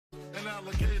and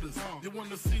alligators. You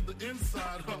wanna see the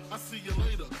inside? I see you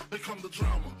later. Here come the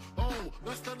drama. Oh,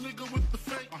 that's that nigga with the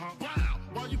fake. Wow,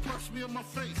 why you punch me in my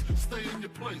face? Stay in your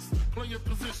place, play your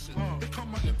position. Here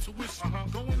come my intuition.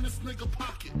 Go in this nigga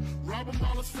pocket, rob him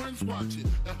while his friends watch it,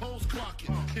 and hoes clock it.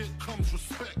 Here comes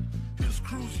respect. His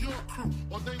crew's your crew,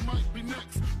 or they might be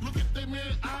next. Look at they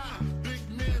man, big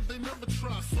man, they never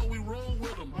try, so we roll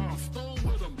with them. Stole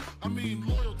with them, I mean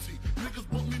loyalty. Niggas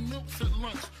bought me milks at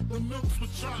lunch, the milks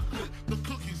with chocolate, the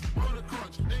cookies, butter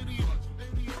crunch, 80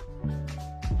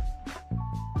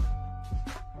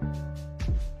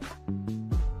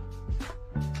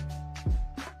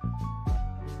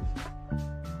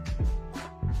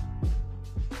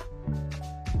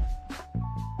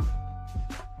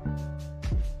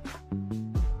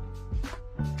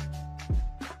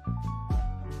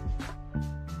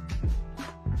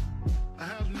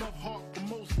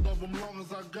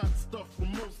 I got stuff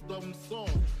from most of them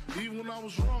solved. Even when I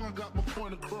was wrong, I got my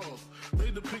point across. They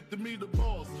depicted me the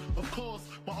boss. Of course,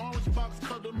 my orange box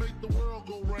cutter make the world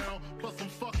go round. Plus I'm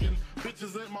fucking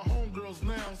bitches ain't my homegirls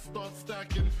now. Start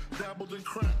stacking, dabbled in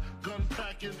crack, gun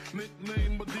packing.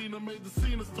 Nickname Medina, made the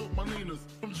scenes, took my Ninas.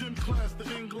 From gym class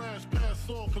to English, pass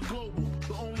off for global.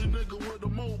 The only nigga with a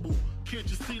mobile. Can't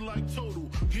you see like total?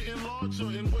 Getting larger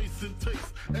in waist and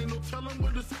taste. Ain't no telling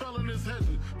where the spelling is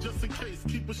heading. Just in case,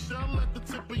 keep a shell at the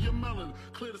tip of your melon.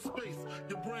 Clear the space.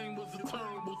 Your brain was a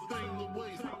terrible thing to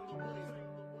waste.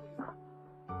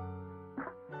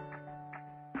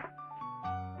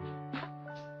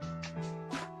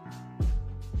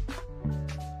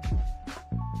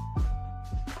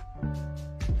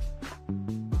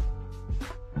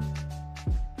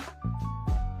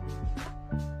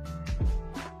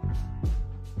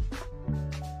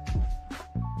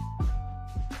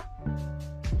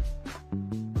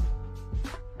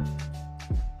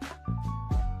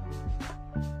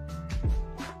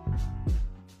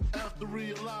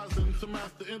 Realizing to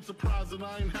master enterprise, and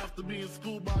I ain't have to be in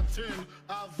school by 10.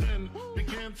 I then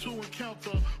began to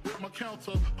encounter with my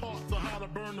counterparts of how to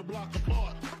burn the block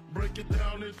apart. Break it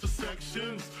down into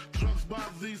sections. Drugs by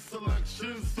these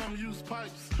selections. Some use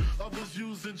pipes, others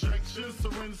use injections.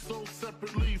 Syringe sold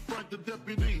separately. Frank the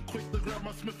deputy, quick to grab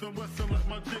my Smith & Wesson like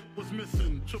my dick was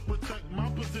missing. To protect my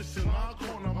position, my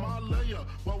corner, my layer.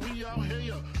 While we out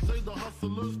here, say the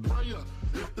hustler's prayer.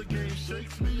 If the game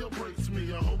shakes me or breaks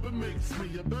me, I hope it makes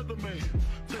me a better man.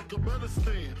 Take a better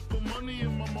stand, put money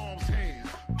in my mom's hand.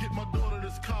 Get my daughter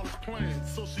this college plan,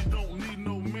 so she don't need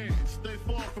no man. Stay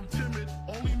far from timid,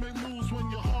 only make moves when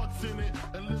your heart's in it.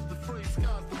 And live the phrase,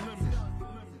 sky's the limit.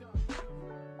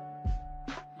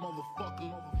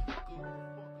 Motherfucker.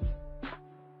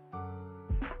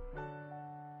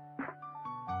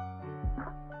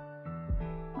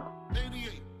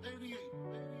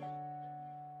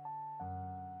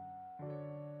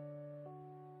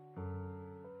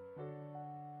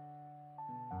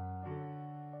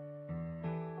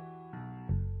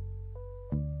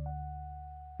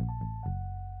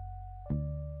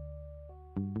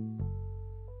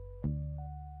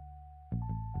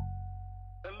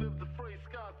 And live the phrase,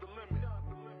 sky's the limit.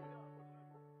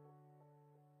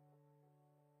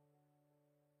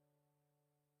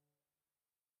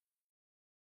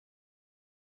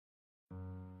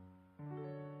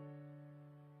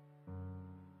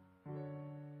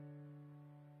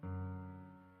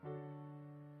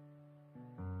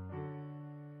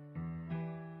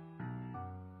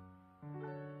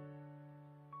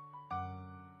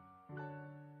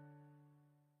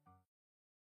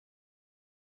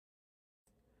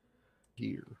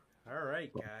 Here. All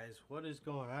right, guys, what is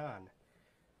going on?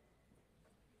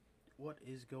 What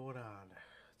is going on?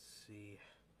 Let's see.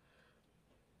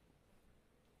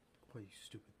 What, you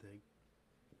stupid thing.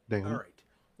 Dang. All right.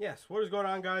 Yes, what is going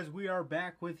on, guys? We are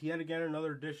back with yet again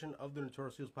another edition of the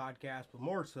Notorious podcast, but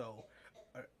more so,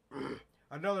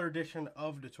 another edition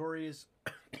of Notorious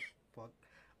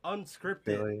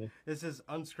Unscripted. Really? This is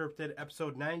Unscripted,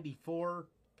 episode 94.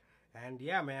 And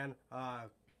yeah, man,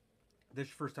 this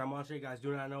is your first time watching. You guys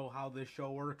do not know how this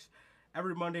show works.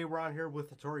 Every Monday we're on here with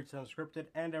Notorious Unscripted,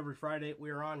 and every Friday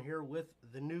we are on here with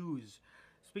the news.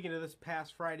 Speaking of this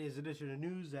past Friday's edition of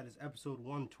news, that is episode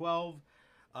 112.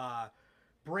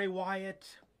 Bray Wyatt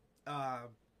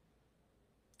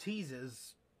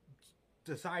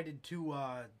decided to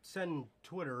send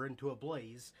Twitter into a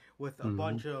blaze with a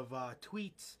bunch of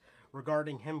tweets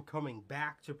regarding him coming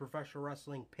back to professional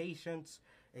wrestling. Patience,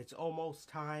 it's almost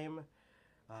time.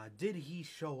 Did he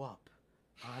show up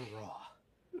on Raw?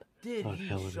 Did he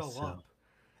show up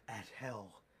at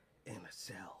Hell in a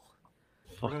Cell?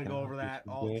 We're going to go over that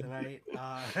all tonight.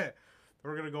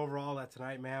 We're going to go over all that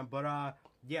tonight, man. But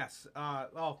Yes.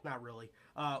 Well, not really.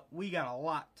 We got a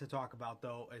lot to talk about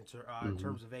though in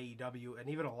terms of AEW and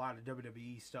even a lot of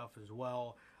WWE stuff as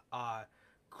well.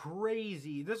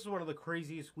 Crazy. This is one of the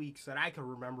craziest weeks that I can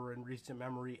remember in recent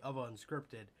memory of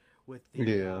Unscripted with the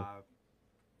Yeah.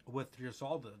 with just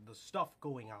all the stuff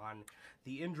going on.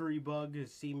 The injury bug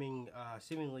is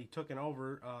seemingly taken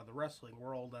over the wrestling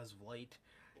world as of late.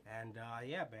 And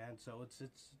yeah, man. So it's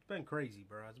been crazy,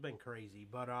 bro. It's been crazy.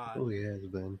 But Really has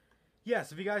been.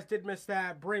 yes, if you guys did miss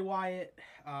that, Bray Wyatt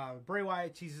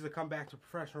teases a comeback to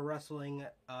professional wrestling.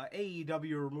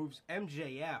 AEW removes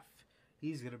MJF.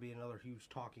 He's going to be another huge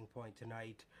talking point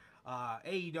tonight.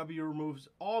 AEW removes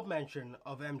all mention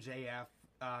of MJF,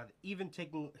 even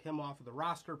taking him off of the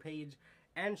roster page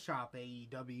and Shop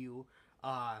AEW.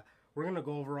 We're going to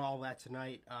go over all that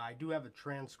tonight. I do have a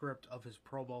transcript of his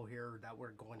promo here that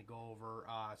we're going to go over.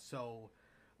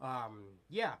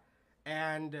 Yeah.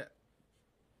 And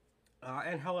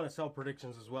Hell in a Cell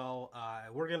predictions as well.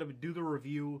 We're going to do the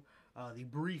review, the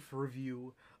brief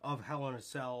review of Hell in a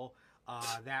Cell.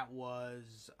 That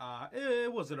was,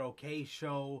 it was an okay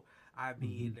show. I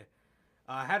mean,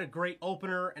 had a great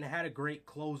opener and it had a great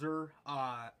closer.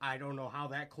 I don't know how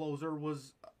that closer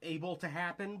was able to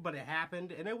happen, but it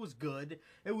happened and it was good.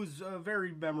 It was a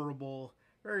very memorable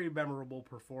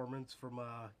performance from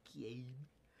Kane.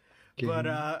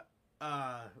 But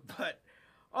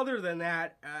other than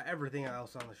that, everything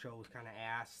else on the show was kind of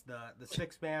ass. The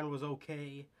six-man was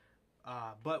okay,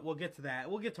 but we'll get to that.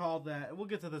 We'll get to all that. We'll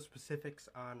get to the specifics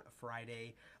on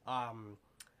Friday.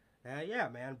 Yeah,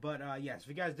 man. But yes, if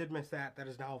you guys did miss that, that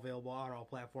is now available on all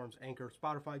platforms: Anchor,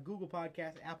 Spotify, Google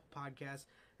Podcasts, Apple Podcasts.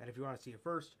 And if you want to see it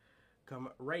first, come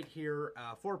right here,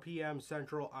 4 p.m.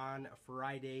 Central on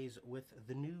Fridays with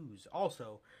the news.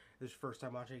 Also, this is your first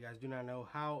time watching, you guys do not know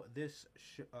how this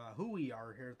who we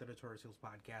are here at the Notorious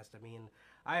Podcast. I mean,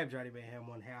 I have Johnny Mayhem,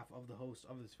 one half of the host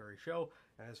of this very show,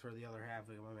 and as for the other half,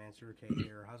 we got my man Sir K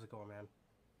here. How's it going, man?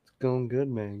 It's going good,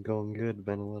 man. Going good.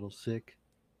 Been a little sick.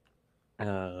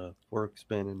 Work's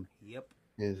been Yep.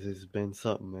 it's been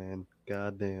something, man.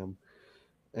 Goddamn.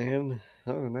 And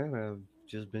other than that, I've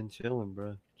just been chilling,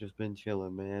 bro. Just been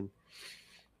chilling, man.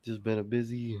 Just been a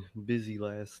busy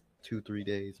last 2-3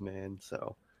 days, man.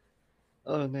 So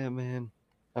other than that, man,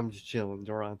 I'm just chilling.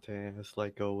 Durante ass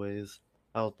like always.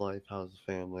 How's life? How's the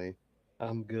family?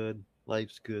 I'm good.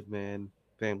 Life's good, man.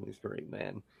 Family's great,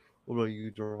 man. What about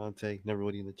you, Durante? And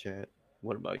everybody in the chat?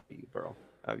 What about you, bro?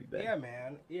 How you been? Yeah,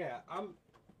 man. Yeah, I'm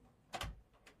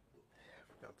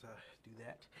about to do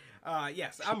that.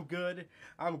 Yes, I'm good.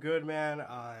 I'm good, man.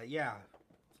 Yeah,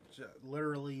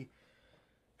 literally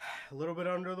a little bit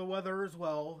under the weather as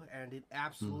well, and it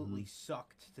absolutely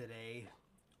sucked today.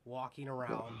 Walking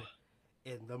around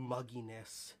in the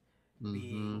mugginess,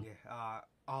 being,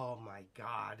 oh my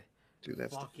god, Dude,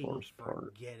 that's the worst part.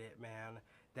 Forget it, man.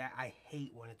 That I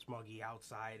hate when it's muggy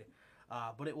outside,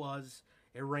 but it was.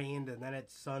 It rained and then it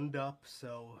sunned up,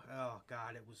 so oh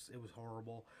god, it was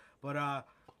horrible. But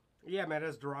yeah, man,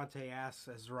 as Durante asked,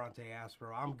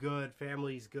 bro, I'm good.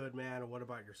 Family's good, man. And what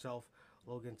about yourself?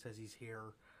 Logan says he's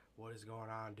here. What is going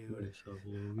on, dude?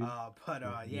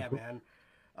 Yeah, man.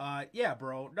 Yeah,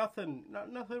 bro. Nothing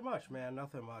much, man.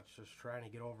 Nothing much. Just trying to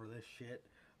get over this shit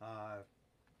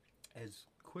as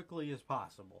quickly as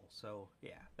possible. So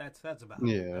yeah, that's about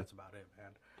it. That's about it,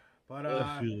 man. But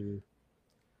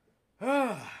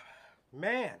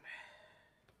man,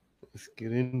 let's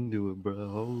get into it, bro.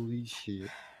 Holy shit.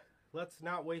 Let's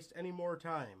not waste any more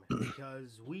time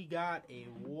because we got a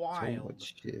wild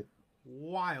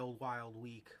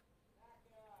week.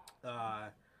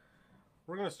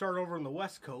 We're going to start over in the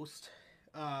West Coast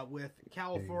with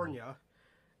California,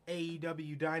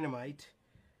 AEW Dynamite,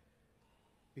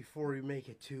 before we make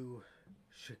it to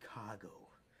Chicago.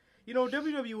 You know,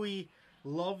 WWE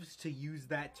loves to use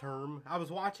that term. I was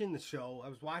watching the show, I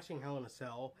was watching Hell in a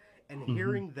Cell, and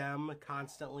hearing them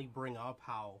constantly bring up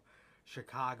how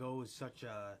Chicago is such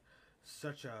a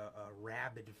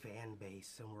rabid fan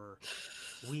base, and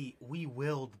we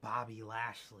willed Bobby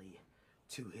Lashley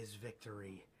to his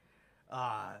victory.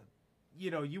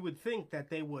 You know, you would think that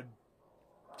they would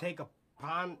take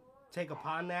upon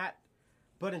that,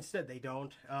 but instead they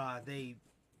don't. They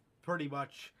pretty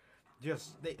much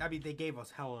they gave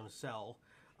us Hell in a Cell.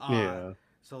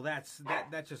 So that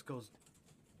just goes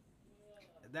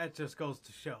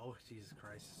to show. Jesus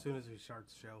Christ! As soon as we start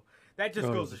the show, that just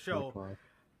goes to show.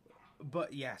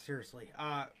 But yeah, seriously.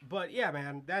 But yeah,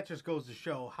 man, that just goes to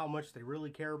show how much they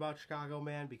really care about Chicago,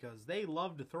 man, because they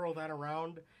love to throw that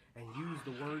around and use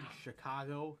the word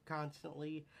Chicago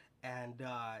constantly. And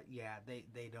yeah, they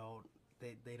don't.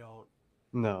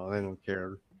 No, they don't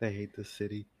care. They hate the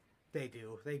city. They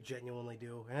do. They genuinely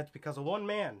do. And it's because of one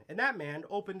man. And that man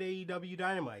opened AEW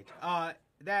Dynamite.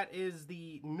 That is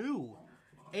the new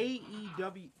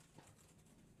AEW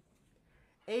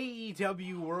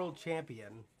World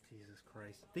Champion. Jesus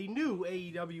Christ. The new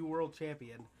AEW World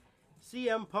Champion,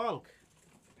 CM Punk.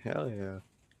 Hell yeah.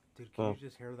 Dude, can you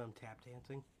just hear them tap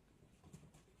dancing?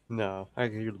 No, I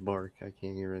can hear the bark. I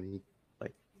can't hear any,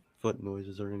 like, foot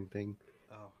noises or anything.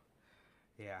 Oh,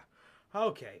 yeah.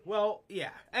 Okay, well,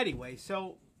 yeah. Anyway,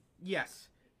 so, yes,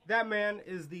 that man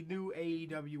is the new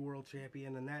AEW World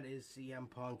Champion, and that is CM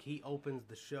Punk. He opens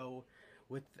the show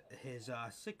with his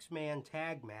six-man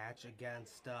tag match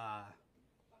against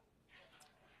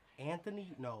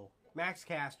Max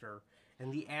Caster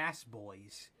and the Ass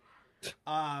Boys.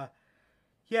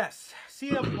 Yes,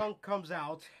 CM Punk comes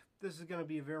out. This is going to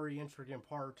be a very intricate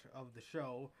part of the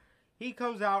show. He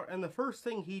comes out, and the first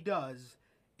thing he does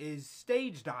is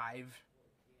stage dives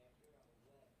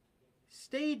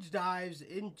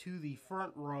into the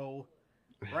front row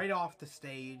right off the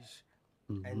stage.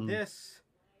 Mm-hmm. And this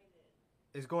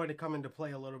is going to come into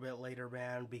play a little bit later,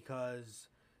 man, because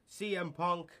CM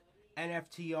Punk and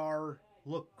FTR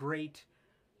look great.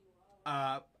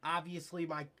 Obviously,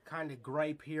 my kind of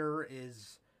gripe here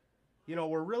is,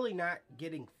 we're really not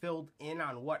getting filled in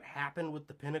on what happened with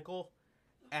the Pinnacle,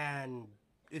 and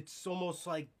it's almost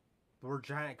like we're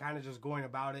kind of just going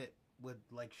about it with,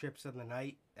 like, ships in the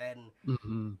night, and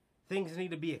things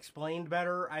need to be explained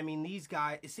better. I mean, these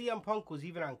guys, CM Punk was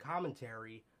even on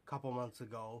commentary a couple months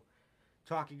ago,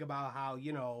 talking about how,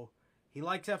 he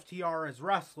likes FTR as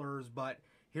wrestlers, but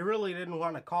he really didn't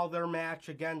want to call their match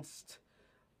against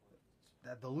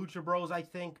the Lucha Bros, I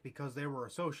think, because they were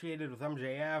associated with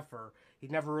MJF, or he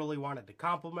never really wanted to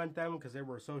compliment them because they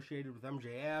were associated with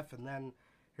MJF, and then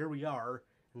here we are,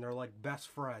 and they're like best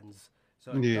friends.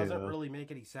 So it doesn't really make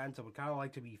any sense. I would kind of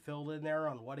like to be filled in there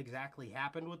on what exactly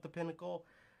happened with the Pinnacle.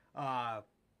 I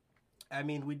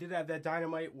mean, we did have that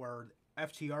Dynamite where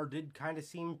FTR did kind of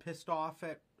seem pissed off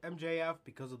at MJF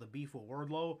because of the beef with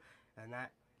Wardlow, and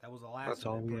that was the last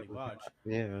of it pretty much.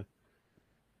 Yeah.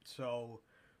 So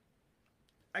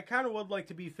I kind of would like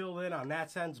to be filled in on that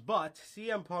sense, but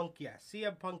CM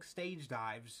Punk stage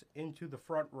dives into the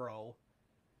front row,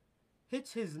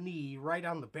 hits his knee right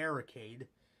on the barricade,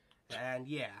 and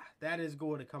that is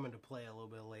going to come into play a little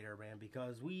bit later, man,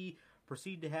 because we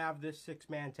proceed to have this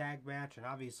six-man tag match, and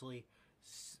obviously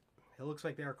it looks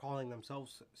like they're calling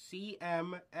themselves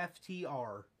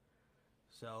CMFTR.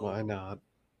 So why not?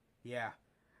 Yeah,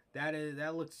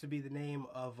 that looks to be the name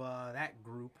of that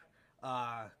group.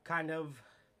 Kind of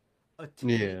a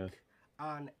take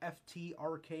on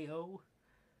FTRKO,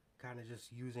 kind of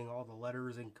just using all the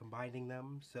letters and combining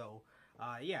them. So,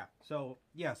 so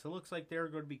yes, it looks like they're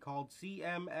going to be called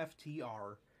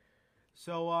CMFTR.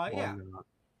 So,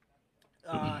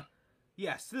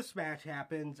 yes, this match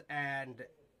happens, and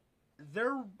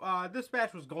this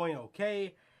match was going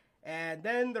okay, and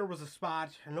then there was a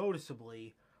spot,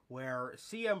 noticeably, where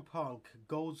CM Punk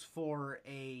goes for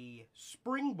a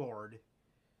springboard,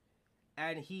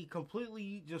 and he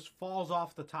completely just falls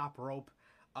off the top rope.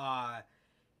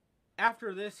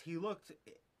 After this, he looked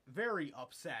very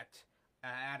upset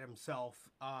at himself,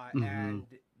 and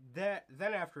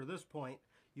then after this point,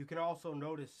 you can also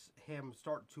notice him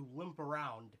start to limp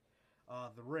around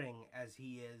the ring as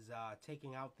he is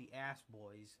taking out the Ass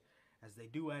Boys, as they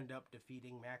do end up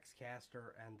defeating Max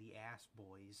Caster and the Ass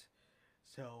Boys.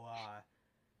 So,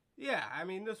 I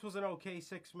mean, this was an okay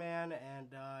six-man,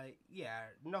 and,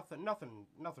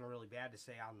 nothing really bad to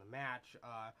say on the match,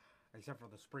 except for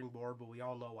the springboard, but we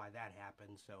all know why that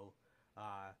happened, so,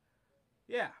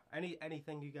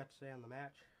 anything you got to say on the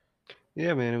match?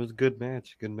 Yeah, man, it was a good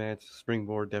match. Good match.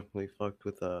 Springboard definitely fucked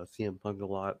with CM Punk a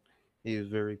lot. He was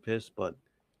very pissed, but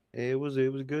it was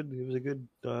good. It was a good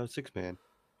six-man.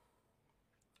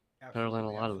 Better than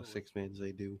a lot of the six-mans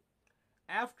they do.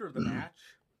 After the match,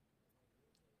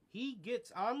 he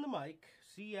gets on the mic,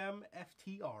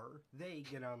 CMFTR, they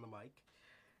get on the mic,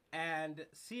 and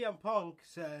CM Punk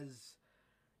says,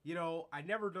 I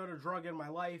never done a drug in my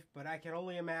life, but I can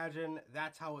only imagine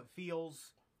that's how it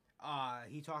feels.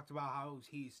 He talked about how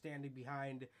he's standing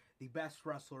behind the best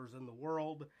wrestlers in the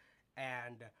world,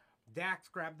 and Dax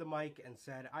grabbed the mic and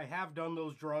said, I have done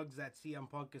those drugs that CM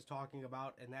Punk is talking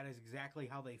about, and that is exactly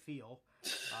how they feel.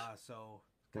 So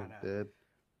kind of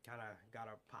got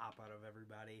a pop out of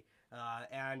everybody.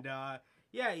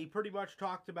 He pretty much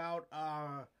talked about,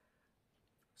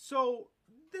 so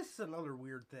this is another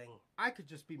weird thing. I could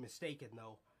just be mistaken,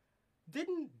 though.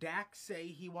 Didn't Dax say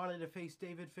he wanted to face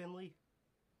David Finlay?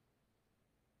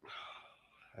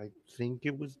 I think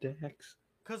it was Dax.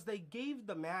 Because they gave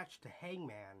the match to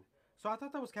Hangman So I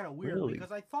thought that was kind of weird Really?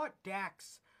 because I thought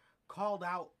Dax called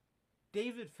out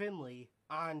David Finlay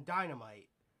on Dynamite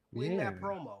in that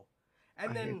promo.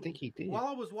 And then I think he did. while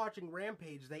I was watching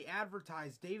Rampage, they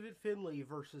advertised David Finlay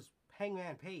versus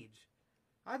Hangman Page.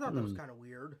 I thought that was kind of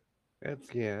weird. That's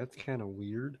kind of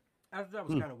weird. I thought that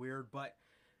was kind of weird. But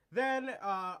then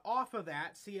off of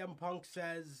that, CM Punk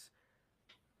says,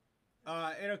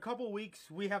 in a couple weeks,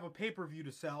 we have a pay-per-view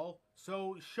to sell.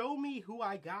 So show me who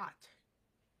I got.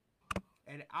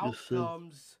 And out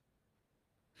comes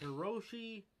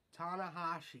Hiroshi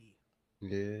Tanahashi.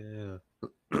 Yeah.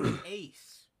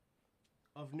 Ace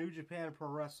of New Japan Pro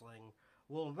Wrestling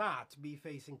will not be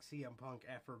facing CM Punk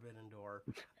at Forbidden Door.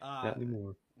 Not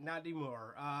anymore. Not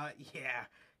anymore. Yeah,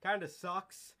 kind of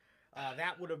sucks.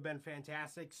 That would have been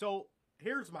fantastic. So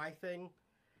here's my thing.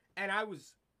 And I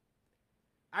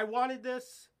wanted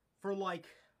this for like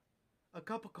a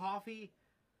cup of coffee.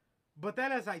 But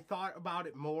then as I thought about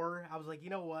it more, I was like, you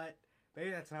know what? Maybe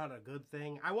that's not a good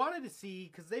thing. I wanted to see,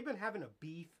 because they've been having a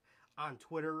beef on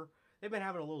Twitter. They've been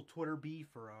having a little Twitter beef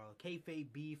or a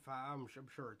kayfabe beef. I'm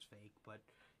sure it's fake, but,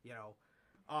 you know.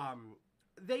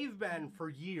 They've been, for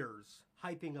years,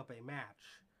 hyping up a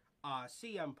match.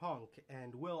 CM Punk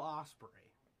and Will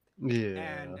Ospreay. Yeah.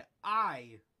 And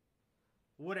I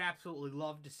would absolutely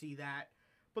love to see that.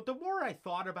 But the more I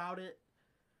thought about it,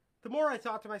 the more I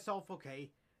thought to myself,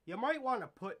 okay, you might want to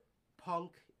put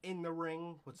Punk in the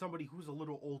ring with somebody who's a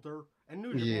little older. And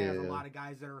New Japan has a lot of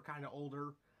guys that are kind of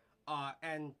older.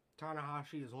 And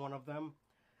Tanahashi is one of them.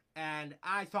 And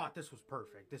I thought this was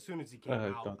perfect as soon as he came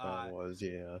out. I thought that was,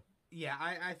 yeah. Yeah,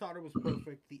 I thought it was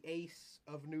perfect. The ace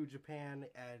of New Japan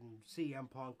and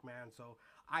CM Punk, man. So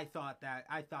I thought that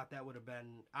would have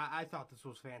been. I thought this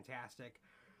was fantastic.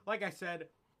 Like I said,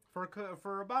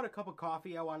 for about a cup of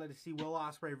coffee, I wanted to see Will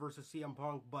Ospreay versus CM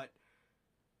Punk, but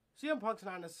CM Punk's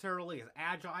not necessarily as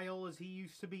agile as he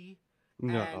used to be.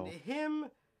 No. And him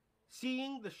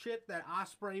seeing the shit that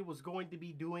Ospreay was going to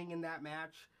be doing in that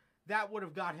match, that would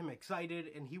have got him excited,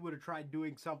 and he would have tried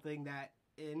doing something that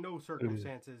in no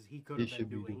circumstances he could have been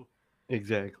doing.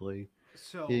 Exactly.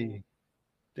 So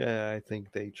I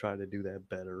think they try to do that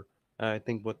better. I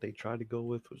think what they tried to go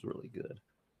with was really good.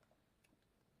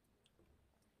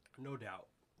 No doubt,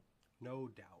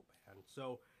 man.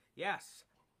 So yes,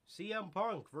 CM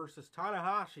Punk versus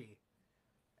Tanahashi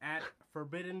at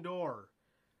Forbidden Door.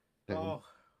 Oh,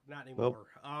 not anymore.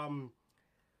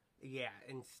 Yeah.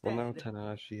 Instead, well, now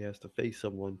Tanahashi has to face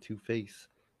someone to face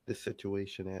this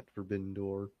situation at Forbidden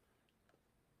Door.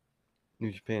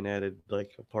 New Japan added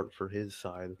like a part for his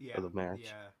side of the match.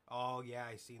 Yeah. Oh, yeah.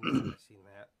 I seen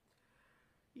that.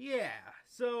 Yeah.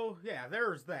 So yeah,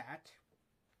 there's that.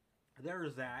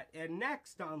 And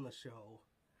next on the show.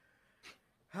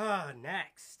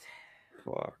 Next.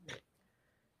 Fuck.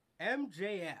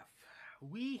 MJF.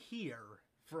 We hear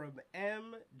from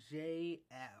MJF.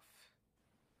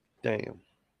 Damn.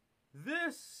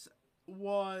 This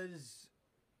was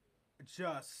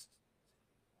just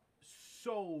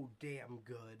so damn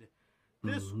good.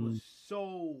 This was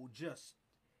so just...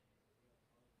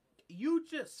 You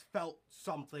just felt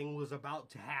something was about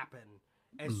to happen.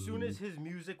 As soon as his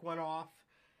music went off,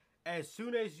 as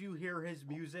soon as you hear his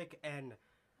music, and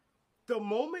the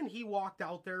moment he walked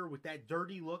out there with that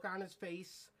dirty look on his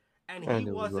face, and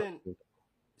he wasn't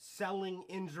selling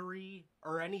injury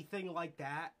or anything like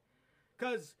that,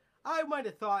 because I might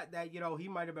have thought that, you know, he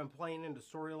might have been playing into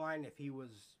storyline if he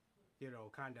was, you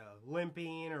know, kind of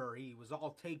limping or he was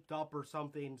all taped up or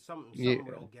something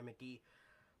real gimmicky.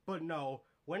 But no,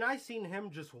 when I seen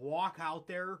him just walk out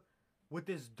there with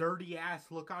this dirty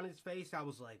ass look on his face, I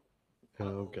was like,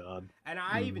 oh God. And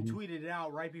I even tweeted it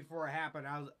out right before it happened.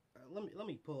 I was let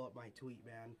me pull up my tweet,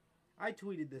 man. I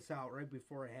tweeted this out right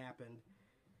before it happened.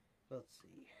 Let's see.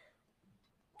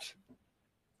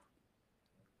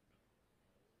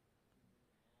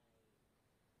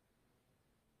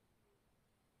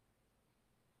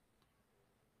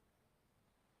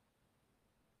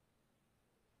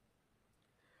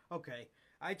 Okay,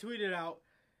 I tweeted out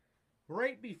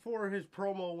right before his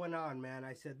promo went on, man.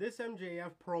 I said, this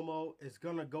MJF promo is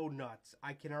gonna go nuts.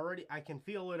 I can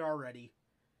feel it already.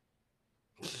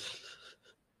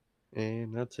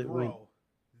 And that's it. Bro,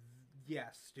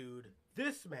 yes, dude.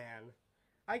 This man,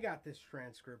 I got this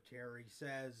transcript here. He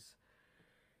says,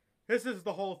 this is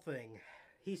the whole thing.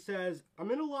 He says,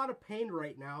 I'm in a lot of pain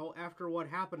right now after what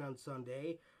happened on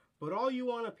Sunday, but all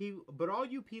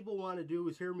you people want to do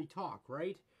is hear me talk,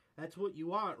 right? That's what you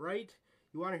want, right?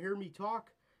 You want to hear me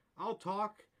talk? I'll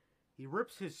talk. He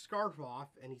rips his scarf off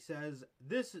and he says,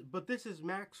 this is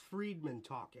Max Friedman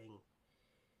talking.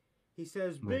 He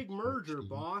says, big merger,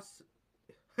 boss.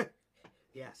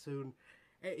 Yeah, soon.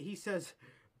 He says,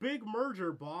 big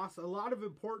merger, boss. A lot of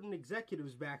important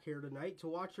executives back here tonight to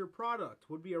watch your product.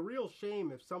 Would be a real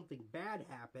shame if something bad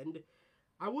happened.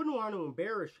 I wouldn't want to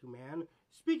embarrass you, man.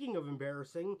 Speaking of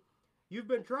embarrassing, you've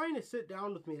been trying to sit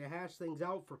down with me to hash things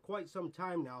out for quite some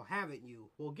time now, haven't you?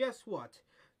 Well, guess what?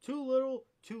 Too little,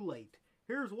 too late.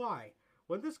 Here's why.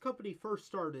 When this company first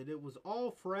started, it was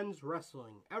all friends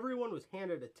wrestling. Everyone was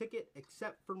handed a ticket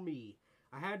except for me.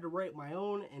 I had to write my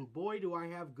own, and boy do I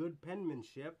have good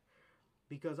penmanship,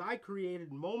 because I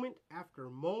created moment after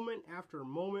moment after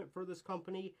moment for this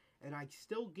company, and I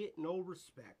still get no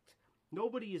respect.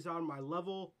 Nobody is on my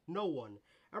level, no one.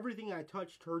 Everything I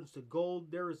touch turns to gold.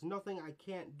 There is nothing I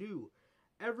can't do.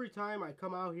 Every time I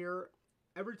come out here,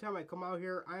 I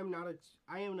am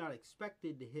not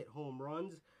expected to hit home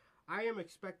runs. I am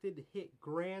expected to hit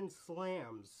grand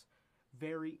slams.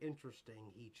 Very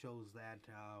interesting. He chose that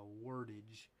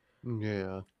wordage.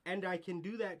 Yeah. And I can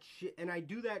do that shit, and I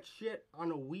do that shit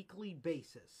on a weekly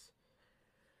basis.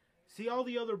 See, all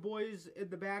the other boys in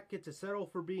the back get to settle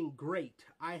for being great.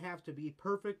 I have to be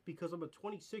perfect because I'm a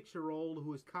 26-year-old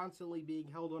who is constantly being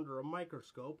held under a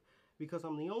microscope, because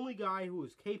I'm the only guy who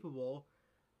is capable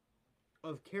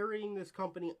of carrying this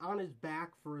company on his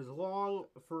back for as long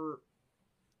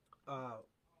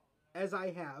as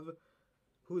I have.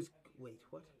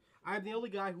 I'm the only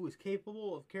guy who is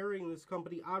capable of carrying this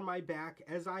company on my back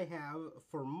as I have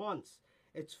for months.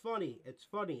 It's funny.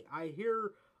 I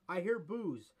hear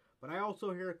boos, but I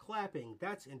also hear clapping.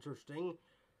 That's interesting.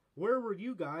 Where were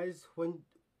you this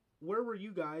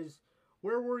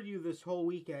whole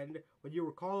weekend when you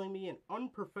were calling me an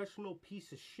unprofessional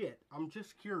piece of shit? I'm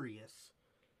just curious.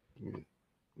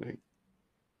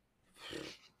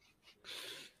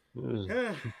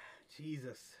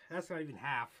 Jesus, that's not even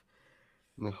half.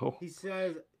 No. He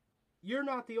says, you're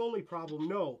not the only problem.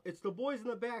 No, it's the boys in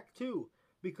the back too,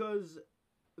 because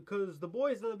the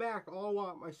boys in the back all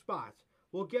want my spot.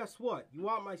 Well, guess what? You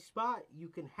want my spot? You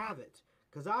can have it,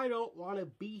 because I don't want to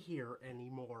be here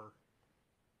anymore.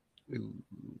 Ooh.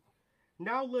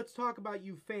 Now let's talk about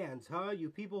you fans, huh? You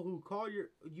people who call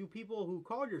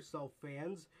yourself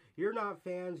fans. You're not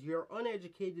fans. You're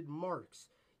uneducated marks.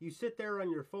 You sit there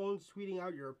on your phones tweeting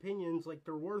out your opinions like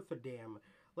they're worth a damn.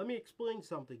 Let me explain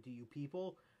something to you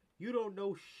people. You don't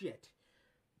know shit.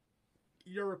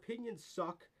 Your opinions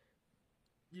suck.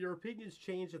 Your opinions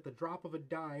change at the drop of a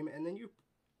dime, and then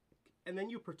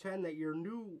you pretend that your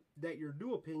new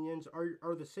opinions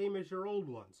are the same as your old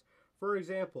ones. For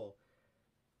example,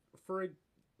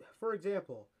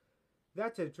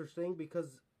 that's interesting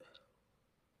because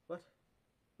what?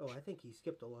 Oh, I think he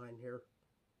skipped a line here.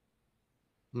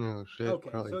 No shit.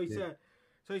 Okay,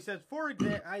 so he said, for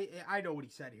example, I know what he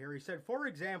said here. He said, for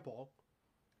example,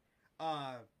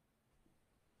 oh,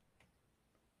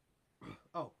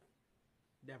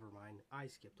 never mind. I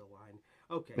skipped a line.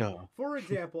 Okay. No. For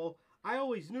example, I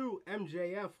always knew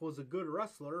MJF was a good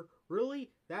wrestler.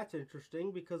 Really? That's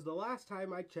interesting because the last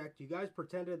time I checked, you guys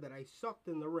pretended that I sucked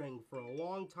in the ring for a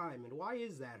long time. And why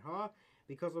is that, huh?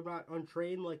 Because I'm not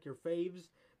untrained like your faves?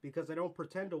 Because I don't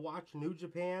pretend to watch New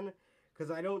Japan? Because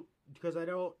I don't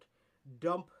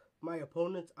dump my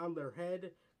opponents on their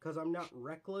head? Because I'm not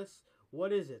reckless?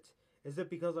 What is it? Is it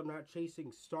because I'm not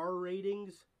chasing star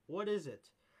ratings? What is it?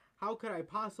 How could I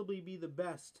possibly be the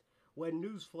best when,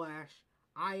 newsflash,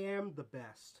 I am the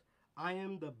best? I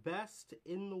am the best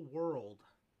in the world.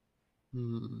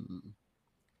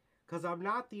 Because I'm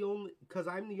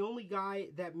the only guy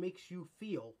that makes you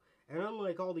feel. And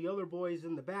unlike all the other boys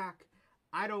in the back,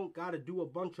 I don't gotta do a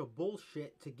bunch of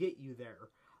bullshit to get you there.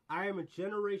 I am a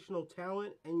generational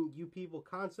talent, and you people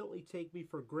constantly take me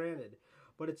for granted.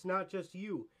 But it's not just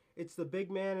you. It's the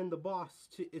big man and the boss.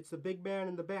 It's the big man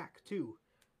in the back, too.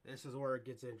 This is where it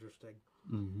gets interesting.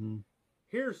 Mm-hmm.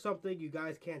 Here's something you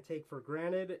guys can't take for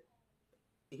granted.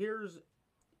 Here's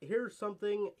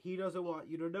something he doesn't want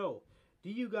you to know. Do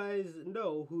you guys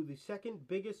know who the second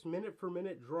biggest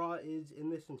minute-for-minute draw is in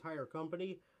this entire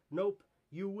company? Nope.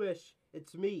 You wish.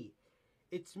 It's me.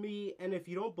 It's me, and if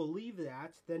you don't believe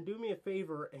that, then do me a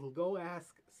favor and go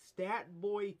ask Stat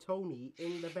Boy Tony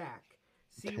in the back.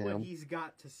 See what he's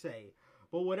got to say.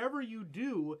 But whatever you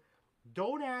do,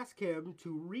 don't ask him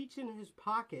to reach in his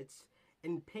pockets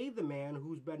and pay the man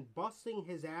who's been busting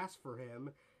his ass for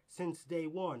him since day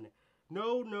one.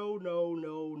 No, no, no,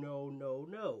 no, no, no,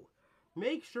 no.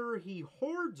 Make sure he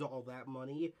hoards all that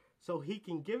money so he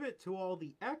can give it to all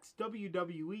the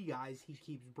ex-WWE guys he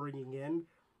keeps bringing in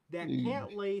that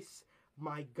can't lace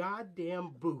my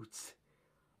goddamn boots.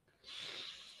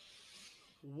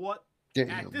 What? Damn.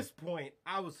 At this point,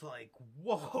 I was like,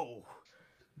 whoa.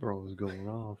 Bro was going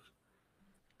off.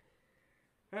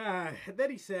 Then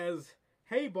he says,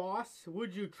 "Hey boss,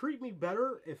 would you treat me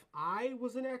better if I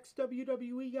was an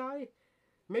ex-WWE guy?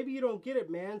 Maybe you don't get it,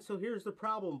 man, so here's the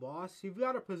problem, boss. You've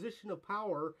got a position of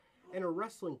power in a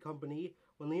wrestling company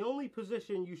when the only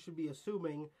position you should be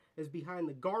assuming is behind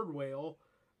the guardrail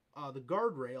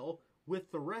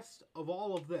with the rest of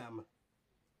all of them."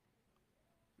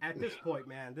 At this point,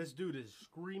 man, this dude is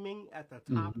screaming at the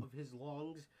top of his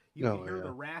lungs. You can hear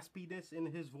the raspiness in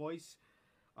his voice.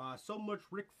 So much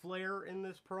Ric Flair in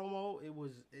this promo. It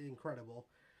was incredible.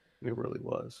 It really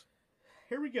was.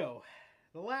 Here we go.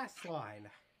 The last line.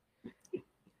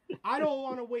 "I don't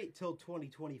want to wait till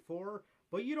 2024,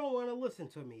 but you don't want to listen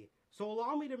to me. So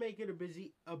allow me to make it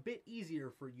a bit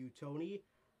easier for you, Tony.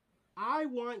 I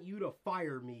want you to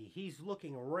fire me." He's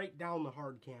looking right down the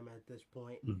hard cam at this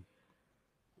point.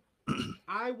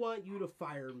 "I want you to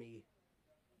fire me.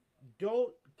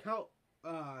 Don't count..."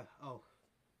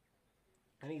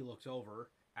 And he looks over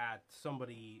at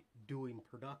somebody doing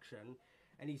production,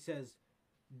 and he says,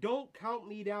 "Don't count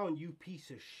me down, you piece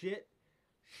of shit.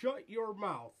 Shut your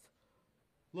mouth."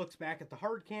 Looks back at the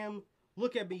hard cam.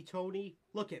 "Look at me, Tony.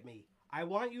 Look at me. I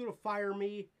want you to fire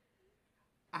me.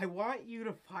 I want you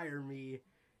to fire me.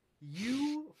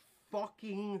 You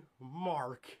fucking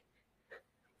mark.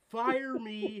 Fire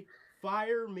me,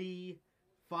 fire me,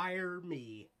 fire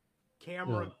me."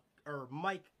 Camera, or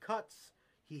mic cuts.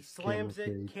 He slams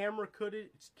it. Camera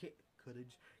footage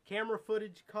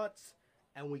cuts,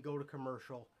 and we go to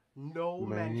commercial. No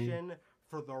mention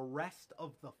for the rest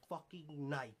of the fucking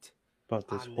night about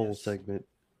this whole segment.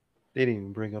 They didn't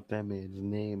even bring up that man's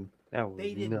name. That was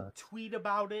They didn't nuts. tweet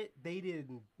about it. They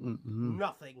didn't.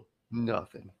 Nothing.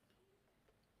 Nothing.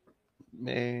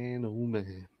 Man, oh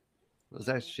man. Was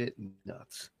that shit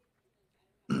nuts?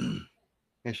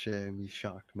 That shit had me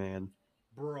shocked, man.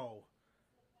 Bro.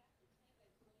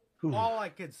 All I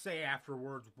could say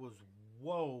afterwards was,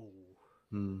 whoa.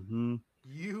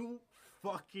 You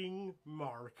fucking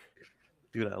mark.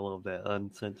 Dude, I love that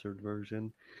uncensored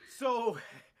version. So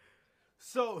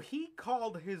he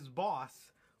called his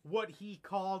boss what he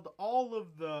called all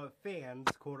of the fans,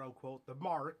 quote unquote, the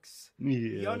marks.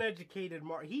 Yeah. The uneducated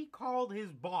mark. He called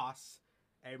his boss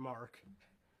a mark.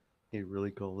 He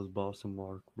really called his boss a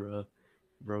mark, bruh.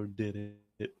 Bro did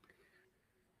it.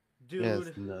 Dude.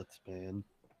 That's nuts, man.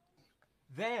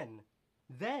 Then,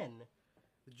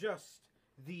 just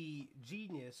the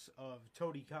genius of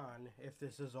Tony Khan, if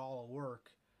this is all a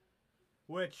work,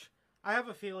 which I have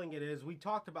a feeling it is. We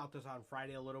talked about this on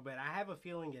Friday a little bit. I have a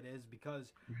feeling it is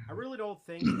because I really don't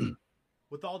think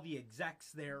with all the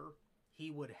execs there,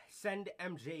 he would send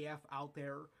MJF out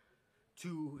there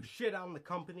to shit on the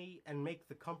company and make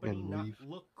the company not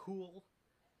look cool.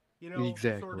 You know,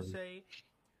 exactly. Sort of say.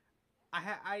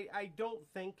 I don't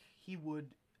think he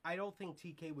would. I don't think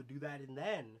TK would do that. And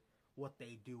then what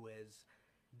they do is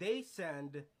they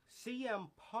send CM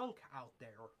Punk out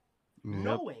there,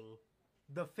 knowing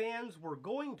the fans were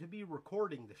going to be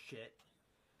recording the shit.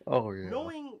 Oh yeah.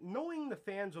 Knowing the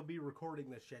fans will be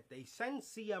recording the shit, they send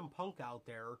CM Punk out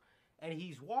there, and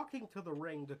he's walking to the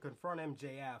ring to confront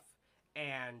MJF,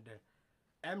 and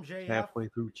MJF halfway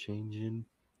through changing.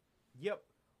 Yep,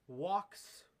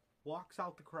 walks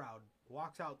out the crowd,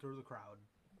 walks out through the crowd.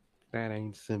 That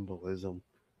ain't symbolism.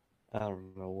 I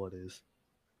don't know what is.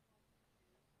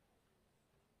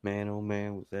 Man, oh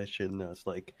man, was that shit nuts.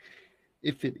 Like,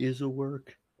 if it is a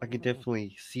work, I can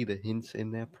definitely see the hints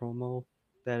in that promo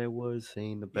that it was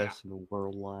saying the best in the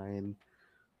world line.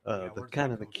 The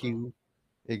kind of the cue.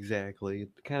 Exactly.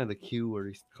 Kind of the cue where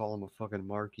he's calling him a fucking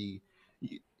marquee.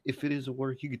 If it is a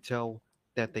work, you could tell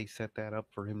that they set that up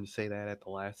for him to say that at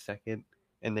the last second,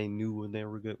 and they knew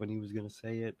when he was gonna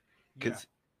say it. Because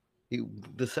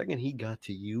the second he got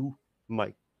to you,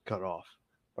 mic cut off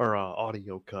or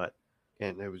audio cut,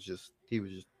 and it was just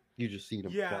you just seen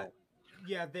him fell.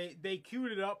 Yeah, they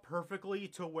queued it up perfectly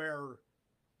to where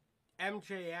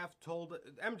MJF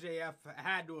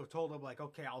had to have told him, like,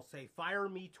 okay, I'll say fire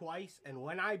me twice, and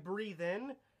when I breathe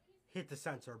in, hit the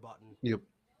censor button. Yep.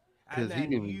 Because he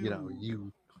didn't even get out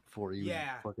you before he was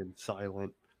fucking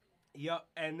silent. Yep,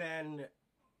 and then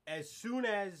as soon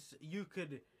as you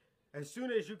could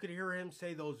hear him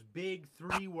say those big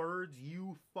 3 words,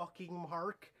 "you fucking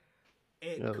mark,"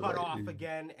 it cut off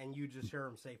again, and you just hear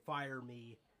him say "fire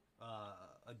me"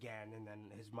 again, and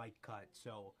then his mic cut.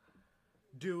 So,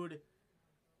 dude,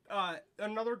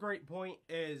 another great point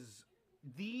is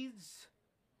these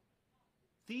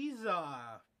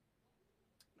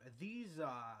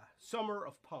Summer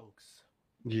of Punks.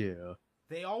 Yeah.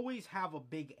 They always have a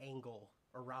big angle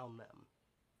around them.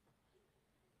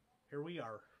 Here we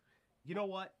are. You know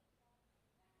what?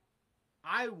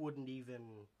 I wouldn't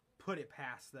even put it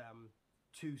past them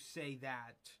to say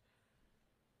that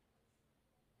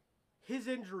his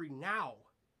injury now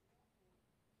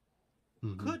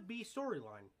could be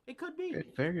storyline. It could be.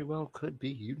 It very well could be.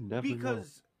 You never know.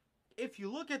 Because if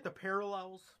you look at the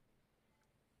parallels,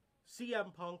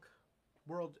 CM Punk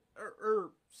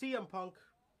CM Punk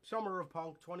Summer of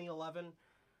Punk 2011,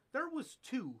 there was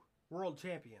 2 world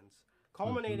champions,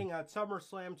 culminating at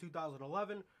SummerSlam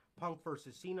 2011, Punk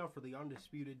versus Cena for the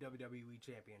undisputed WWE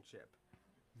Championship.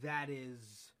 That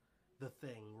is the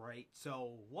thing, right?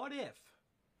 So what if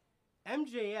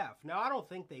MJF, now I don't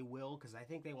think they will, because I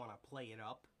think they want to play it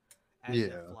up as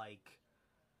if, like,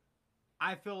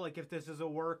 I feel like if this is a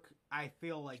work, I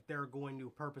feel like they're going to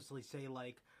purposely say,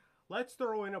 like, let's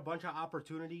throw in a bunch of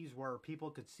opportunities where people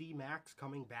could see Max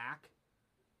coming back.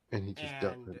 And he just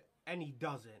doesn't. And he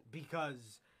doesn't,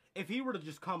 because if he were to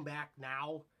just come back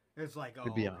now, it's like, oh,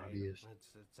 it'd be okay, obvious.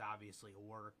 It's obviously a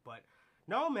work. But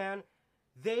no, man,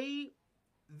 they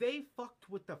fucked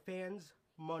with the fans'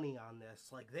 money on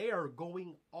this. Like, they are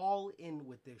going all in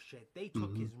with this shit. They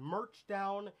took his merch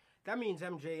down. That means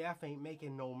MJF ain't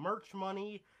making no merch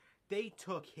money. They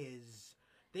took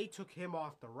him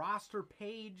off the roster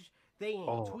page. They ain't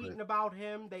tweeting about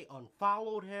him. They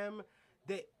unfollowed him.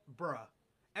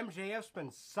 MJF's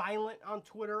been silent on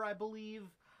Twitter, I believe.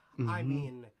 I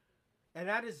mean, and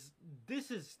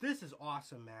this is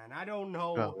awesome, man. I don't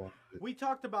know. We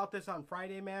talked about this on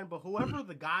Friday, man, but whoever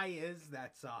the guy is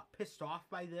that's pissed off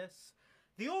by this,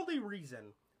 the only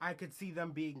reason I could see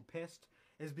them being pissed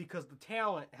is because the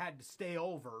talent had to stay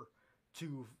over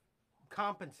to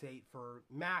compensate for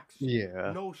Max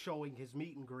no showing his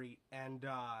meet and greet and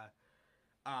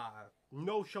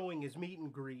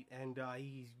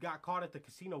he got caught at the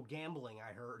casino gambling,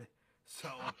 I heard. So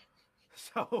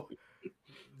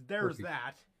there's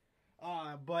that.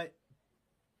 But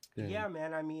yeah,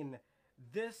 man, I mean,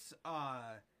 this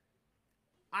I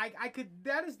could,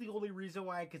 that is the only reason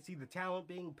why I could see the talent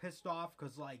being pissed off,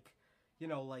 because, like, you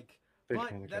know, like,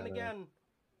 but then again,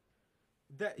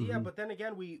 but then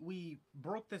again, we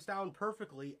broke this down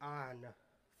perfectly on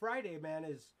Friday, man,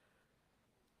 is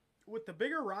with the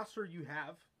bigger roster you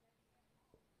have,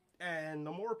 and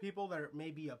the more people that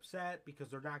may be upset because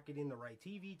they're not getting the right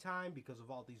TV time because of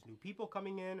all these new people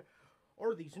coming in,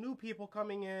 or these new people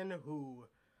coming in who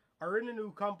are in a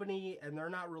new company and they're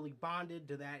not really bonded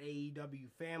to that AEW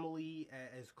family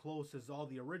as close as all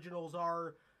the originals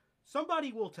are,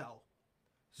 somebody will tell.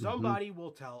 Somebody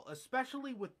will tell,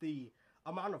 especially with the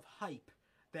amount of hype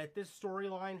that this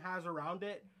storyline has around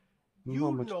it.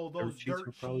 You know those dirt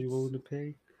sheets. Probably willing to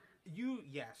pay. You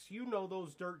know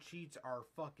those dirt sheets are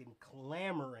fucking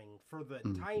clamoring for the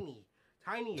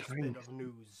tiniest bit of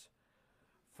news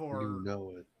for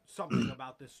something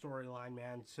about this storyline,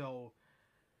 man. So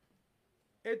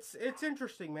it's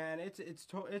interesting, man.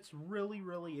 It's really,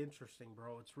 really interesting,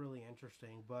 bro. It's really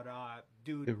interesting. But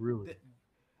dude,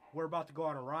 we're about to go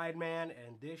on a ride, man,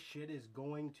 and this shit is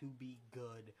going to be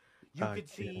good.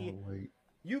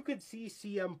 You could see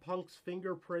CM Punk's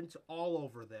fingerprints all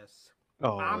over this.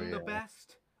 Oh, I'm the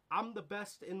best. I'm the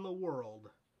best in the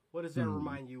world. What does that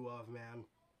remind you of, man?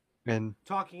 And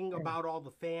talking about all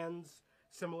the fans,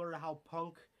 similar to how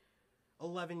Punk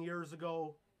 11 years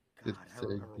ago. God, I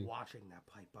remember watching that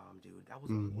pipe bomb, dude. That was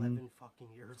 11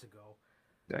 fucking years ago.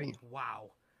 Dang.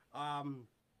 Wow.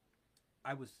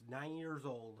 I was 9 years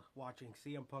old watching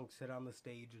CM Punk sit on the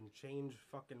stage and change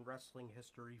fucking wrestling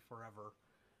history forever.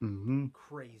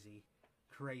 Crazy,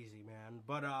 man.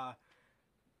 But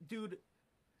dude,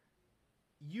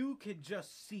 you could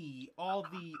just see all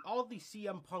the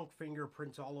CM Punk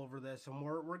fingerprints all over this, and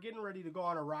we're getting ready to go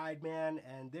on a ride, man.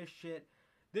 And this shit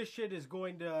is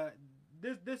going to.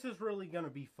 This is really going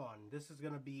to be fun. This is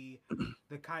going to be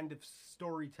the kind of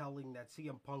storytelling that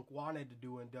CM Punk wanted to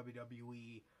do in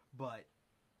WWE, but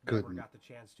never got the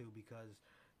chance to because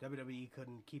WWE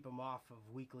couldn't keep him off of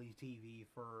weekly TV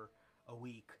for a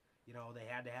week. You know, they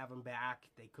had to have him back.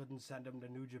 They couldn't send him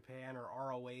to New Japan or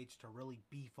ROH to really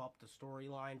beef up the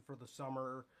storyline for the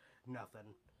summer.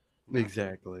 Nothing.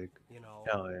 Exactly. You know.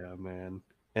 Hell yeah, man.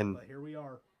 And but here we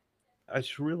are. I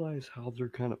just realized how they're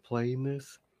kind of playing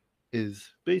this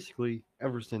is basically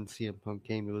ever since CM Punk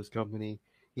came to this company,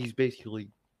 he's basically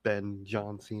been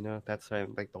John Cena. That's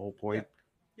like the whole point.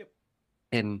 Yep.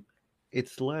 And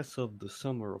it's less of the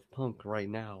summer of Punk right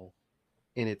now,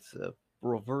 and it's a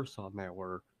reverse on that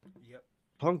where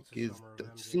Punk is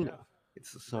Cena.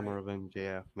 It's the summer of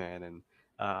MJF, man, and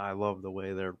I love the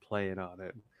way they're playing on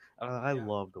it. I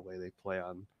love the way they play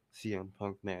on CM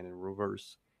Punk, man, and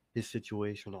reverse his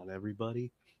situation on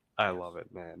everybody. I love it,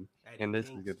 man. And this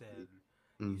is good.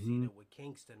 You've seen Mm-hmm. it with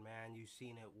Kingston, man. You've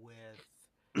seen it with.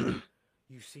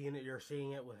 You're seeing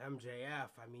it with MJF.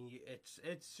 I mean,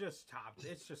 it's just top.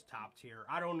 It's just top tier.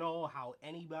 I don't know how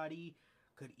anybody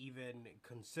could even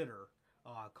consider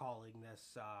calling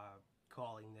this a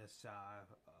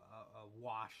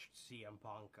washed CM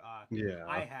Punk. Yeah.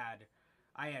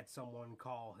 I had someone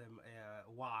call him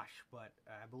wash, but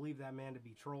I believe that man to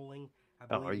be trolling. I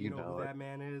Oh, believe you you know who know that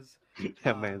man is. it.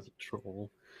 That man's a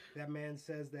troll. That man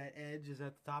says that Edge is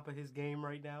at the top of his game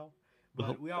right now, Well,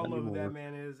 but we all not know who that anymore.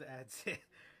 man is. At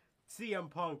CM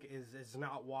Punk is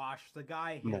not washed. The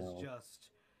guy has No. just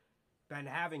been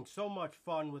having so much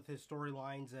fun with his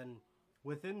storylines, and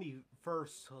within the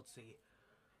first, let's see,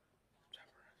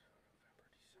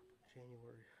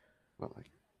 January, What,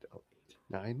 like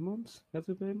 9 months has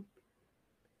it been?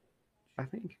 I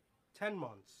think 10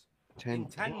 months. 10. In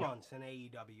 10 Yeah. months in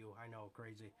AEW, I know,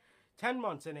 crazy. 10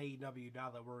 months in AEW now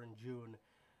that we're in June.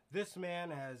 This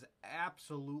man has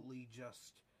absolutely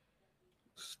just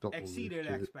Stole this exceeded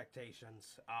shit.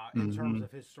 expectations in terms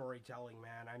of his storytelling,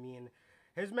 man. I mean,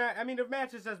 his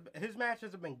matches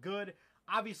have been good.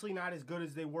 Obviously not as good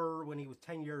as they were when he was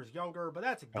 10 years younger, but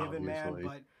that's a given, man. Obviously.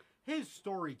 But his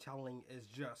storytelling is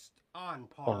just on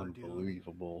par, dude.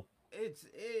 Unbelievable. It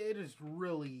is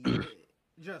really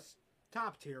just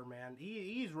top tier, man.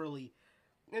 He's really,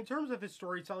 in terms of his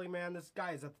storytelling, man, this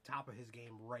guy is at the top of his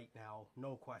game right now.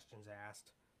 No questions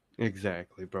asked.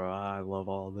 Exactly, bro. I love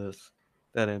all this.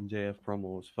 That MJF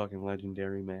promo was fucking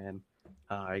legendary, man.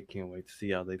 I can't wait to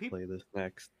see how they play this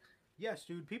next. Yes,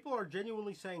 dude. People are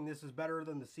genuinely saying this is better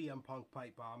than the CM Punk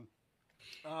pipe bomb.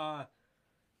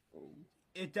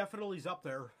 It definitely is up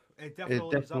there. It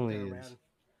definitely is up there, man.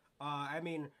 I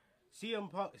mean, CM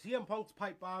Punk's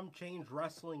pipe bomb changed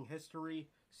wrestling history.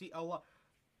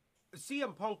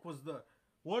 CM Punk was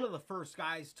one of the first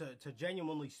guys to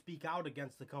genuinely speak out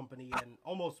against the company and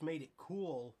almost made it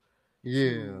cool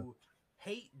to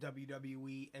hate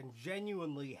WWE and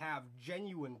genuinely have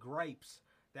genuine gripes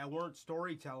that weren't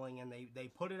storytelling, and they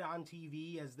put it on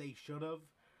TV as they should have.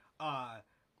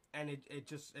 And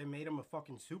it made him a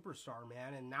fucking superstar,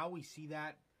 man. And now we see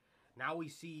that. Now we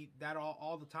see that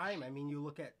all the time. I mean, you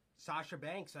look at Sasha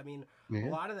Banks. I mean, a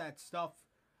lot of that stuff.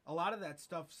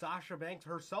 Sasha Banks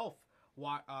herself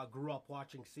grew up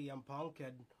watching CM Punk,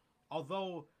 and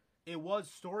although it was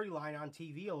storyline on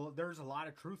TV, there's a lot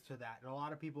of truth to that, and a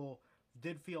lot of people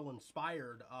did feel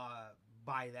inspired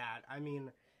by that. I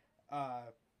mean,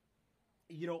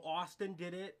 Austin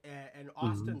did it, and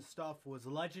Austin's stuff was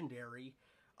legendary.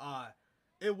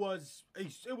 It was a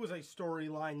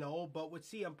storyline though, but with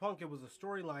CM Punk it was a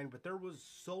storyline, but there was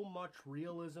so much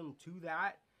realism to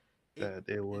that.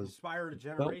 It was inspired a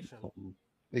generation.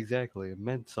 Exactly, it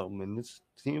meant something. And this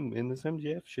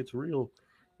MJF shit's real.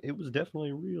 It was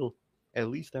definitely real, at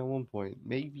least at one point.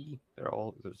 Maybe there's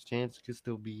a chance it could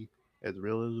still be as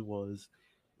real as it was,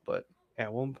 but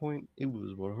at one point it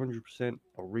was 100%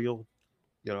 a real,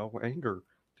 anger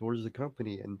towards the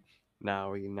company, and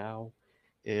now it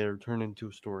turned into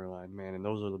a storyline, man, and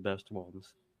those are the best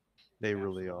ones. They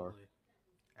really are.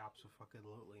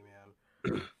 Absolutely, man.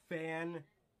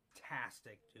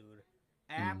 Fantastic, dude.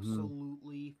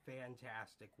 Absolutely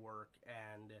fantastic work,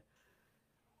 and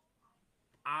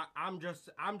I'm just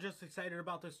excited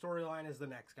about this storyline as the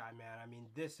next guy, man. I mean,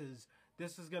 this is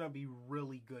gonna be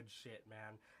really good shit,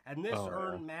 man. And this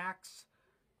earned Max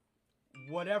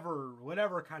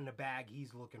whatever kind of bag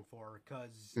he's looking for,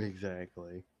 because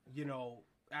exactly.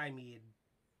 I mean,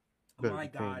 my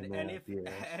God, and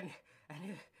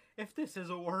if this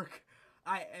doesn't work,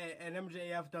 and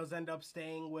MJF does end up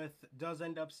staying with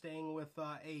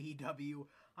AEW.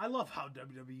 I love how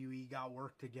WWE got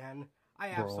worked again. I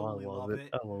absolutely love it.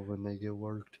 I love when they get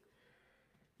worked.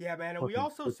 Yeah, man. And we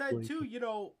also said too,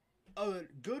 a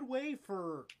good way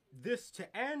for this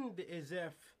to end is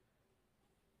if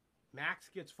Max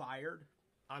gets fired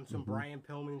on some Brian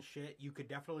Pillman shit. You could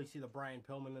definitely see the Brian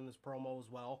Pillman in this promo as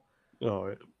well.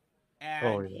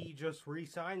 And he just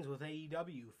re-signs with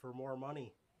AEW for more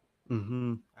money.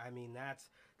 I mean, that's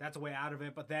a way out of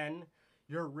it. But then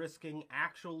you're risking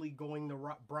actually going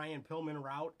the Brian Pillman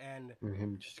route, and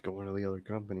him just going to the other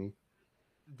company.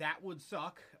 That would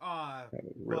suck. That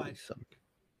would really suck.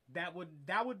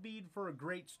 That would be for a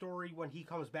great story when he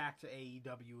comes back to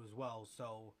AEW as well.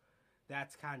 So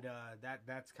that's kind of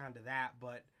that.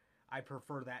 But I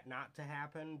prefer that not to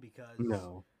happen because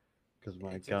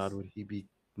my God, would he be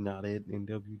not it in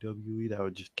WWE? That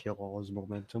would just kill all his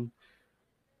momentum.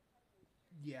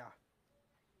 Yeah.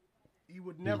 You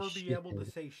would never be able to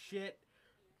say shit,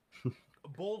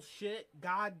 bullshit,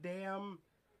 goddamn.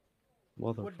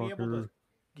 Motherfucker.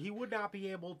 he would not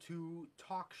be able to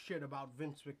talk shit about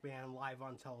Vince McMahon live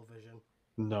on television.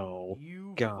 No.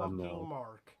 You God, fucking no.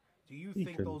 Mark. Do you He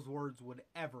think couldn't. those words would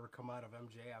ever come out of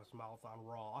MJF's mouth on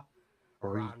Raw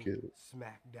Or or he on could.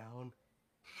 SmackDown?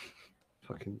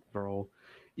 Fucking bro.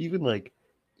 Even like,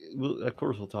 well, of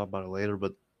course we'll talk about it later,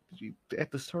 but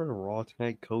at the start of Raw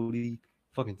tonight, Cody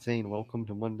fucking saying "Welcome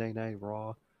to Monday Night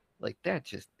Raw," like that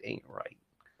just ain't right.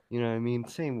 You know what I mean?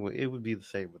 Same way, it would be the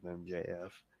same with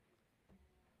MJF.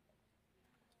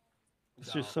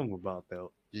 It's No. just something about that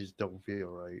you just don't feel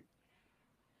right.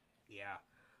 Yeah.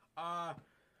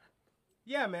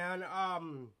 Yeah, man.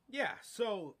 Yeah,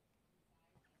 so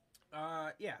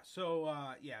yeah,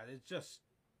 it's just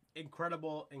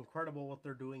incredible what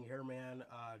they're doing here, man.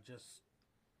 Just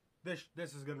this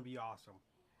is gonna be awesome.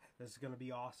 This is gonna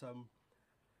be awesome.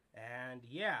 And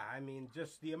yeah, I mean,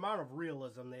 just the amount of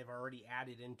realism they've already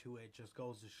added into it just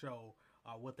goes to show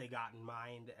what they got in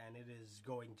mind, and it is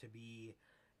going to be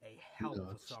a hell of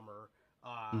a Nuts. summer.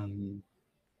 Mhm.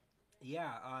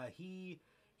 Yeah, he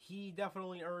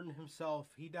definitely earned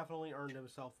himself. He definitely earned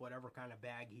himself whatever kind of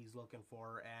bag he's looking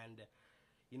for, and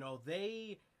you know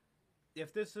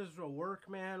if this is a work,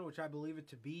 man, which I believe it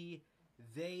to be,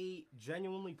 they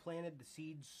genuinely planted the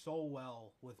seeds so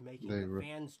well with making the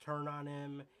fans turn on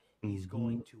him. He's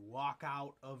going to walk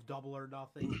out of Double or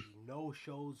Nothing. He no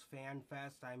shows Fan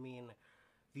Fest. I mean,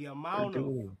 the amount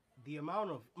of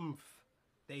oomph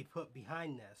they put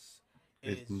behind this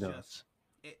is just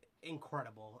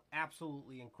incredible.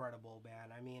 Absolutely incredible,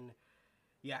 man. I mean,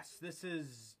 yes,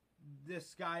 this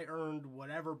guy earned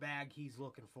whatever bag he's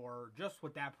looking for just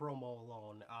with that promo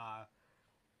alone.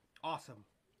 Awesome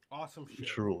shit.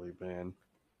 Truly, man.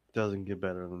 Doesn't get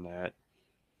better than that.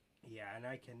 Yeah, and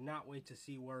I cannot wait to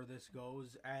see where this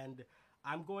goes. And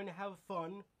I'm going to have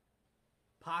fun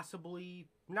possibly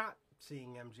not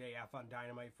seeing MJF on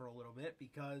Dynamite for a little bit,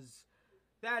 because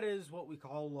that is what we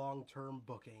call long-term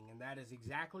booking. And that is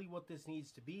exactly what this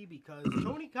needs to be, because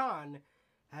Tony Khan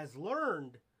has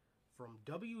learned from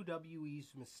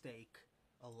WWE's mistake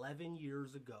 11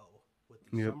 years ago with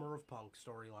the Summer of Punk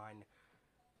storyline.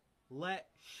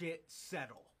 Let shit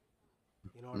settle.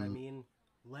 You know what I mean?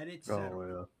 Let it settle. Oh,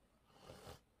 yeah.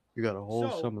 You got a whole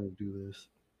summer to do this.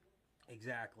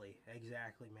 Exactly,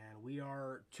 man. We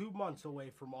are 2 months away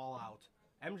from All Out.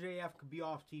 MJF could be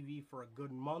off TV for a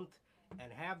good month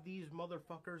and have these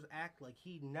motherfuckers act like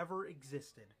he never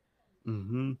existed.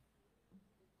 Mm-hmm.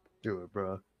 Do it,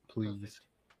 bro. Please.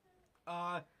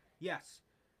 Perfect. Yes.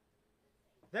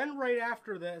 Then right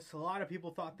after this, a lot of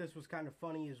people thought this was kind of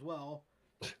funny as well.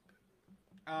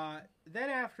 Then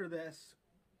after this,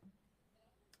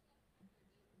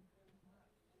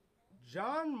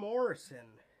 John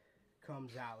Morrison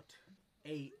comes out,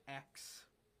 a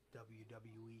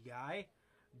ex-WWE guy.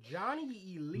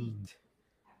 Johnny Elite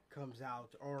comes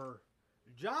out, or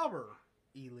Jobber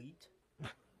Elite.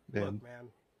 Look,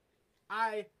 man,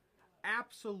 I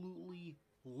absolutely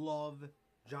love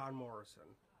John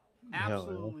Morrison.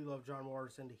 Absolutely love John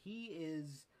Morrison. He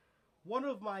is one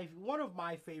of my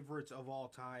favorites of all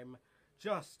time.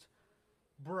 Just,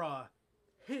 bruh.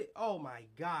 Oh my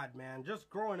god, man. Just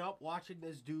growing up watching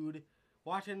this dude's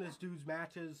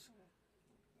matches.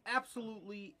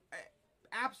 Absolutely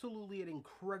an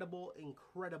incredible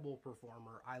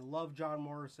performer. I love John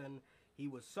Morrison. He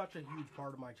was such a huge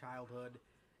part of my childhood,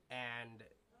 and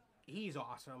he's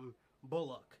awesome. But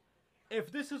look,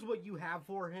 if this is what you have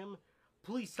for him,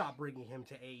 please stop bringing him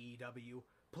to AEW.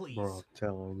 Please. Bro, I'm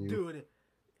telling you. Dude,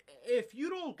 if you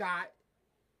don't got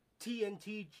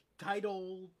TNT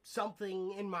title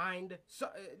something in mind,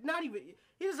 not even,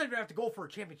 he doesn't even have to go for a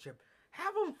championship.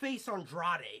 Have him face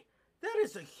Andrade. That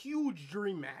is a huge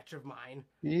dream match of mine.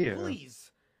 Yeah.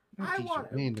 Please. I want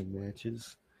random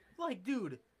matches. Like,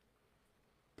 dude,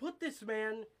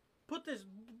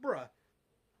 bruh,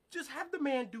 just have the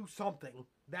man do something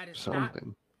that is not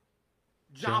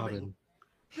jobbing.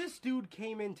 This dude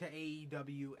came into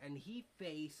AEW and he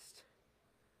faced...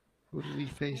 Who did he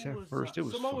face at first? It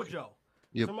was Samoa Joe.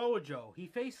 Yep. Samoa Joe. He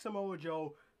faced Samoa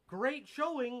Joe. Great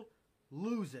showing.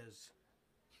 Loses.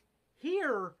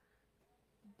 Here,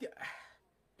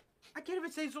 I can't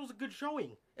even say this was a good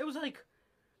showing. It was like,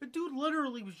 the dude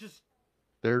literally was just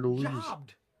there to lose.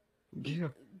 Jobbed. Yeah.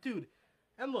 Dude,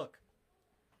 and look,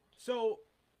 so,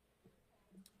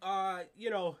 you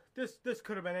know, this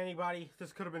could have been anybody.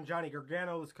 This could have been Johnny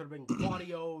Gargano. This could have been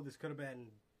Claudio. This could have been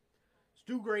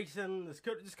Stu Grayson. This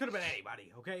could have been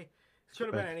anybody, okay? This could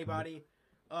have been anybody.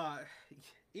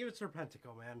 Even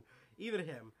Serpentico, man. Even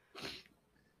him.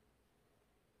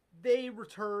 They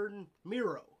return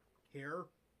Miro here.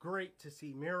 Great to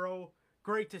see Miro.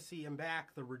 Great to see him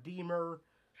back, the Redeemer.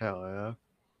 Hell yeah.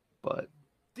 But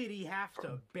did he have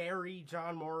to bury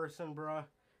John Morrison, bruh?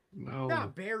 no,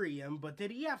 Not bury him, but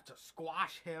did he have to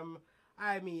squash him?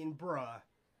 I mean, bruh.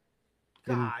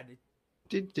 And God.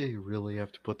 did they really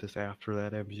have to put this after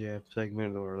that MJF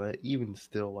segment, or that even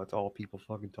still, that's all people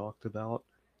fucking talked about?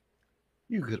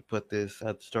 You could have put this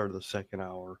at the start of the second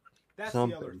hour. That's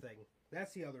Something. the other thing.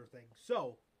 That's the other thing.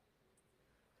 So,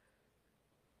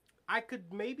 I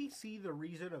could maybe see the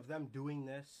reason of them doing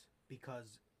this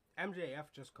because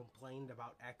MJF just complained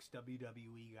about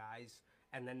ex-WWE guys,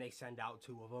 and then they send out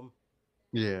 2 of them.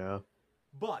 Yeah.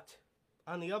 But,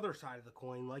 on the other side of the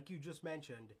coin, like you just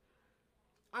mentioned,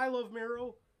 I love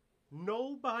Miro.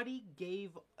 Nobody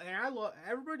gave, and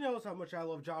everybody knows how much I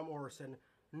love John Morrison.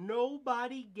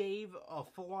 Nobody gave a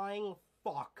flying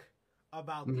fuck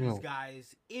about these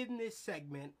guys in this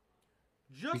segment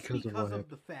just because of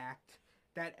the fact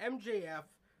that MJF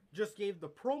just gave the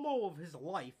promo of his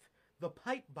life, the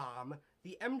pipe bomb,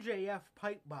 the MJF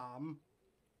pipe bomb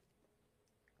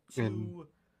to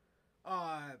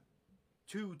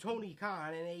Tony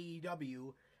Khan and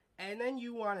AEW, and then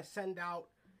you want to send out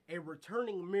a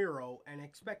returning Miro and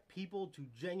expect people to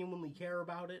genuinely care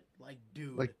about it? Like,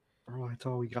 dude. Like, bro, that's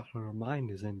all we got on our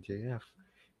mind is MJF.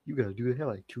 You gotta do that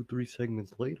like 2-3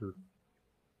 segments later.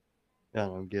 I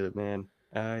don't get it, man.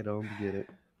 I don't get it.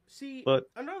 See, but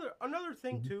another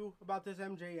thing too about this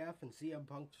MJF and CM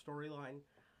Punk storyline.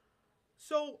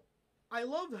 So, I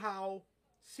loved how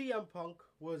CM Punk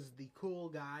was the cool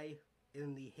guy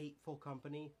in the hateful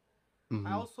company.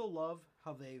 I also love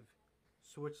how they've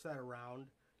switched that around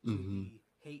to the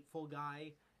hateful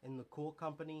guy in the cool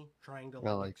company, trying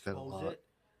to expose it.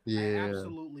 Yeah. I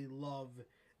absolutely love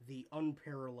the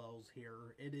unparallels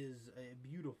here. It is a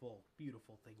beautiful,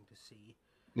 beautiful thing to see.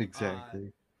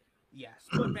 Exactly. Yes,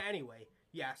 but anyway,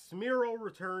 yes, Miro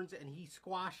returns and he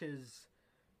squashes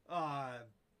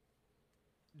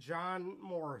John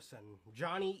Morrison,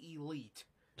 Johnny Elite,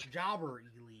 Jobber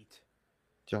Elite.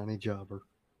 Johnny Jobber.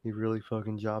 He really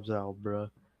fucking jobs out, bruh.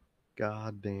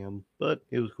 God damn. But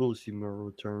it was cool to see Miro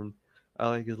return. I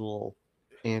like his little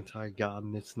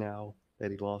anti-godness now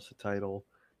that he lost the title.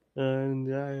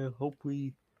 And I hope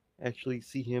we actually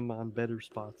see him on better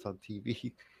spots on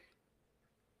TV.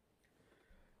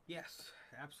 Yes,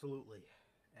 absolutely.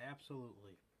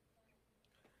 Absolutely.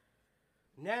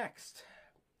 Next,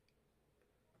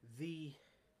 the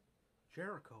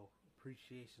Jericho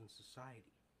Appreciation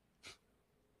Society.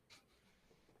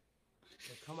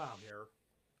 They come out here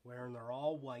wearing their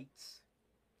all whites,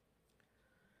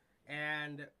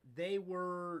 and they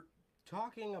were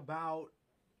talking about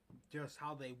just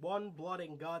how they won Blood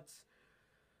and Guts.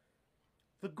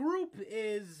 The group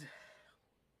is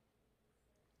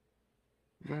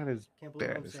Not as can't believe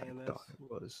bad I'm as I saying this. thought it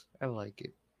was. I like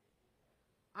it.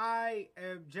 I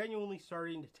am genuinely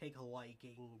starting to take a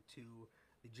liking to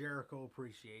the Jericho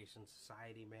Appreciation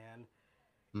Society, man.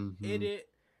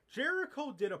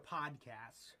 Jericho did a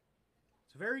podcast.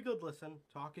 It's a very good listen.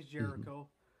 Talk is Jericho.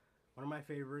 One of my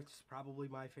favorites, probably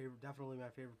my favorite, definitely my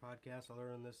favorite podcast, other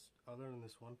than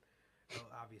this one,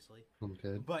 obviously.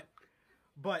 Okay.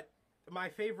 But my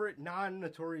favorite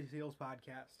non-Notorious Heels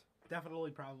podcast,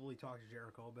 definitely probably Talk is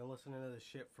Jericho. I've been listening to this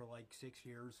shit for like 6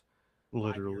 years.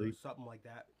 Literally. 5 years, something like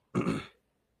that.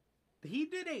 He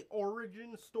did a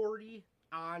origin story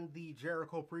on the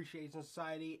Jericho Appreciation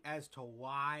Society as to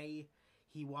why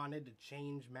he wanted to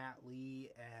change Matt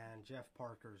Lee and Jeff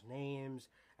Parker's names,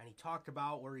 and he talked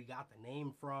about where he got the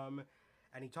name from,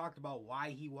 and he talked about why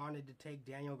he wanted to take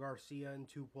Daniel Garcia in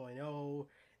 2.0,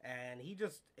 and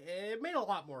it made a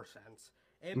lot more sense.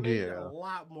 It made a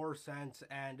lot more sense,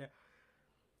 and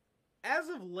as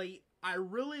of late, I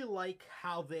really like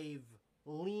how they've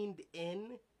leaned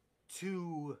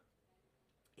into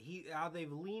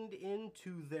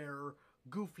their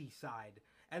goofy side.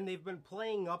 And they've been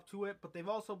playing up to it, but they've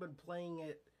also been playing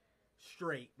it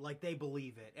straight, like they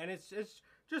believe it. And it's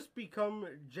just become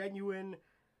a genuine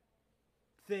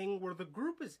thing where the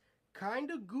group is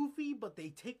kind of goofy, but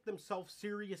they take themselves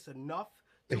serious enough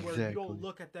to where you don't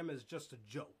look at them as just a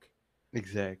joke.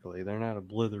 Exactly. They're not a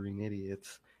blithering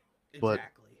idiots. But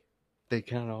they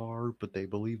kind of are, but they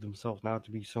believe themselves not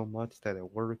to be so much that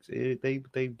it works.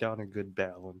 They've done a good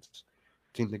balance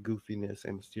between the goofiness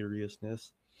and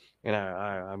seriousness. And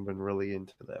I've been really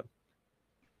into them.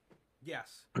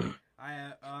 Yes,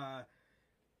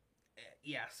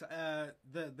 yes.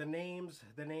 The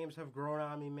names have grown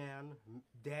on me, man.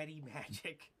 Daddy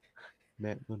Magic,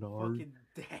 Matt Menard, fucking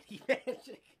Daddy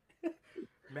Magic,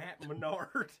 Matt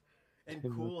Menard, and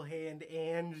Cool Hand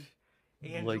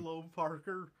Angelo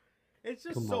Parker. It's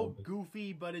just so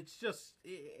goofy, but it's just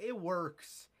it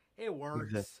works. It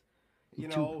works. Exactly. You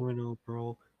know, 2.0,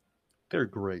 bro. They're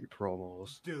great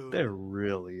promos. Dude. They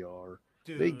really are.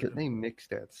 Dude. They mix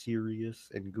that serious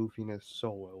and goofiness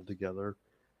so well together.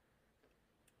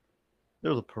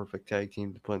 They're the perfect tag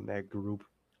team to put in that group.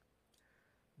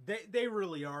 They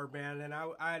really are, man, and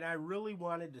I really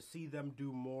wanted to see them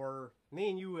do more. Me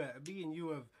and you have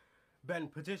been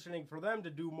petitioning for them to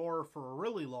do more for a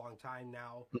really long time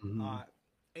now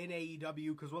in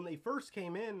AEW, because when they first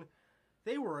came in,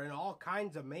 they were in all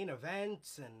kinds of main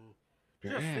events and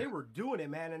they were doing it,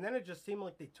 man. And then it just seemed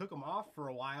like they took them off for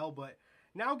a while, but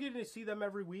now getting to see them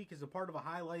every week as a part of a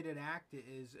highlighted act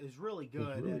is really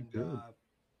good. It's really good.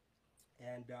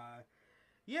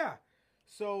 Yeah,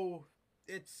 so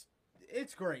it's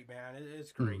great, man.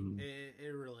 It's great.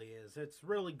 It really is. It's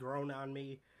really grown on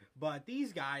me. But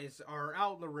these guys are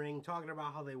out in the ring talking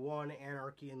about how they won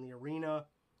Anarchy in the Arena.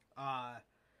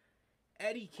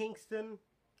 Eddie Kingston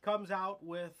comes out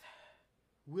with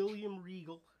William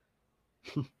Regal.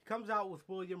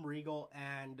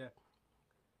 And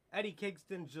Eddie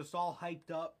Kingston's just all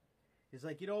hyped up. He's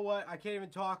like, you know what? I can't even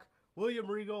talk. William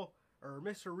Regal, or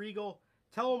Mr. Regal,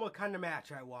 tell him what kind of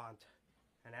match I want.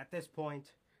 And at this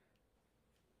point,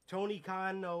 Tony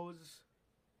Khan knows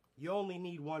you only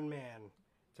need one man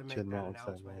to make that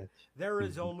announcement. There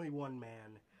is only one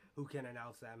man who can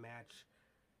announce that match.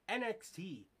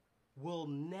 NXT will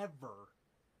never,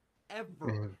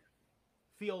 ever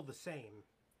feel the same.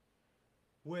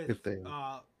 With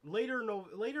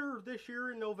later this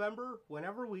year in November,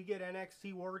 whenever we get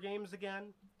NXT War Games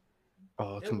again,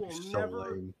 it will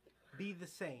never be the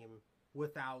same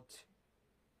without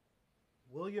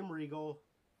William Regal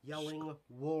yelling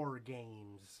War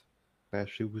Games. That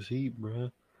shit was heat,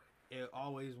 bruh. It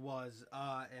always was,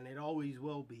 and it always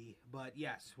will be. But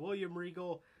yes, William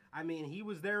Regal, I mean, he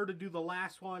was there to do the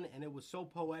last one, and it was so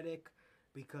poetic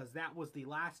because that was the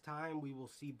last time we will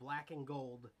see Black and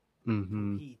Gold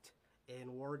compete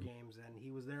in War Games, and he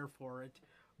was there for it.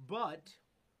 But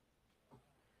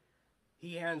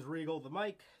he hands Regal the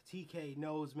mic. TK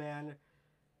knows, man.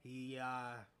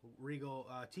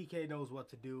 TK knows what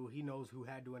to do. He knows who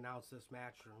had to announce this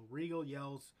match. And Regal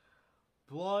yells,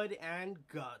 "Blood and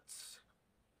guts."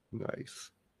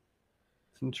 Nice.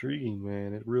 It's intriguing,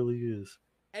 man. It really is.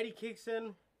 Eddie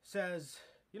Kingston says,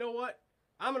 you know what?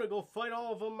 I'm going to go fight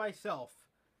all of them myself.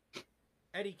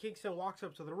 Eddie Kingston walks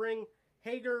up to the ring.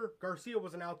 Garcia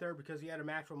wasn't out there because he had a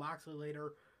match with Moxley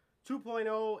later.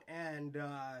 2.0 and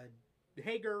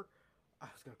Hager, I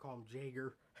was going to call him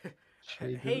Jagger.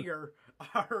 Hager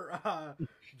are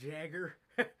Jagger.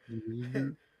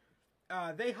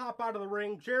 They hop out of the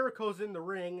ring. Jericho's in the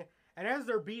ring. And as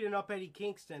they're beating up Eddie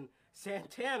Kingston,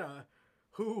 Santana,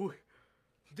 who...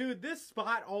 Dude, this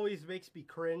spot always makes me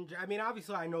cringe. I mean,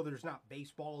 obviously, I know there's not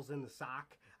baseballs in the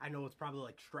sock. I know it's probably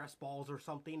like stress balls or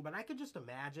something. But I could just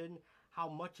imagine how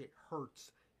much it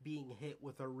hurts being hit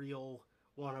with a real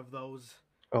one of those.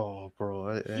 Oh,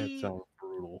 bro, that sounds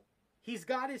brutal. He's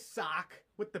got his sock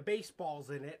with the baseballs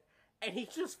in it. And he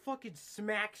just fucking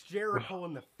smacks Jericho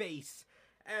in the face.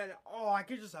 And, I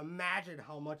could just imagine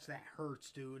how much that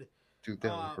hurts, dude. Dude,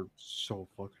 that would hurt so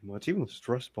fucking much. Even the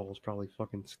stress balls probably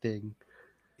fucking sting.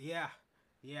 Yeah.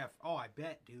 Oh, I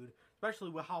bet, dude. Especially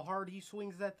with how hard he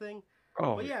swings that thing.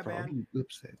 Oh, but yeah, bro, man. He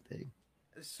whips that thing.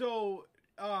 So,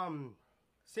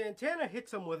 Santana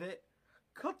hits him with it,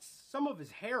 cuts some of his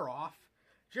hair off.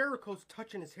 Jericho's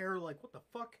touching his hair like, what the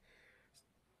fuck?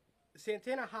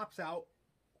 Santana hops out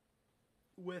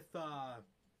with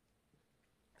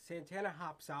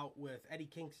Eddie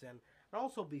Kingston. And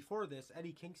also before this,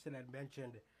 Eddie Kingston had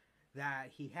mentioned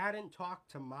that he hadn't talked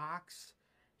to Mox.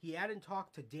 He hadn't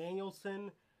talked to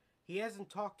Danielson. He hasn't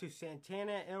talked to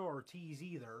Santana and Ortiz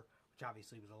either, which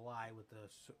obviously was a lie with the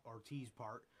Ortiz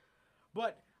part.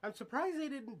 But I'm surprised they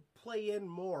didn't play in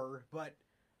more. But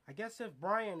I guess if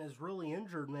Brian is really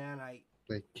injured, man,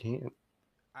 they can't.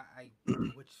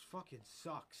 Which fucking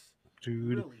sucks.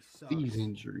 Dude, really sucks. These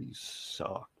injuries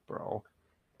suck, bro.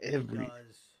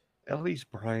 At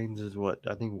least Brian's is I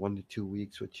think 1 to 2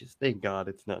 weeks, which is, thank God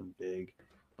it's nothing big.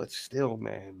 But still,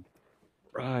 man.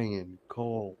 Brian,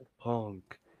 Cole,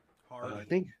 Punk, I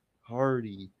think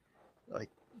Hardy, like,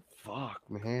 fuck,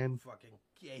 man. Fucking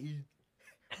gay.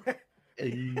 Good.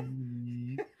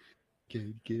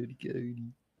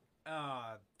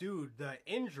 Dude, the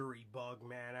injury bug,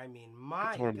 man. I mean, my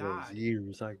God. It's one of those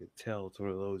years, I could tell it's one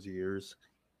of those years.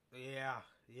 Yeah,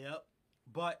 yep.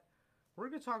 But we're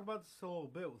going to talk about this a little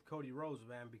bit with Cody Rhodes,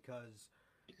 man, because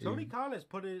Tony Khan has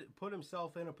put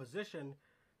himself in a position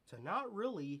to not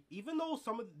really, even though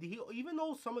some of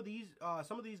these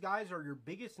guys are your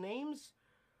biggest names,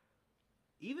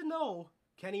 even though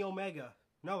Kenny Omega,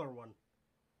 another one,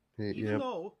 even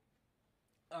though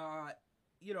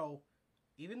you know,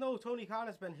 even though Tony Khan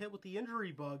has been hit with the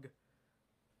injury bug,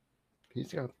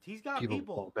 he's got people to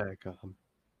fall back on.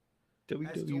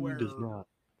 as to WWE where does not.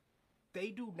 they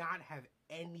do not have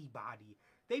anybody.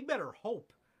 They better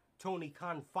hope Tony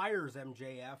Khan fires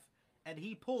MJF and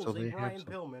he pulls a Brian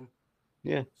Pillman.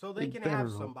 Yeah. So they can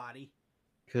have somebody.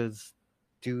 Because,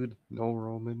 dude, no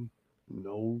Roman,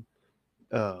 no.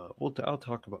 Well, I'll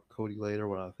talk about Cody later,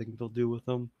 what I think they'll do with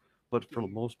him. But for the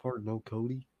most part, no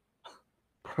Cody.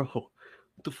 Bro,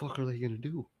 what the fuck are they going to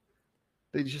do?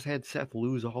 They just had Seth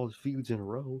lose all his feuds in a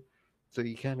row. So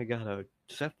you kind of got to,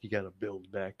 Seth, you got to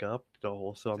build back up the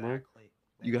whole summer. Exactly.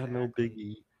 You got no Big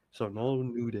E, so no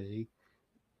New Day.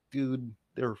 Dude,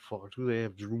 they're fucked. Who they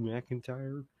have? Drew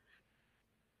McIntyre?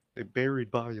 They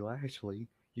buried Bobby Lashley.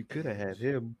 You could have had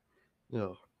him.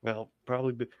 No, well,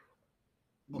 probably.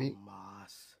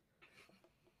 Moss.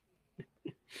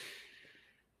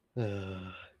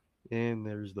 And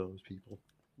there's those people.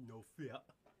 No fear.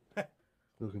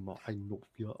 Look at my, I no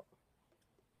fear.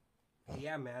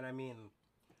 Yeah, man. I mean,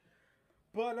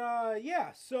 but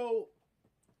yeah. So,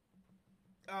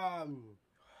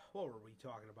 what were we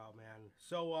talking about, man?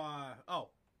 So,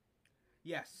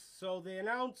 yes. So they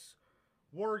announce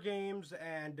War Games,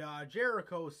 and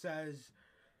Jericho says,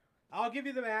 "I'll give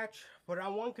you the match, but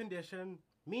on one condition: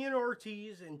 me and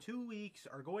Ortiz in 2 weeks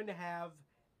are going to have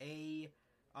a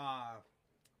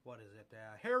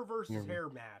hair versus hair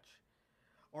match."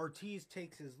 Ortiz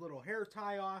takes his little hair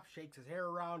tie off, shakes his hair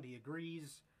around, he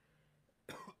agrees,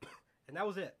 and that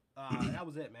was it. That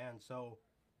was it, man. So,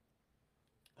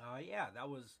 yeah, that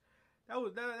was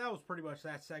pretty much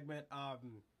that segment.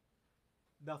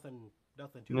 Nothing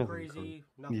too crazy,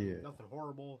 nothing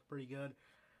horrible. Pretty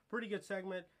good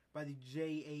segment by the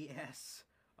JAS.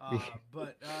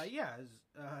 But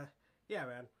yeah,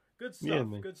 man, good stuff, Yeah,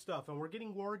 man. Good stuff. And we're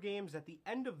getting War Games at the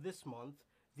end of this month,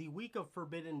 the week of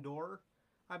Forbidden Door.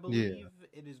 I believe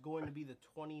it is going to be the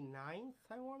 29th,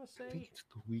 I want to say. I think it's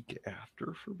the week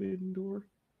after Forbidden Door.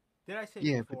 Did I say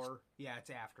before? Yeah, it's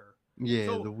after. Yeah,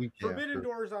 so the week Forbidden after.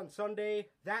 Door is on Sunday.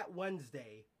 That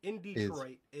Wednesday in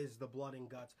Detroit is the Blood and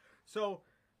Guts. So,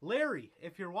 Larry,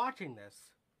 if you're watching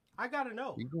this, I got to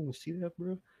know. You going to see that,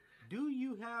 bro? Do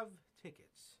you have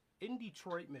tickets in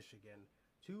Detroit, Michigan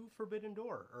to Forbidden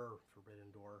Door?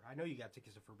 I know you got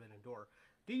tickets to Forbidden Door.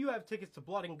 Do you have tickets to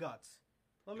Blood and Guts?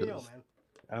 Let me know, man.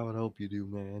 I would hope you do,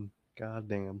 man. God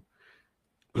damn.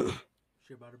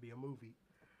 Shit about to be a movie.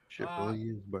 Shit really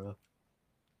is, bro.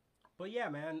 But yeah,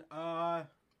 man. Yeah,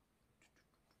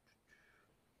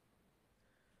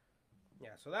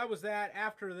 so that was that.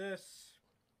 After this,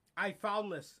 I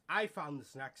found this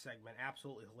next segment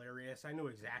absolutely hilarious. I knew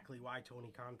exactly why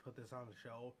Tony Khan put this on the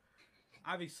show.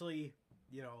 Obviously,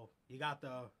 you know, you got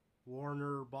the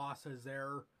Warner bosses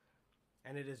there,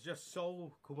 and it is just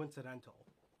so coincidental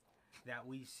that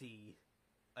we see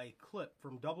a clip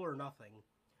from Double or Nothing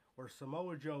where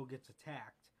Samoa Joe gets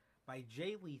attacked by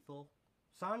Jay Lethal,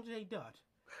 Sanjay Dutt,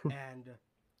 and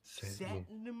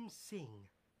Satnam Singh.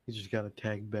 He just got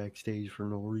attacked backstage for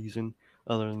no reason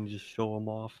other than just show him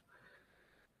off.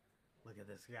 Look at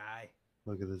this guy.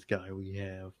 Look at this guy we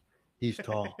have. He's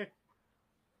tall.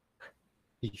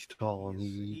 He's tall and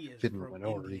he fit in the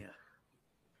minority.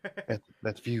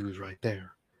 That's views right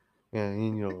there.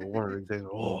 And you know, one of the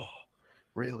oh,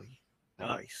 really?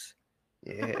 Nice.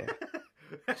 Yeah.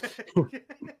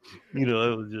 You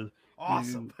know, it was just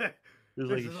awesome. It was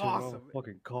this like is a awesome.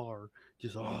 Fucking car.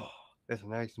 Just that's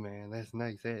nice, man. That's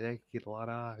nice. That could get a lot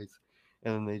of eyes.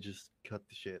 And then they just cut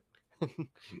the shit.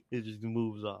 It just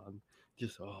moves on.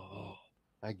 Just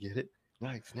I get it.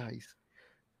 Nice.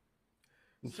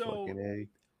 So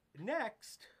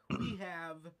next we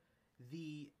have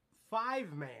the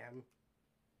 5-man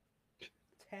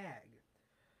tag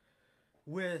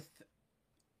with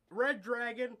Red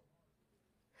Dragon,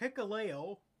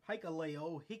 Hikuleo, I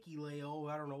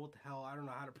don't know what the hell, I don't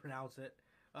know how to pronounce it.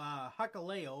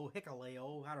 Hikuleo,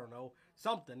 I don't know,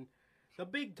 something. The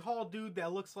big tall dude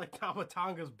that looks like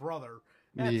Tamatonga's brother.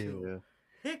 That's who.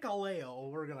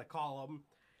 Hikuleo, we're gonna call him.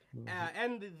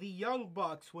 And the Young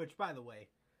Bucks, which, by the way,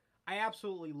 I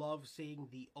absolutely love seeing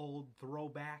the old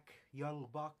throwback Young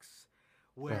Bucks,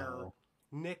 where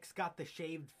Nick's got the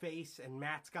shaved face and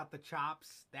Matt's got the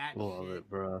chops. Love it,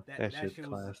 bro. That shit's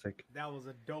classic. That was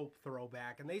a dope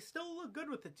throwback, and they still look good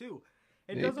with it too.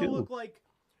 It doesn't look like,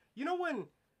 you know when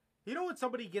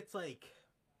somebody gets like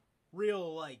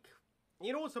real like,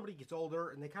 you know when somebody gets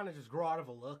older and they kind of just grow out of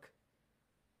a look.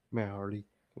 Matt Hardy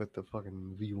with the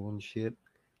fucking V1 shit.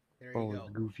 There you go.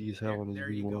 Goofy as hell in his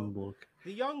V1 look.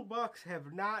 The Young Bucks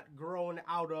have not grown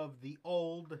out of the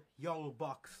old Young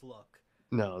Bucks look.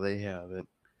 No, they haven't.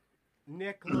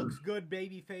 Nick looks good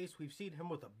babyface. We've seen him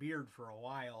with a beard for a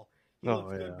while. He Oh,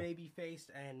 looks good yeah. babyface,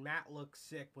 and Matt looks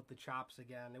sick with the chops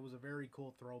again. It was a very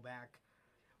cool throwback.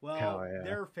 Well, Hell yeah.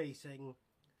 they're facing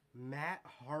Matt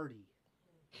Hardy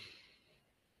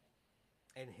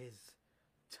in his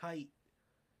tight,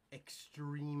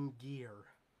 extreme gear.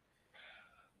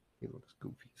 He looks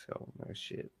goofy as hell in that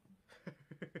shit.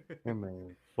 That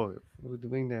man, fuck.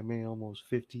 Doing that man almost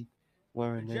 50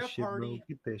 wearing that Jeff shit, bro. Hardy-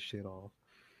 Get that shit off.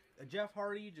 Jeff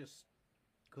Hardy just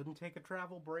couldn't take a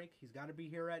travel break. He's got to be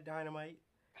here at Dynamite.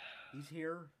 He's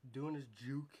here doing his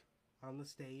juke on the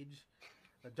stage.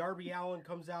 Darby Allin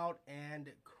comes out, and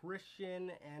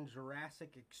Christian and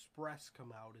Jurassic Express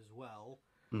come out as well.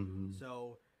 Mm-hmm.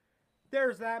 So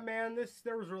there's that, man.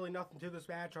 There was really nothing to this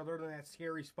match other than that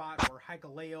scary spot where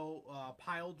Hikuleo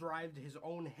pile drived his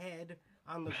own head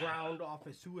on the ground off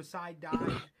a suicide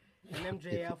dive. And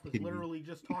MJF was literally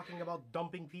just talking about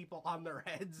dumping people on their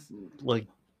heads. Like,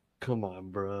 come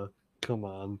on, bruh. Come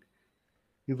on.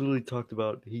 He literally talked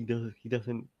about he's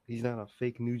not a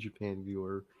fake New Japan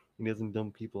viewer. He doesn't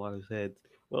dump people on his heads.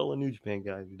 Well, a New Japan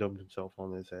guy who dumped himself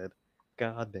on his head.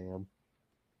 God damn.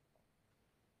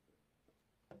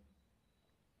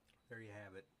 There you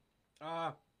have it.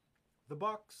 The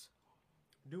Bucks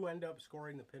do end up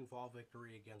scoring the pinfall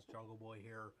victory against Jungle Boy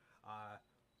here.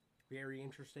 Very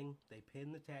interesting. They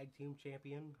pin the tag team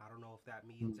champion. I don't know if that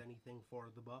means anything for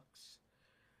the Bucks.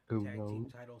 Who Tag knows? team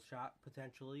title shot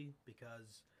potentially,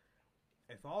 because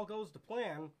if all goes to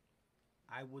plan,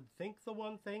 I would think the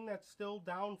one thing that's still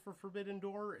down for Forbidden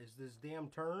Door is this damn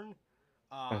turn.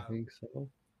 I think so.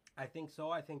 I think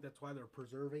so. I think that's why they're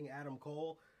preserving Adam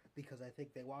Cole, because I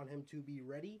think they want him to be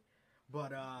ready.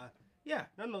 But yeah,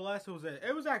 nonetheless,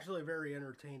 it was actually a very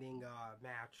entertaining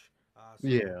match. So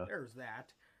Yeah. there's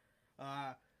that.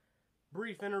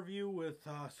 Brief interview with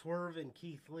Swerve and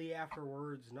Keith Lee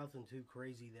afterwards. Nothing too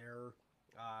crazy there.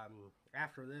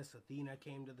 After this, Athena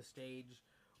came to the stage,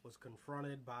 was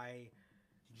confronted by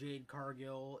Jade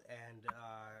Cargill and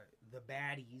the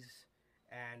baddies,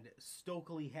 and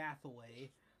Stokely Hathaway,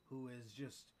 who is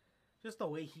just the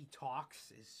way he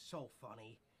talks is so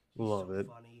funny. He's Love so it.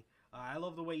 funny. I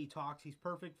love the way he talks. He's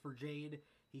perfect for Jade.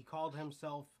 He called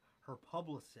himself her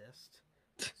publicist,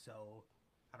 so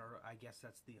I guess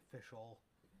that's the official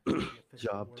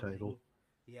Job wording. title.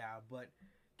 Yeah, but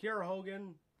Kiera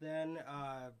Hogan then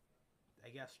I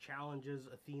guess challenges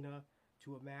Athena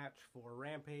to a match for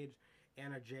Rampage.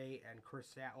 Anna Jay and Chris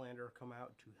Statlander come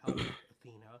out to help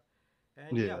Athena.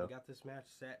 And yeah, Yeah. we got this match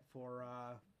set for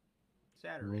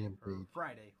Saturday or Rampage.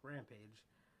 Friday, Rampage.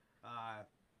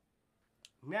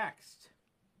 Next,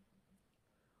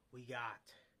 we got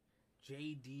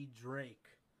J.D. Drake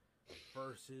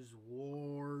versus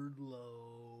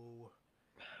Wardlow.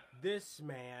 This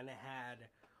man had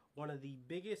one of the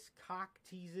biggest cock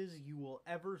teases you will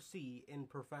ever see in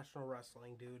professional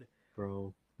wrestling, dude.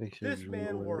 Bro, they should This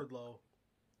man, ruin it. Wardlow,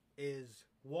 is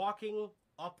walking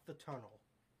up the tunnel.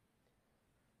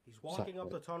 He's walking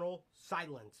up the tunnel,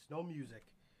 silence, no music.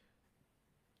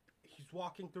 He's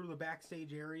walking through the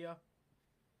backstage area.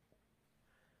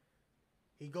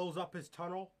 He goes up his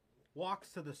tunnel,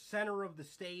 walks to the center of the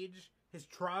stage. His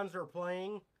Trons are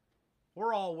playing.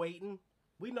 We're all waiting.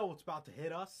 We know what's about to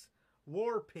hit us.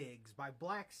 War Pigs by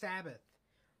Black Sabbath,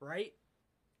 right?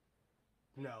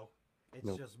 No. It's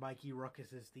Nope. just Mikey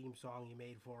Ruckus's theme song he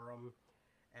made for him.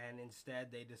 And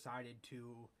instead they decided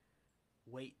to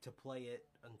wait to play it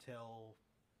until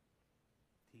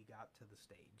he got to the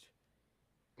stage.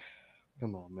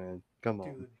 Come on, man. Come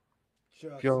on. Dude,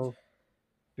 just...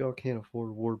 If y'all can't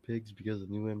afford War Pigs because of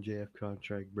the new MJF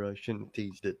contract, bro, shouldn't have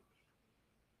teased it.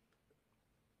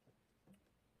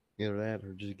 Either that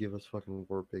or just give us fucking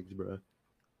War Pigs, bro.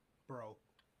 Bro,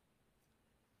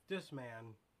 this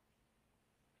man...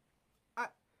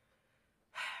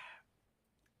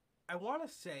 I want to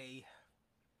say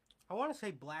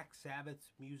Black Sabbath's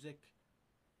music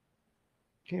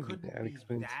Can't be could that be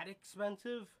expensive. that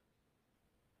expensive.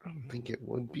 I don't think it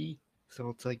would be. So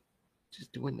it's like,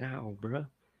 just do it now, bruh.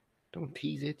 Don't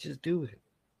tease it, just do it.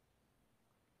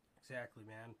 Exactly,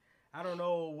 man. I don't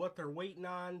know what they're waiting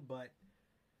on, but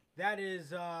that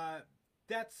is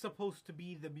that's supposed to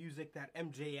be the music that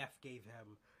MJF gave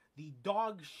him. The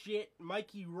dog shit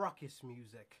Mikey Ruckus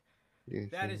music.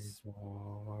 That is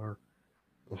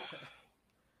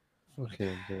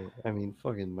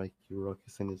fucking Mikey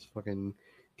Ruckus and his fucking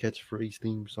catchphrase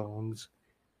theme songs.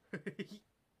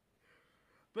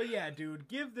 But yeah, dude,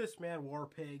 give this man War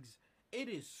Pigs. It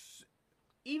is,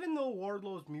 even though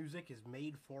Wardlow's music is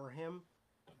made for him,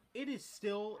 it is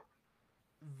still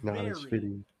Not as very,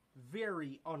 fitting.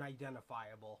 very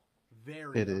unidentifiable.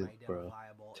 very It is, bro.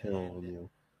 unidentifiable. Telling And you.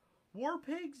 War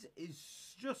Pigs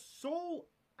is just so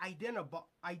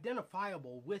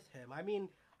identifiable with him. I mean,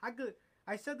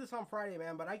 I said this on Friday,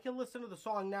 man, but I can listen to the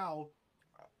song now.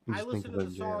 You I just think listen of to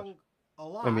the MJF. song a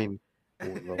lot. I mean,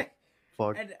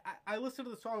 fuck. And I listen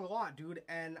to the song a lot, dude,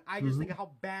 and I just think of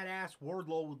how badass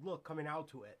Wardlow would look coming out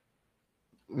to it.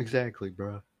 Exactly,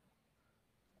 bro.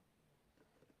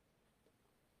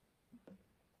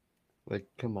 Like,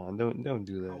 come on, don't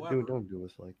do that. However- Don't do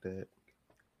us like that.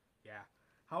 Yeah.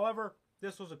 However,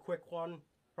 this was a quick one,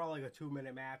 probably like a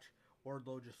 2-minute match.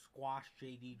 Wardlow just squashed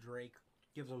JD Drake,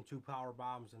 gives him 2 power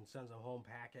bombs, and sends him home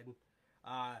packing.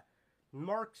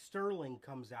 Mark Sterling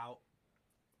comes out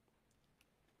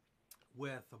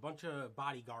with a bunch of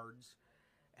bodyguards,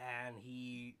 and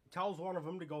he tells one of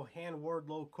them to go hand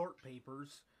Wardlow court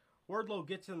papers. Wardlow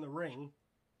gets in the ring,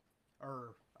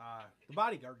 or the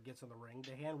bodyguard gets in the ring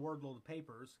to hand Wardlow the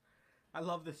papers. I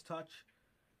love this touch.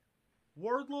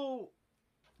 Wardlow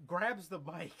grabs the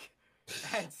mic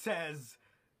and says,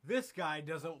 "This guy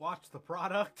doesn't watch the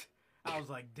product." I was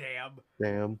like, damn.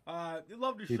 Damn. You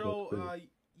love to He show, looks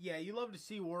you love to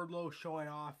see Wardlow showing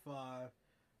off,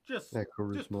 just That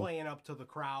charisma. playing up to the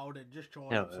crowd and just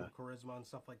showing Hell up some charisma and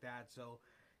stuff like that. So,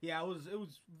 yeah,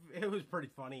 it was pretty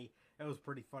funny. It was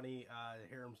pretty funny to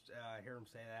hear him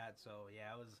say that. So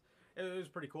yeah, it was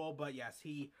pretty cool. But yes,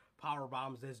 he power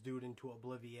bombs this dude into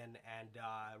oblivion and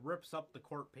rips up the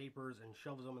court papers and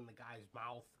shoves them in the guy's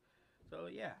mouth. So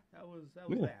yeah, that was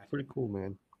that. Pretty cool,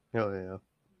 man. Hell yeah.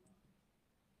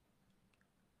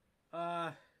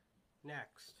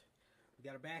 Next, we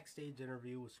got a backstage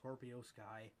interview with Scorpio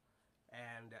Sky,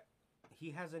 and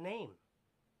he has a name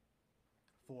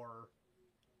for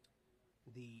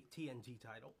the TNT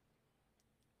title.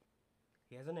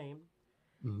 He has a name.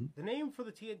 Mm-hmm. The name for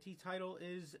the TNT title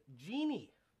is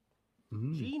Genie.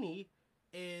 Mm-hmm. Genie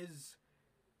is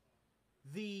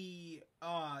the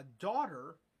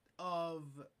daughter of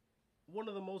one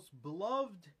of the most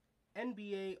beloved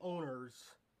NBA owners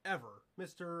ever,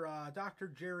 Mr. Dr.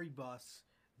 Jerry Buss,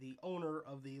 the owner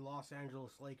of the Los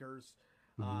Angeles Lakers.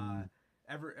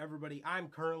 Everybody, I'm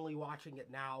currently watching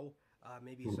it now.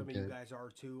 Maybe some of you guys are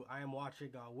too. I am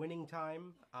watching Winning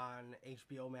Time on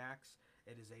HBO Max.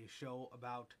 It is a show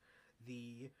about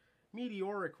the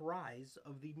meteoric rise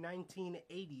of the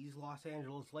 1980s Los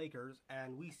Angeles Lakers,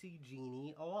 and we see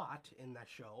Genie a lot in that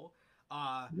show.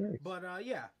 Nice. But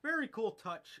yeah, very cool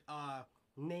touch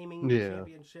naming the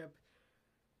championship.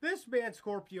 This man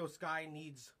Scorpio Sky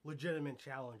needs legitimate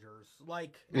challengers,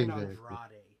 like an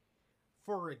Andrade,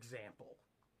 for example.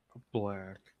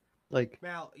 Black. Like,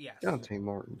 Mal, yes. Dante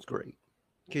Martin's great.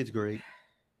 Kid's great.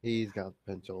 He's got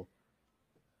potential.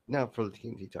 Not for the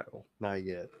TNT title. Not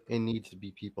yet. It needs to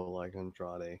be people like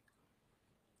Andrade.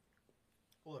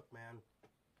 Look, man.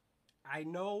 I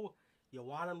know you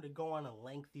want him to go on a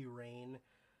lengthy reign,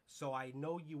 so I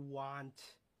know you're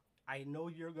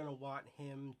going to want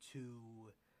him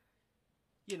to,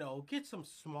 you know, get some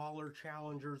smaller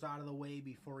challengers out of the way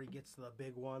before he gets to the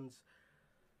big ones.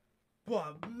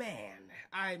 But, man,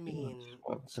 I mean,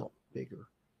 want something bigger.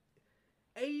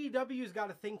 AEW's got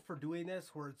a thing for doing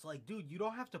this where it's like, dude, you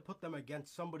don't have to put them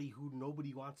against somebody who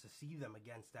nobody wants to see them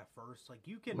against at first. Like,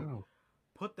 you can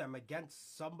put them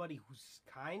against somebody who's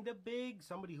kind of big,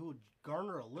 somebody who would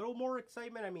garner a little more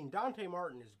excitement. I mean, Dante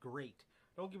Martin is great.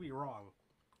 Don't get me wrong.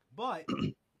 But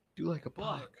do like a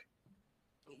Pac.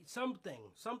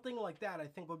 Something like that I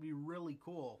think would be really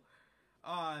cool.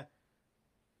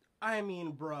 I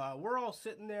mean, bruh, we're all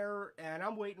sitting there and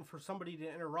I'm waiting for somebody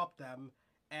to interrupt them,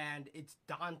 and it's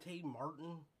Dante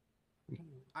Martin.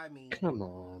 I mean, come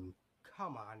on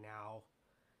now,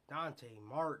 Dante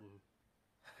Martin,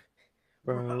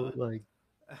 bro. Like,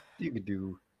 you could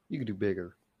do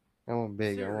bigger. I want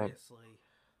big. Seriously.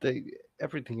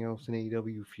 Everything else in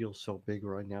AEW feels so big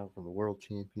right now, from the World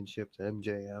Championship to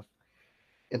MJF,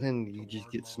 and then you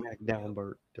just get smacked down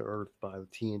to earth by the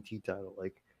TNT title.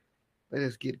 Like, let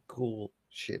us get cool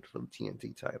shit for the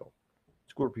TNT title.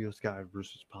 Scorpio Sky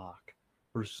versus Pac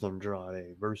versus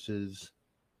Andrade versus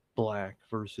Black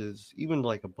versus even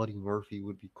like a Buddy Murphy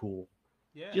would be cool.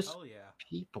 Yeah, just hell yeah.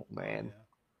 People, man.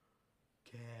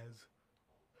 Yeah.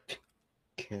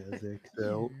 Kaz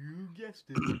XL. You guessed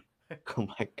it. Oh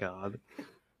my god.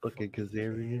 Fucking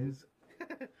Kazarian.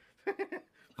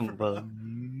 But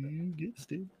you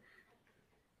guessed it.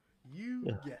 You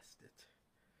guessed it.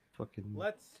 Fucking.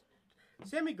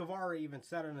 Sammy Guevara even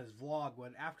said in his vlog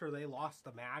when after they lost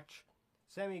the match,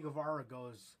 Sammy Guevara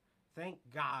goes, "Thank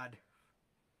God."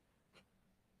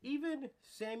 Even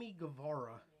Sammy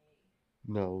Guevara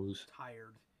knows.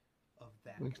 Tired of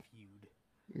that feud.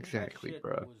 Exactly, that shit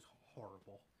bro. Was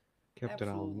horrible. Kept it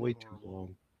on Absolutely way too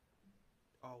horrible.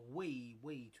 long. Way,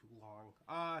 way too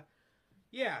long.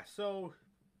 Yeah, so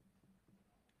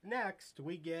next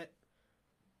we get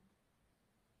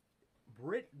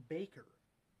Britt Baker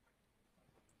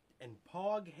and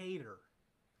Pog Hater,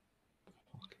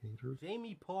 Hater.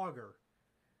 Jamie Pogger,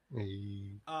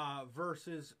 Hey.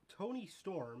 versus Tony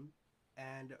Storm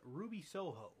and Ruby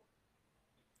Soho.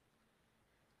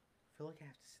 I feel like I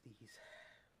have to sneeze.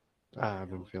 I've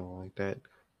been feeling like that.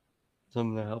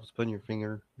 Something that helps putting your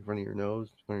finger in front of your nose,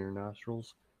 in front of your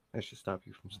nostrils. That should stop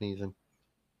you from sneezing.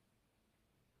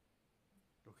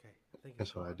 Okay, I think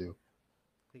That's what I do.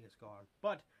 I think it's gone.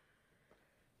 But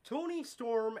Tony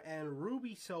Storm and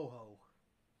Ruby Soho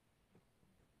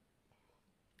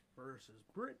versus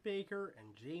Britt Baker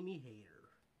and Jamie Hayter.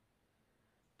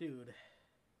 Dude,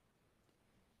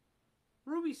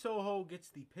 Ruby Soho gets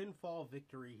the pinfall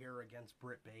victory here against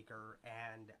Britt Baker,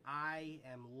 and I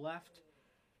am left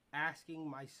asking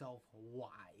myself why.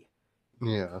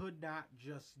 Yeah. Could not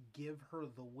just give her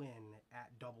the win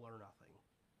at Double or Nothing.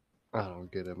 I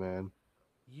don't get it, man.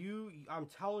 I'm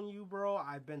telling you, bro,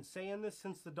 I've been saying this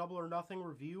since the Double or Nothing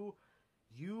review.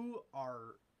 You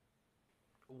are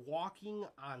walking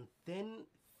on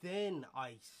thin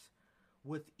ice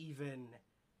with even...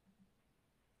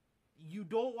 You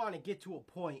don't want to get to a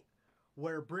point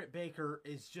where Britt Baker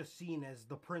is just seen as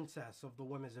the princess of the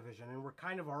women's division, and we're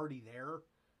kind of already there.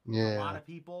 Yeah. A lot of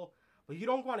people. But you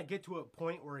don't want to get to a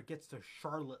point where it gets to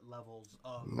Charlotte levels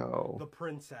of the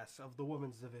princess of the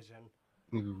women's division.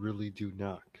 You really do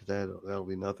not, because that'll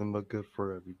be nothing but good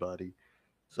for everybody.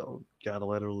 So, gotta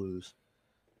let her lose.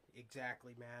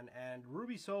 Exactly, man. And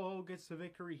Ruby Soho gets the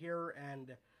victory here,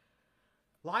 and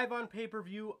live on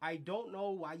pay-per-view, I don't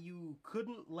know why you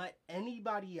couldn't let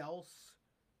anybody else...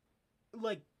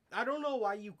 I don't know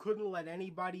why you couldn't let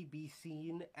anybody be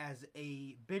seen as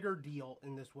a bigger deal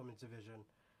in this women's division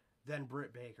than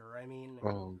Britt Baker. I mean...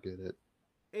 I don't get it.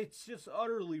 It's just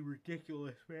utterly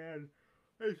ridiculous, man.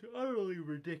 It's utterly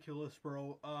ridiculous,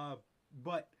 bro.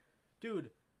 But,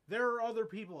 dude, there are other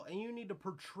people, and you need to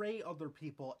portray other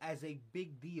people as a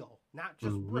big deal, not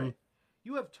just Britt.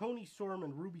 You have Tony Storm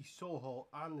and Ruby Soho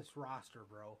on this roster,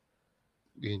 bro.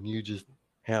 And you just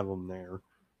have them there.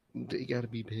 They gotta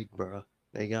be big, bro.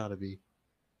 They gotta be.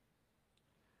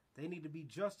 They need to be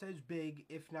just as big,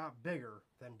 if not bigger,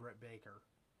 than Britt Baker.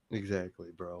 Exactly,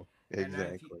 bro.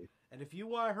 Exactly. And if you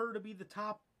want her to be the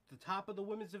top of the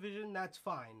women's division, that's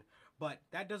fine. But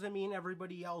that doesn't mean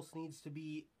everybody else needs to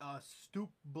be a stoop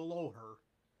below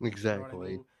her. Exactly. You know what I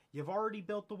mean? You've already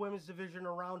built the women's division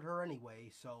around her anyway,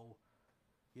 so,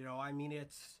 I mean,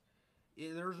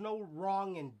 there's no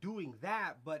wrong in doing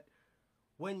that, but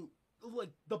when,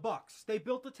 the Bucks, they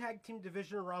built the tag team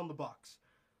division around the Bucks.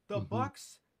 The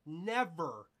Bucks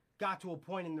never got to a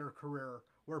point in their career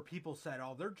where people said,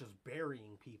 oh, they're just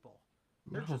burying people.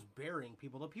 They're just burying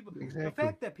people. The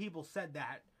fact that people said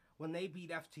that when they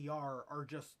beat FTR are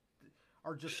just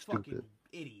fucking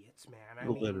idiots, man. I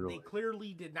mean, Literally. They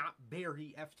clearly did not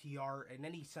bury FTR in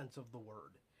any sense of the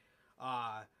word.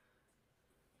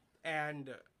 And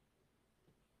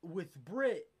with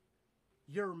Britt,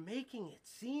 you're making it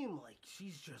seem like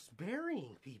she's just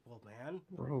burying people, man.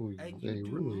 Bro, and you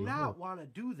do really not want to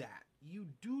do that. You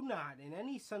do not, in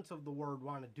any sense of the word,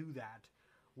 want to do that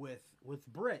with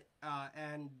Britt,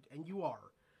 and you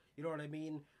are. You know what I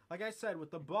mean? Like I said,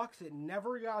 with the Bucks, it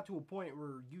never got to a point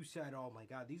where you said, oh my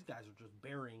god, these guys are just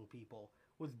burying people.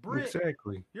 With Britt,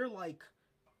 you're like,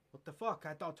 what the fuck?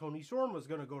 I thought Toni Storm was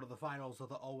going to go to the finals of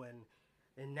the Owen,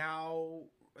 and now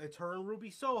it's her and Ruby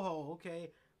Soho.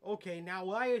 Okay, now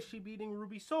why is she beating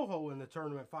Ruby Soho in the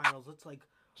tournament finals? It's like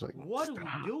what are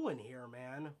we doing here,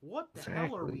 man? What the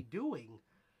hell are we doing?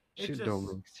 It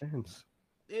don't make sense.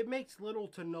 It makes little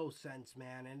to no sense,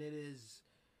 man, and it is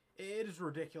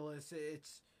ridiculous.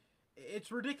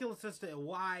 It's ridiculous as to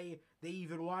why they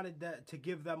even wanted to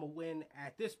give them a win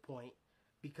at this point,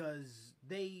 because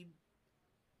it's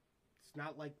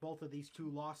not like both of these two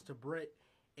lost to Britt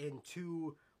in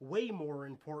two way more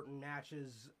important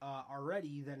matches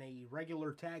already than a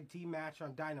regular tag team match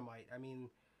on Dynamite. I mean,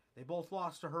 they both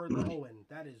lost to her in the Owen.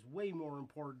 That is way more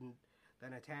important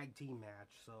than a tag team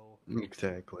match. So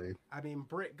exactly. I mean,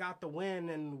 Britt got the win,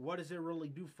 and what does it really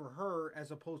do for her as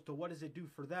opposed to what does it do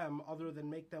for them other than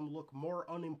make them look more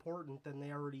unimportant than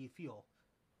they already feel?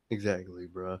 Exactly,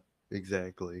 bruh.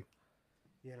 Exactly.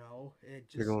 It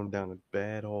just... They're going down a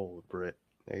bad hole with Britt.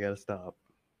 They gotta stop.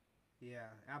 Yeah,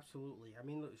 absolutely. I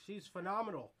mean, she's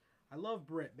phenomenal. I love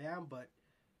Britt, man, but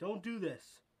don't do this.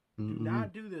 Do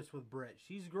not do this with Britt.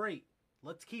 She's great.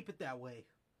 Let's keep it that way.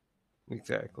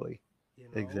 Exactly.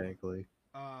 Exactly.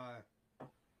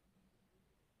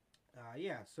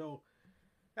 yeah, so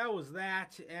that was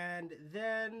that. And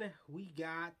then we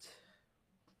got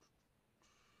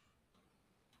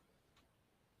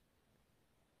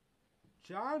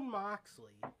Jon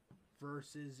Moxley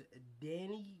versus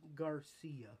Daniel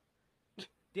Garcia.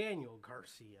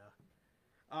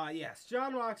 Yes,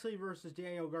 Jon Moxley versus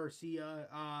Daniel Garcia.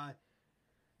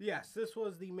 Yes, this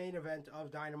was the main event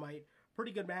of Dynamite.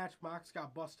 Pretty good match. Mox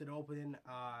got busted open.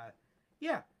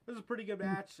 Yeah, it was a pretty good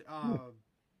match.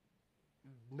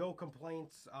 No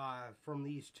complaints from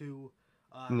these two.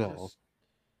 No. Just,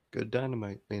 Good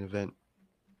Dynamite main event.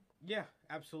 yeah,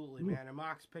 absolutely, man. And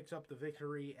Mox picks up the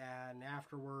victory, and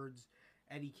afterwards,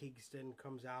 Eddie Kingston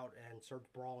comes out and starts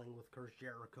brawling with Chris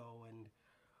Jericho, and,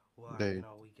 well,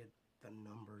 we get the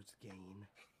numbers gain.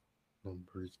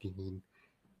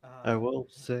 I will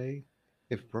say,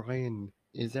 if Brian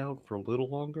is out for a little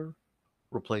longer,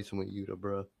 replace him with Yuta,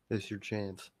 bro. This is your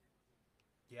chance.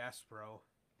 Yes, bro.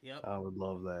 Yep. I would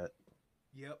love that.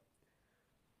 Yep.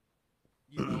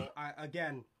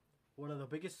 Again, one of the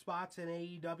biggest spots in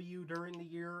AEW during the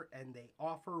year, and they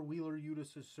offer Wheeler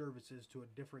Yutas' services to a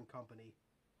different company.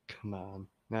 Come on.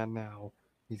 Not now.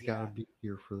 He's got to be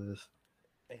here for this.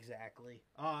 Exactly.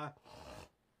 Yeah.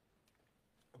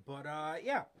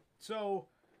 So,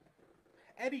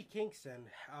 Eddie Kingston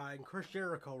and Chris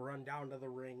Jericho run down to the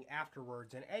ring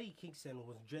afterwards, and Eddie Kingston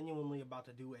was genuinely about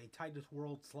to do a Titus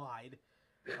World slide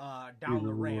down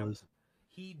the ramp.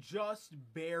 He just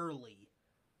barely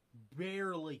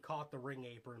caught the ring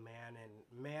apron, man.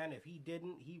 And, man, if he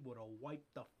didn't, he would have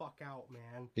wiped the fuck out,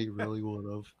 man. He really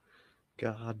would have.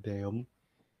 God damn.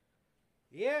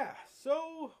 Yeah,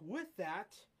 so with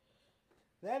that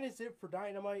is it for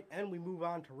Dynamite, and we move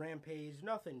on to Rampage.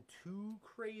 Nothing too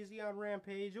crazy on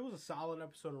Rampage. It was a solid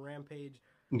episode of Rampage.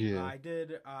 Yeah. I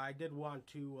did want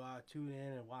to tune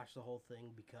in and watch the whole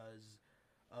thing because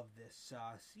of this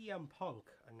CM Punk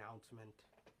announcement.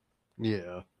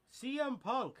 Yeah. CM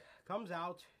Punk comes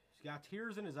out. He's got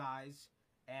tears in his eyes,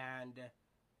 and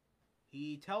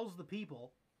he tells the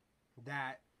people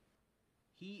that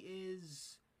he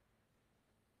is...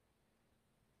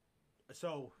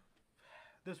 So,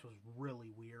 this was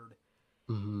really weird.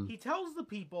 Mm-hmm. He tells the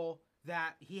people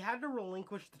that he had to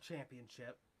relinquish the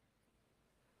championship,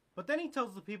 but then he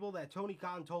tells the people that Tony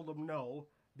Khan told him no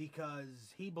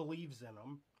because he believes in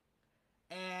him.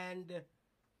 And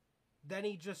then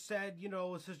he just said,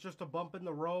 this is just a bump in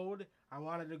the road. I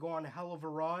wanted to go on a hell of a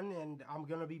run, and I'm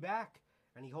going to be back.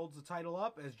 And he holds the title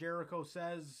up. As Jericho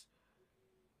says,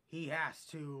 he has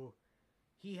to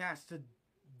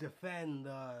defend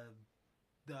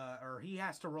or he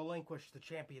has to relinquish the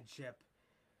championship.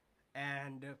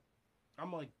 And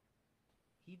I'm like,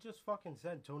 he just fucking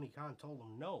said Tony Khan told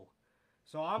him no.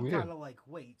 So I'm kind of like,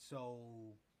 wait,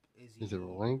 so is it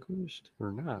relinquished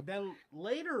or not? Then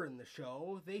later in the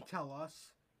show, they tell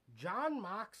us Jon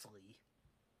Moxley,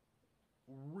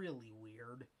 really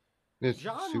weird.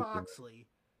 Jon Moxley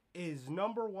is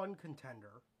number one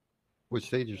contender. Which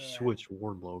they just switched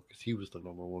Wardlow because he was the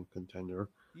number one contender.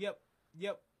 Yep.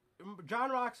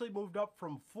 Jon Moxley moved up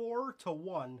from 4 to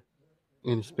 1.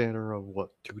 In a span of,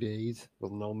 2 days?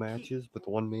 With no matches? With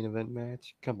one main event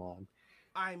match? Come on.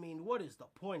 I mean, what is the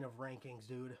point of rankings,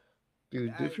 dude?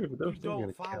 Dude, you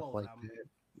don't follow them.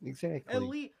 That.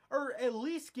 Exactly. At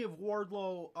least give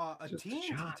Wardlow a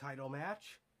TNT title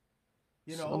match.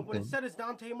 But instead it's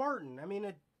Dante Martin. I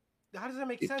mean, how does that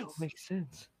make sense? It don't make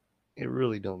sense. It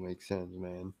really don't make sense,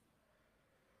 man.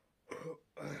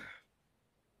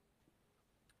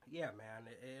 Yeah, man,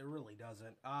 it really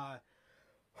doesn't.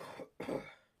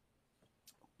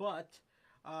 But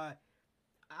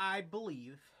I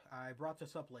believe, I brought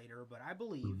this up later, but I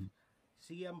believe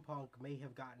CM Punk may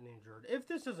have gotten injured. If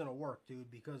this isn't a work,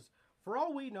 dude, because for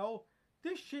all we know,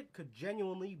 this shit could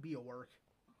genuinely be a work.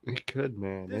 It could,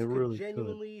 man. This it really could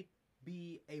genuinely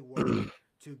be a work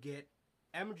to get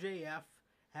MJF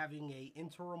having a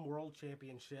interim world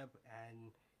championship,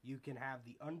 and you can have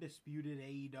the undisputed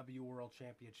AEW World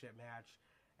Championship match,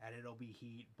 and it'll be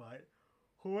heat. But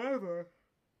whoever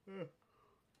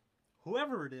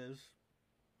it is,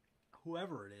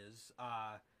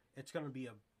 it's gonna be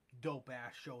a dope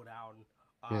ass showdown.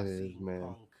 Seeing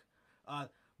Punk.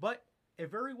 But it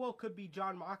very well could be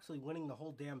Jon Moxley winning the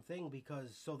whole damn thing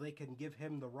because so they can give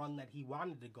him the run that he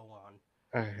wanted to go on.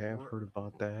 I have heard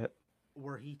about that.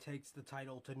 Where he takes the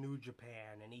title to New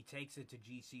Japan, and he takes it to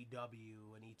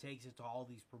GCW, and he takes it to all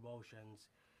these promotions,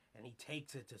 and he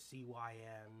takes it to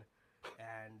CYN,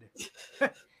 and...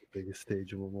 biggest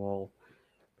stage of them all.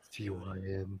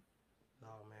 CYN.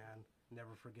 Oh, man.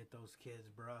 Never forget those kids,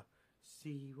 bruh.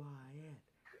 CYN.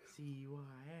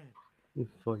 The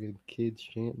fucking kids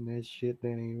chanting that shit, that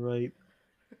ain't right.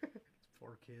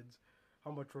 Poor kids.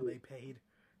 How much were they paid?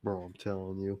 Bro, I'm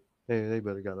telling you. Hey, they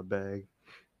better got a bag.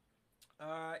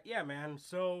 Yeah, man.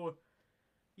 So,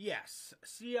 yes,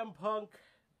 CM Punk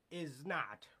is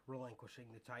not relinquishing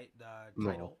the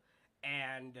No. title,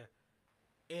 and it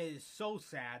is so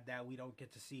sad that we don't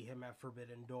get to see him at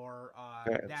Forbidden Door.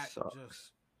 That That sucks.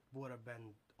 just would have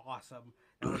been awesome.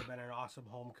 That would have been an awesome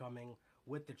homecoming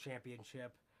with the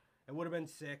championship. It would have been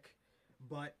sick,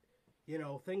 but you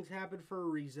know, things happen for a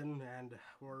reason, and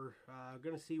we're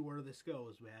gonna see where this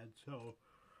goes, man. So,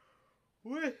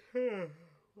 with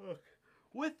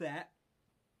with that,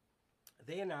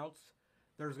 they announced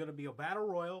there's gonna be a battle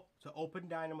royal to open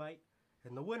Dynamite,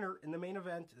 and the winner in the main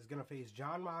event is gonna face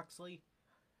Jon Moxley.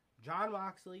 Jon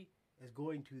Moxley is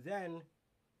going to then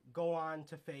go on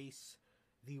to face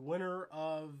the winner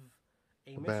of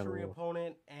a mystery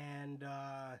opponent and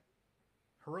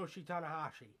Hiroshi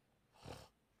Tanahashi.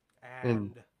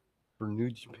 And for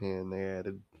New Japan, they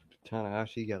added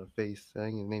Tanahashi got a face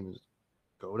thing. His name is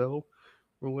Goto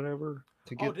or whatever.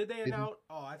 Did they announce?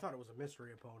 Oh, I thought it was a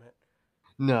mystery opponent.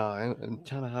 No, and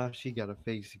Tanahashi got to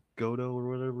face Goto or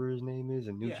whatever his name is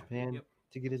in New Japan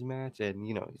to get his match, and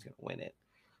you know he's gonna win it.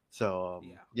 So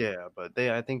yeah, but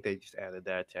I think they just added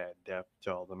that to add depth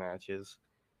to all the matches.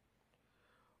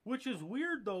 Which is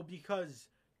weird though, because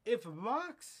if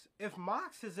Mox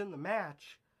is in the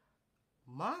match,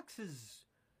 Mox is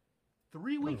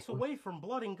 3 weeks away from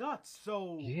Blood and Guts.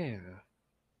 So yeah,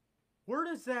 where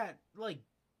does that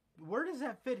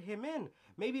fit him in?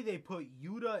 Maybe they put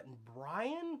Yuta and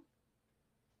Bryan.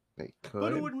 They could,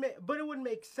 but it would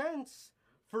make sense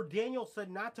for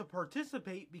Danielson not to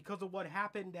participate because of what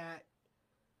happened at.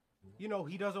 You know,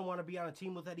 he doesn't want to be on a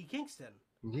team with Eddie Kingston.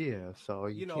 Yeah, so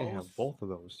you can't have both of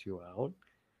those two out.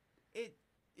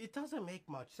 It doesn't make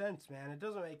much sense, man. It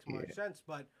doesn't make much sense,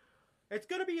 but it's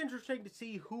going to be interesting to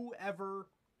see whoever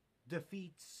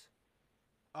defeats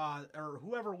or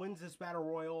whoever wins this battle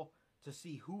royal, to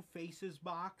see who faces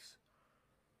Mox.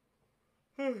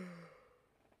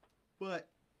 But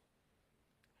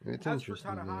it's as for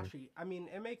interesting, Tanahashi, I mean,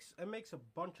 it makes a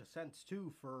bunch of sense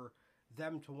too for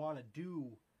them to want to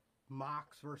do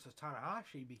Mox versus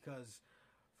Tanahashi, because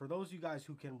for those of you guys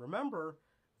who can remember,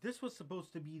 this was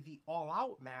supposed to be the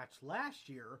all-out match last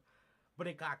year, but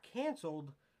it got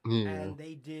canceled, and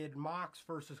they did Mox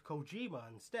versus Kojima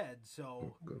instead.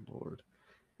 So, good lord.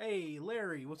 Hey,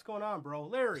 Larry, what's going on, bro?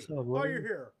 Larry, while you're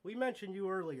here, we mentioned you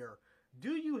earlier.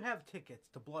 Do you have tickets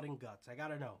to Blood and Guts? I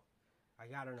gotta know.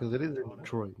 Because it is in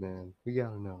Detroit, man. We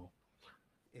gotta know.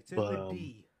 It's in the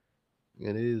D.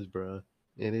 It is, bro.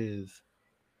 It is.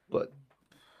 But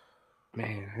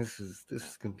man, this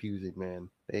is confusing, man.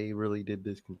 They really did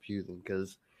this confusing,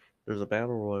 because there's a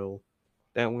battle royal.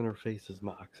 That winner faces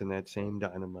Mox in that same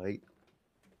Dynamite.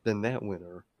 Then that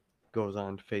winner goes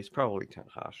on to face probably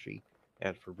Tanahashi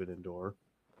at Forbidden Door.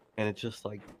 And it's just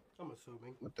like, I'm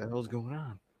assuming, what the hell's going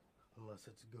on? Unless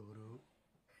it's Goto.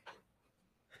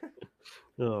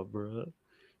 Oh, bro.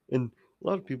 And a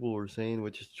lot of people were saying,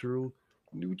 which is true,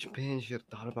 New Japan should have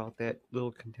thought about that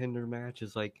little contender match.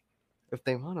 Is like, if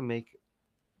they want to make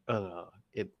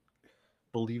it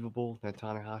believable that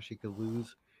Tanahashi could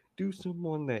lose, do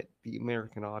someone that the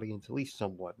American audience at least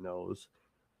somewhat knows.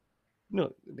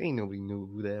 No, ain't nobody knew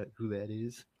who that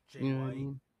is. Jay you know White. What I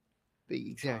mean?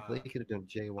 They could have done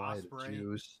Jay White or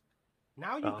Juice.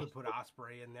 Now you could put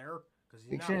Ospreay in there because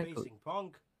he's not facing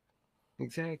Punk.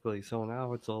 Exactly. So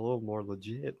now it's a little more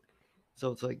legit.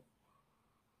 So it's like,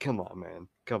 come on, man,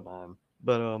 come on.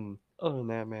 But other than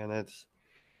that, man, it's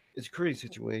a crazy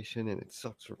situation, and it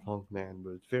sucks for Punk, man.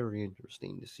 But it's very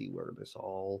interesting to see where this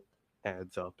all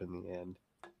adds up in the end.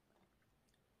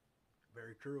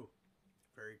 Very true,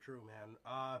 man.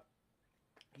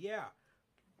 Yeah.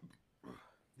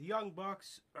 The Young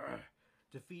Bucks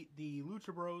defeat the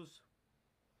Lucha Bros.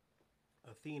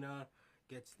 Athena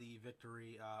gets the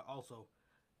victory. Also,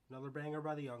 another banger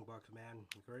by the Young Bucks, man.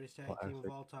 The greatest tag team of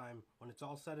all time. When it's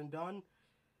all said and done,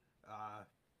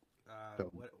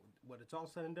 when it's all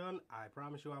said and done, I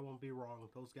promise you I won't be wrong.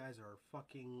 Those guys are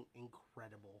fucking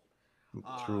incredible.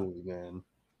 Truly, man.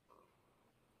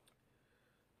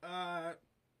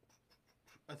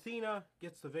 Athena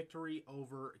gets the victory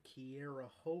over Kiera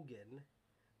Hogan.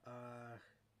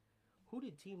 Who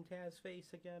did Team Taz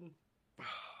face again?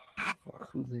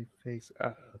 Who they face?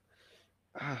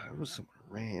 It was someone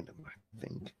random, I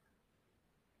think.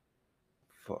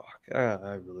 Fuck.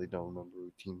 I really don't remember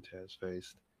who Team Taz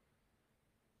faced.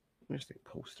 Where's the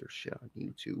poster shit on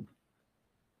YouTube?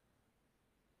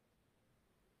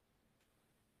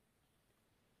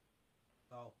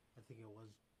 Oh, I think it was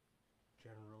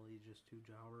generally just two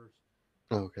jobbers.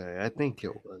 Okay, I think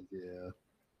it was, yeah.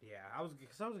 Yeah, I was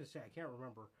gonna say I can't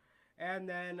remember. And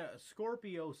then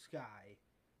Scorpio Sky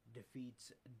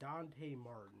defeats Dante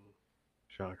Martin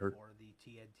Shocker. for the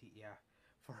TNT. Yeah,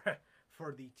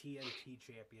 for the TNT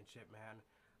Championship, man.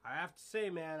 I have to say,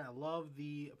 man, I love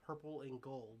the purple and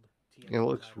gold TNT. It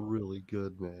looks title. really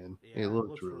good, man. Yeah, it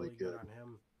looks really good. on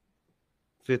him.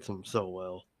 Fits him so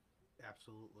well.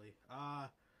 Absolutely.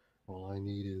 All I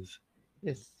need is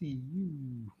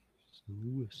SCU.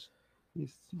 SCU.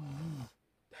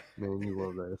 Man, you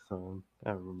love that song.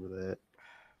 I remember that.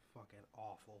 Fucking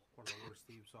awful. One of the worst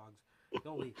theme songs. The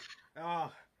only,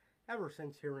 ever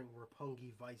since hearing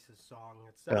Roppongi Vice's song,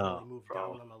 it's definitely moved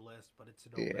down on the list, but it's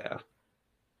no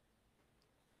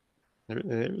better.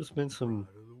 There's been some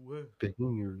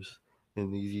bangers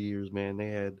in these years, man. They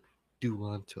had Do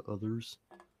Unto Others.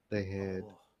 They had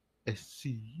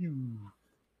SCU.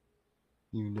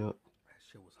 You know. That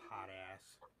shit was hot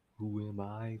ass. Who am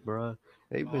I, bruh?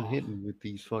 They've been hitting with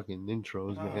these fucking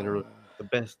intros, man. They're the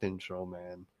best intro,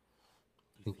 man.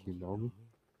 Think you know me?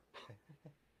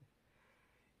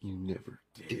 You never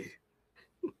did.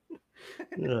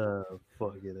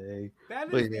 Fuck it, eh?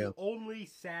 That is the only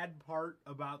sad part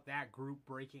about that group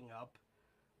breaking up.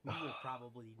 We will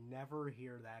probably never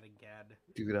hear that again.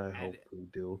 Dude, I hope we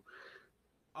do.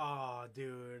 Oh,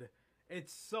 dude.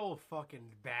 It's so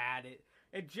fucking bad.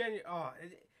 It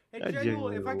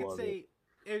genuinely, if I could say,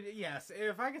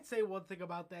 if I could say one thing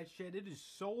about that shit, it is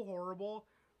so horrible.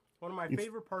 One of my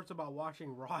favorite parts about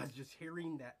watching Raw is just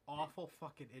hearing that awful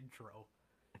fucking intro.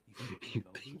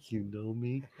 You know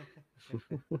me?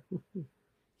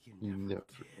 You never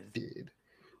did.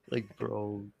 Like,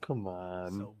 bro, come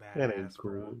on. So badass, that ain't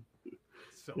cool. bro.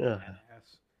 So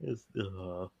badass. It's,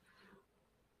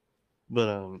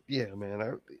 But, yeah,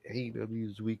 man,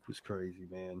 AEW's week was crazy,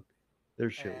 man. Their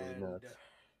shit was nuts.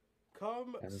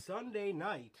 Come Sunday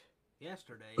night,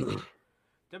 yesterday,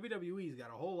 WWE's got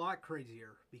a whole lot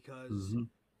crazier because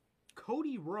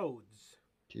Cody Rhodes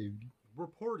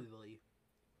reportedly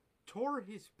tore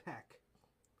his pec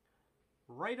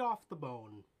right off the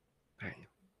bone. Damn.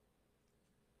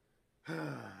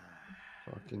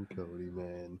 Fucking Cody,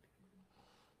 man.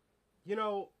 You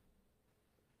know,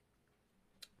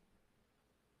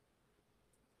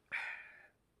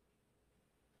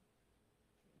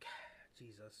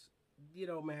 Jesus. You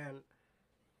know, man,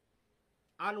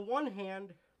 on one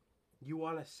hand, you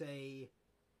want to say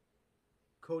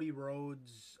Cody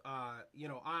Rhodes, on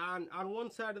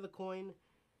one side of the coin,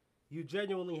 you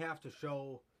genuinely have to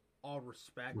show all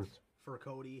respect for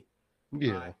Cody.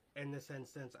 Yeah. In this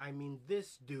instance, I mean,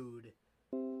 this dude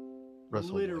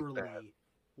Wrestled literally like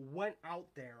went out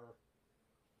there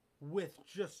with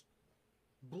just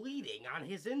bleeding on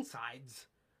his insides.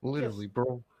 Literally,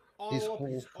 bro. All up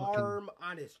his arm,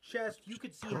 on his chest. You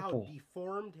could see how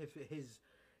deformed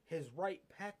his right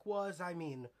pec was. I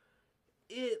mean,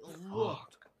 it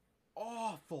looked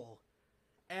awful.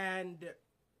 And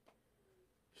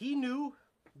he knew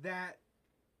that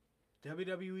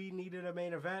WWE needed a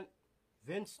main event.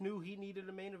 Vince knew he needed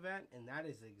a main event, and that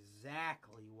is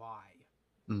exactly why.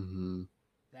 Mm-hmm.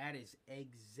 That is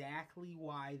exactly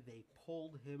why they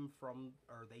pulled him from,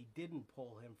 or they didn't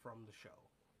pull him from the show.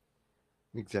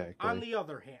 Exactly. On the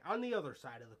other hand, on the other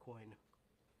side of the coin,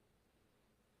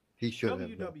 he should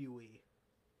WWE, have.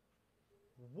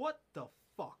 what the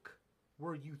fuck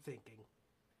were you thinking?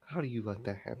 How do you let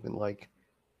that happen? Like,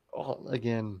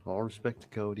 again, all respect to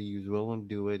Cody. He was willing to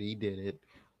do it. He did it.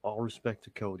 All respect to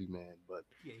Cody, man. But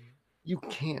you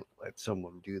can't let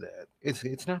someone do that.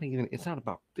 It's not even. It's not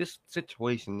about this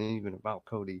situation. Ain't even about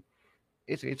Cody.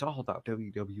 It's all about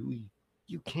WWE.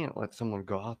 You can't let someone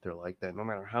go out there like that, no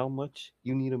matter how much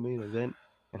you need a main event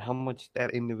and how much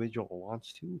that individual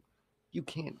wants to. You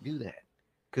can't do that.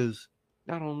 Because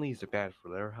not only is it bad for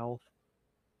their health,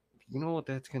 you know what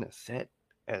that's going to set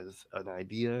as an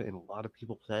idea in a lot of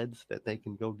people's heads that they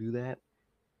can go do that?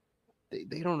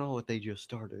 They don't know what they just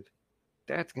started.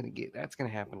 That's going to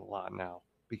happen a lot now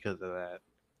because of that,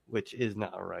 which is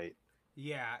not right.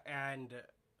 Yeah, and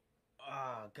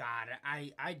oh God,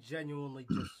 I genuinely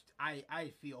just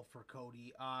I feel for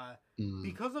Cody.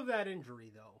 Because of that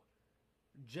injury though,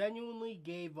 genuinely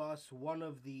gave us one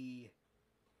of the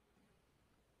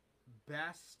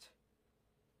best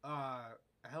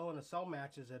Hell in a Cell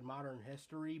matches in modern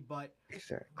history, but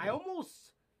I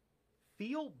almost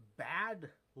feel bad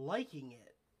liking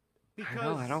it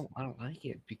because I don't like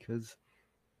it because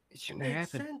it shouldn't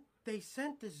happen. They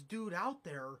sent this dude out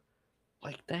there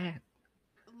like that.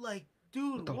 Like,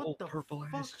 dude, with the what whole the purple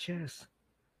fuck? ass chest.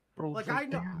 Bro, Like, it's like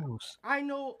Thanos. I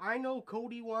know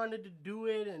Cody wanted to do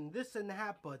it and this and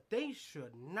that, but they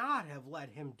should not have let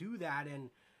him do that. And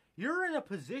you're in a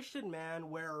position, man,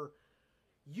 where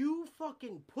you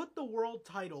fucking put the world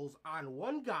titles on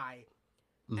one guy,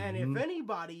 and if Mm-hmm.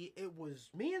 anybody, it was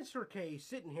me and Sir K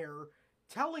sitting here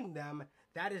telling them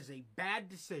that is a bad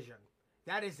decision.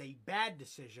 That is a bad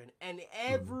decision. And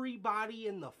Mm-hmm. everybody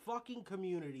in the fucking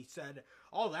community said,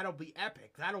 oh, that'll be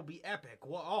epic. That'll be epic.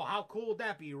 Well, oh, how cool would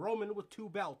that be? Roman with 2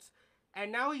 belts.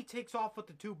 And now he takes off with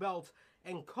the 2 belts,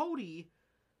 and Cody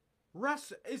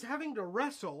is having to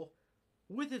wrestle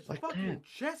with his Like that. fucking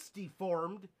chest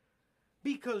deformed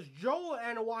because Joe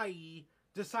and Hawaii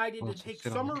decided to Wants to take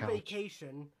sit on the summer couch.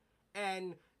 vacation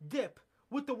and dip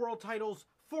with the world titles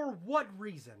for what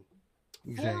reason?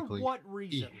 Exactly. For what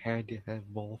reason? He had to have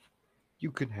both.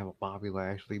 You couldn't have a Bobby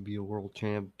Lashley be a world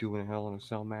champ doing a Hell in a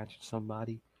Cell match with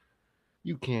somebody.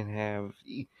 You can't have,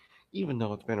 even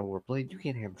though it's been overplayed, you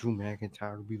can't have Drew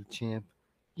McIntyre be the champ.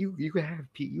 You have,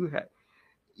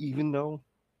 even though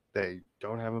they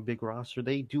don't have a big roster,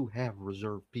 they do have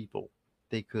reserve people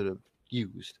they could have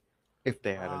used if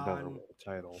they had another Braun, world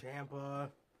title. Ciampa,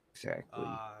 Exactly.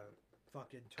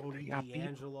 fucking Tony They got people.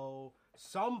 D'Angelo,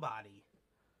 somebody,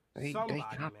 They man.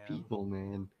 got people,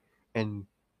 man. And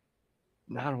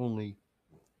not only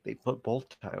they put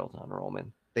both titles on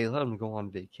Roman, they let him go on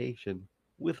vacation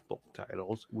with both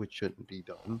titles, which shouldn't be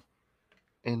done.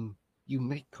 And you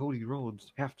make Cody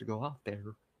Rhodes have to go out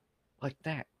there like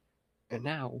that. And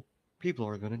now people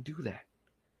are going to do that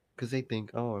because they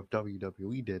think, oh, if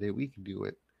WWE did it, we can do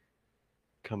it.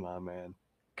 Come on, man.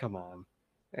 Come on.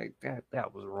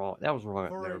 That was wrong. That was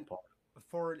wrong on their part.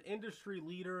 For an industry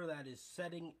leader that is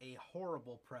setting a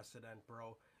horrible precedent,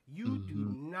 bro, you do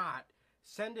Mm-hmm. not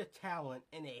send a talent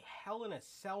in a Hell in a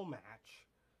Cell match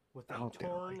with a Out there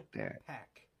torn like that.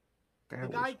 pec. That The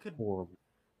was guy could horrible.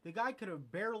 the guy could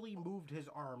have barely moved his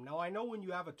arm. Now I know when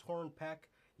you have a torn pec,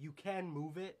 you can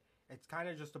move it. It's kind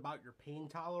of just about your pain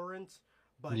tolerance.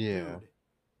 But Yeah. dude,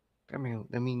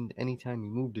 I mean, anytime he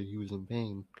moved it, he was in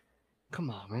pain. Come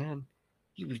on, man.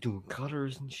 He was doing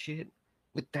cutters and shit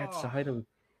with that oh, side of.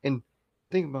 And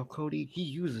think about Cody, he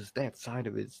uses that side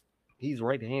of his. He's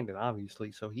right-handed,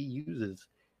 obviously, so he uses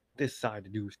this side to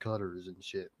do his cutters and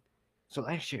shit. So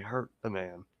that shit hurt the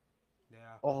man.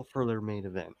 yeah. All for their main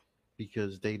event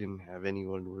because they didn't have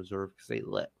anyone in reserve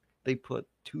because they put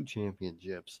 2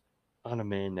 championships on a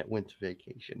man that went to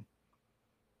vacation.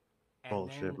 And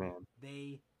Bullshit, then man.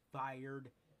 they fired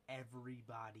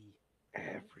everybody.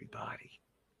 Everybody.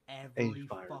 Every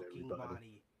fired fucking everybody.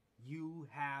 body. You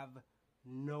have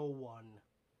no one.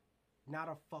 Not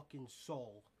a fucking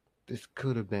soul. This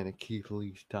could have been a Keith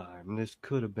Lee's time. This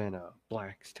could have been a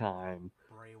Black's time.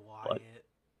 Bray But Wyatt,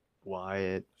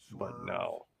 Wyatt, but Swerve,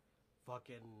 no.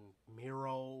 fucking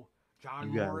Miro, John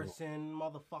You gotta- Morrison,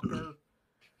 motherfucker.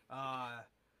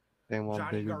 They want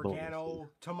Johnny bigger Gargano,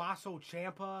 bonuses. Tommaso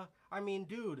Ciampa. I mean,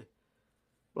 dude.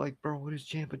 Like, bro, what is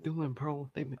Ciampa doing, bro?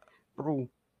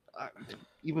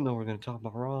 Even though we're gonna talk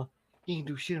about Raw, he ain't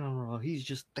do shit on Raw. He's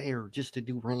just there just to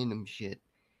do random shit.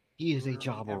 He is a Literally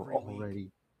jobber every week.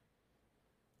 already.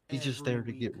 He's just Every there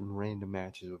to week. get in random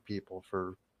matches with people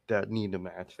for that need a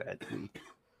match that week.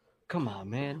 Come on,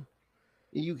 man.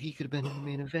 He could have been in the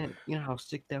main event. You know how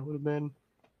sick that would have been?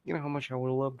 You know how much I would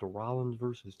have loved a Rollins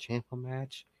versus Ciampa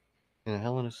match in a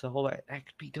Hell in a Cell? That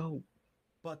could be dope.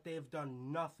 But they've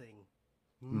done nothing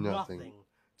Nothing.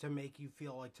 to make you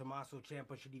feel like Tommaso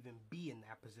Ciampa should even be in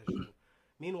that position.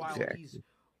 Meanwhile, Exactly. he's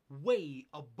way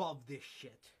above this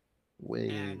shit.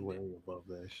 Way above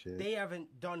that shit. They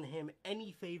haven't done him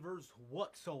any favors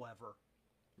whatsoever.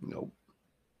 Nope.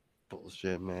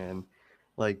 Bullshit, man.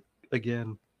 Like,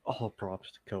 again, all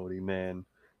props to Cody, man.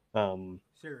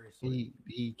 Seriously.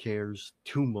 He cares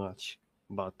too much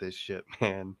about this shit,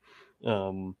 man.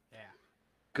 Yeah.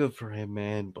 Good for him,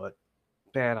 man, but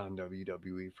bad on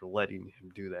WWE for letting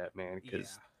him do that, man,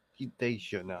 because they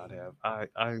should not have. If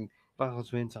I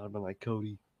was Vince, I'd been like,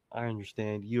 Cody, I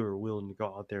understand you are willing to go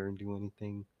out there and do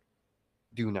anything.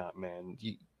 Do not, man.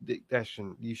 You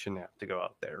shouldn't have to go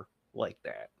out there like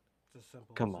that. It's as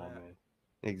simple Come as on, that. man.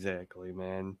 Exactly,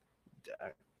 man.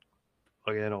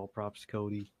 Again, all props to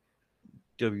Cody.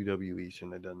 WWE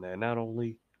shouldn't have done that. Not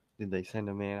only did they send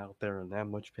a man out there in that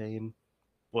much pain,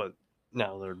 but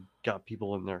now they're got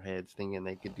people in their heads thinking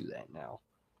they could do that now.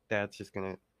 That's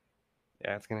gonna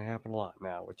happen a lot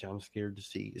now, which I'm scared to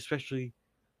see. Especially,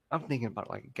 I'm thinking about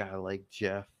like a guy like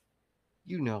Jeff.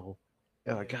 You know,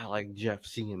 a guy like Jeff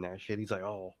seeing that shit, he's like,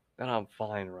 oh, then I'm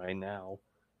fine right now.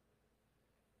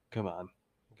 Come on.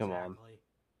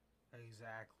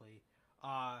 Exactly.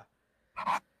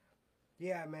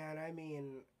 Yeah, man. I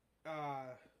mean,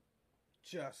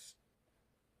 just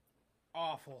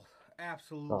awful.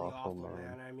 Absolutely Awful, awful,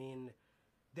 man. I mean,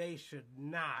 they should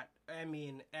not. I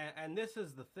mean, and this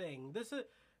is the thing. This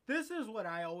is what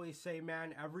I always say,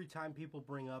 man. Every time people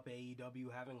bring up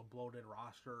AEW having a bloated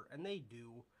roster, and they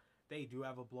do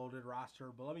have a bloated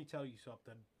roster. But let me tell you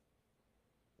something.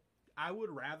 I would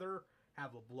rather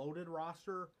have a bloated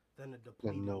roster than a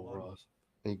depleted no one. Ross.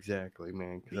 Exactly,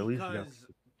 man. Because at least you got to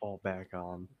fall back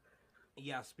on.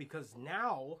 Yes, because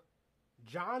now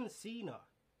John Cena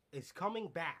is coming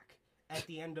back at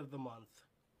the end of the month.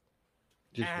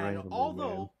 Just and randomly,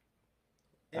 although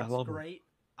man. it's great,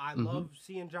 I Mhm. love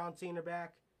seeing John Cena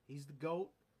back. He's the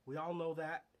GOAT. We all know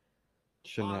that.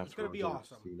 Shouldn't have It's going to be John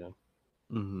awesome. Cena.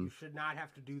 You should not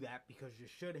have to do that because you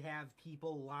should have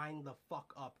people line the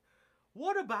fuck up.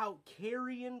 What about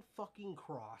Karrion fucking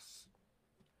Cross?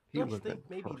 Don't you think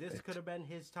maybe this could have been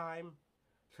his time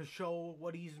to show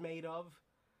what he's made of?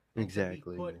 Exactly. To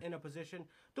be put in a position.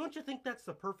 Don't you think that's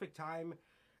the perfect time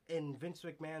in Vince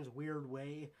McMahon's weird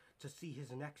way to see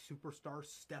his next superstar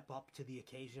step up to the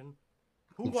occasion?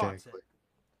 Who wants it?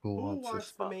 Who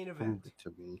wants the main event? Prove it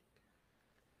to me.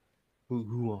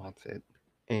 Who wants it?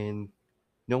 And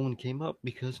no one came up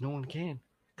because no one can.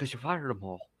 Because you fired them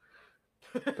all.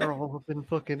 They're all up in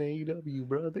fucking AEW,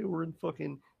 bro. They were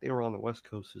on the West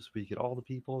Coast this week, and all the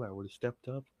people that would have stepped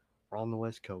up were on the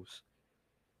West Coast.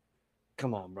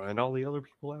 Come on, bro. And all the other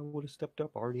people that would have stepped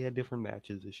up already had different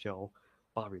matches to show.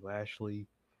 Bobby Lashley,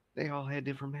 they all had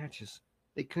different matches.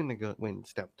 They couldn't have went and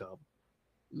stepped up.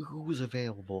 Who was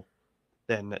available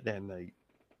that night?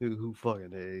 Who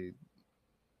fucking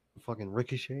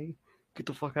Ricochet? Get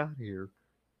the fuck out of here.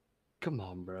 Come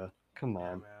on, bro. Come on.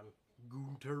 Yeah, man.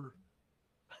 Gunter.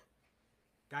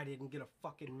 Guy didn't get a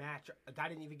fucking match. A guy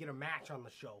didn't even get a match on the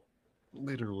show.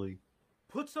 Literally.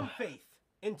 Put some faith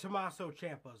in Tommaso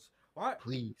Ciampa's. What?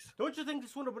 Please. Don't you think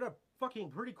this would have been a fucking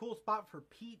pretty cool spot for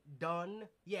Pete Dunne?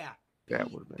 Yeah, That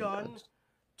Pete would have been Dunne nice.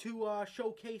 to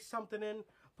showcase something in.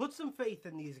 Put some faith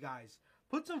in these guys.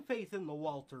 Put some faith in the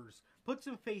Walters. Put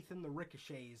some faith in the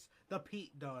Ricochets, the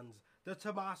Pete Dunnes, the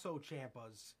Tommaso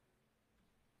Ciampas.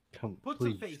 Put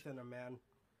Please. some faith in them, man.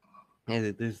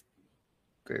 And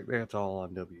that's all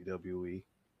on WWE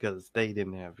because they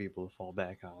didn't have people to fall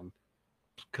back on.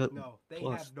 No, they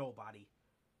Plus, had nobody.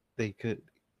 They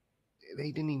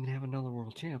didn't even have another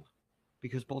world champ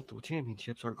because both the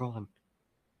championships are gone.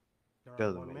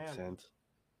 Doesn't make sense.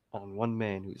 On one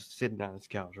man who's sitting on his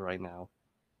couch right now.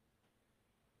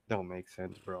 Don't make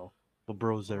sense, bro. The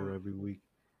bro's there every week.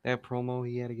 That promo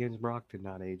he had against Brock did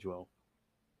not age well.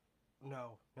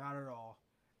 No, not at all.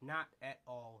 Not at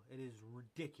all. It is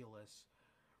ridiculous.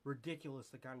 Ridiculous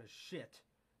the kind of shit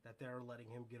that they're letting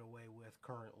him get away with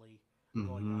currently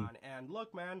going on. And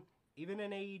look, man, even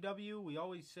in AEW, we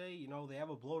always say, you know, they have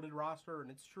a bloated roster, and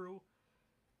it's true.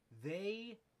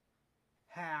 They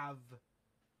have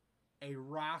a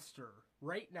roster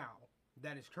right now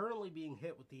that is currently being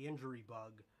hit with the injury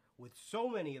bug with so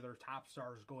many of their top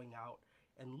stars going out.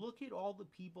 And look at all the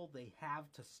people they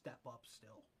have to step up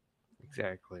still.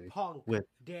 Exactly. Punk,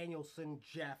 Danielson,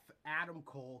 Jeff, Adam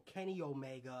Cole, Kenny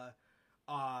Omega.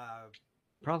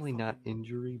 Probably not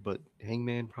injury, but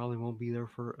Hangman probably won't be there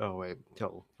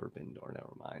till Forbidden Door.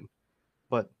 Never mind.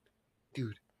 But,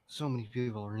 dude, so many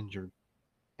people are injured,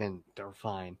 and they're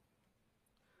fine.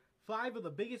 5 of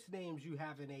the biggest names you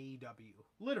have in AEW,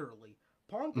 literally.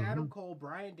 Punk, Adam Cole,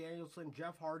 Bryan Danielson,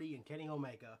 Jeff Hardy, and Kenny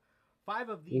Omega. 5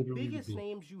 of the biggest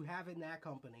names you have in that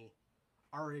company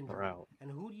are injured. And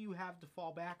who do you have to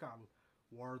fall back on?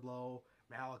 Wardlow,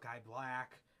 Malachi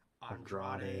Black,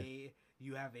 Andrade.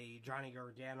 You have a Johnny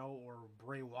Gargano or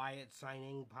Bray Wyatt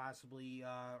signing possibly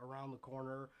around the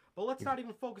corner. But let's not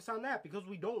even focus on that because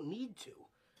we don't need to.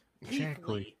 Exactly. Keith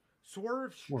Lee,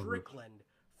 Swerve Strickland,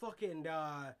 fucking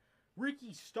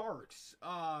Ricky Starks,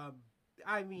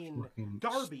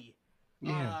 Darby.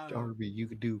 Yeah, Darby. You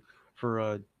could do,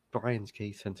 for Brian's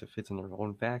case, since it fits in their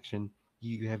own faction,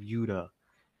 you have Yuta.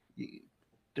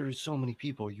 There's so many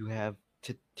people you have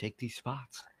to take these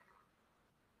spots.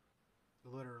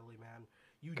 Literally, man.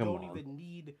 You don't even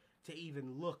need to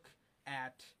even look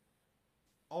at,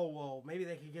 maybe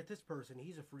they could get this person.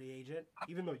 He's a free agent.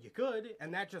 Even though you could,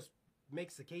 and that just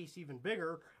makes the case even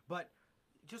bigger. But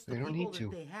just the people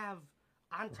that they have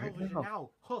on television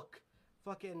now. Hook.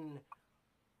 Fucking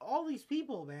all these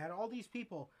people, man. All these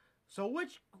people. So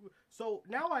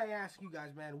now I ask you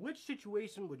guys, man, which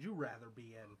situation would you rather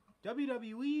be in?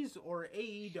 WWE's or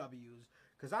AEW's?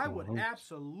 Because I would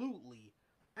absolutely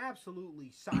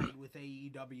side with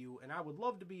AEW, and I would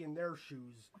love to be in their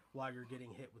shoes while you're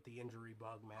getting hit with the injury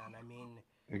bug, man. I mean,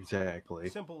 exactly.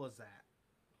 Simple as that.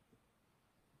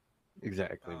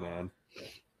 Exactly, man.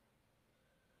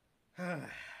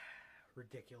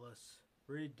 Ridiculous.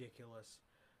 Ridiculous.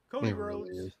 It really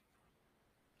is.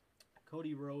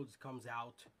 Cody Rhodes comes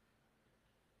out,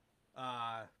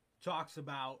 talks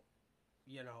about,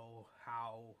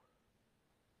 how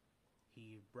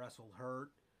he wrestled hurt,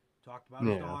 talked about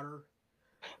his daughter.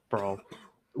 Bro,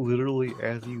 literally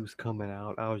as he was coming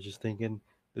out, I was just thinking,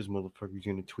 this motherfucker's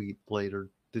gonna tweet later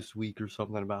this week or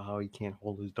something about how he can't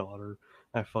hold his daughter.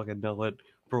 I fucking know it.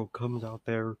 Bro comes out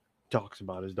there, talks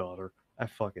about his daughter. I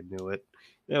fucking knew it.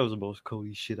 That was the most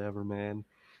Cody shit ever, man.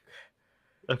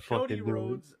 I fucking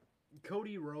knew it.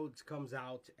 Cody Rhodes comes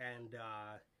out and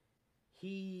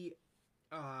he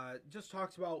just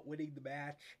talks about winning the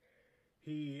match.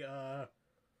 He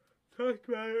talked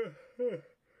about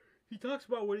he talks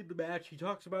about winning the match. He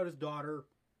talks about his daughter.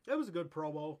 It was a good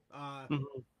promo.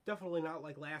 Definitely not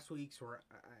like last week's where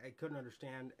I couldn't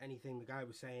understand anything the guy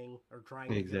was saying or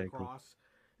trying to get across.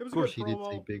 It was of course, a good he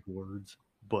promo. did say big words,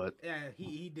 but yeah,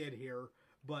 he did here.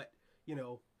 But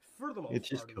for the most it's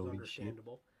just part, it was Cody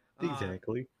understandable. shit.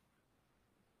 Exactly.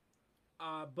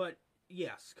 But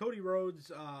yes, Cody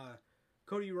Rhodes.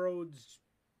 Cody Rhodes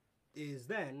is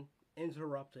then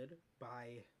interrupted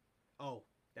by, oh,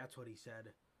 that's what he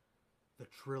said. The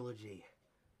trilogy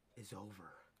is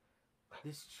over.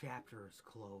 This chapter is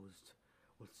closed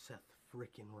with Seth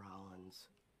frickin' Rollins.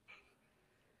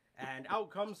 And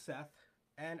out comes Seth,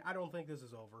 and I don't think this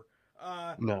is over.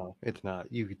 No, it's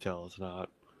not. You could tell it's not.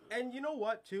 And you know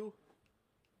what, too?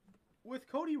 With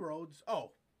Cody Rhodes,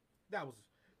 that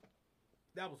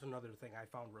was another thing I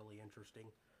found really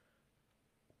interesting.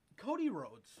 Cody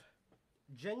Rhodes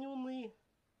genuinely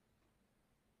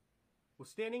was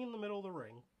standing in the middle of the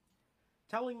ring,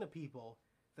 telling the people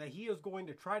that he is going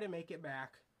to try to make it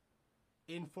back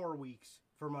in 4 weeks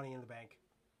for Money in the Bank.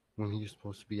 When he's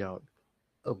supposed to be out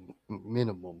a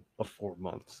minimum of 4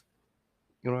 months.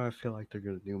 You know what I feel like they're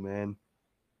going to do, man?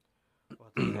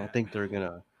 I think they're going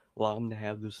to allow him to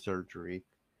have this surgery,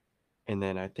 and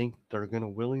then I think they're going to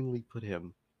willingly put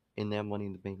him in that Money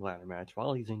in the Bank ladder match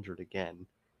while he's injured again.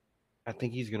 I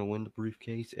think he's going to win the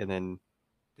briefcase and then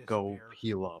go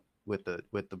heal up with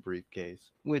the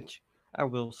briefcase, which I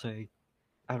will say,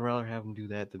 I'd rather have him do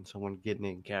that than someone getting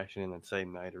in, cashing in the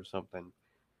same night or something.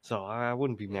 So I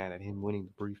wouldn't be mad at him winning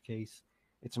the briefcase.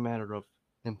 It's a matter of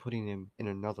them putting him in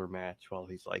another match while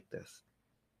he's like this.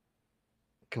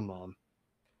 Come on.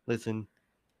 Listen,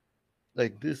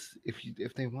 like this,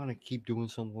 if they want to keep doing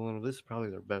something, this is probably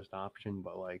their best option,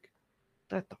 but like,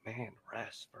 let the man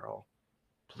rest, bro.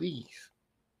 Please.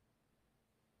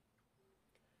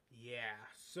 Yeah,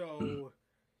 so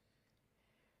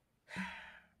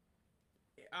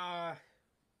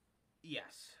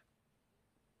yes.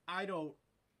 I don't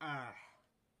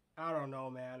know,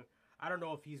 man. I don't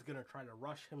know if he's going to try to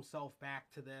rush himself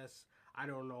back to this. I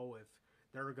don't know if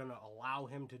they're going to allow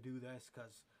him to do this,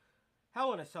 because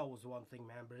Hell in a Cell was one thing,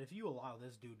 man, but if you allow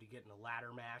this dude to get in a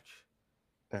ladder match,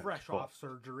 fresh off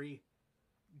surgery,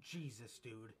 Jesus,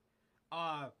 dude.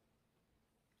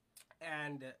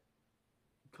 And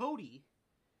Cody,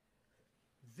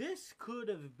 this could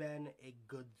have been a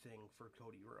good thing for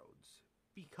Cody Rhodes,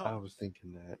 because I was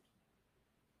thinking that.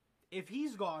 If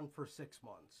he's gone for 6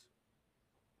 months,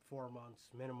 4 months,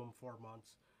 minimum 4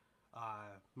 months,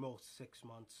 most 6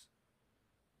 months,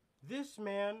 this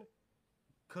man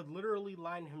could literally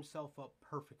line himself up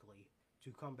perfectly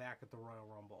to come back at the Royal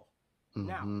Rumble. Mm-hmm.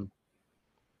 Now,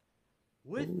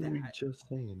 with what that, were you just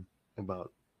saying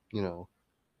about,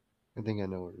 I think I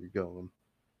know where you're going.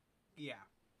 Yeah.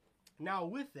 Now,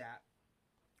 with that,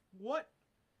 what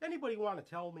anybody want to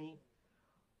tell me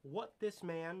what the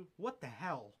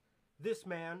hell this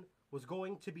man was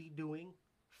going to be doing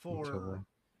for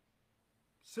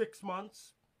 6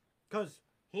 months? Because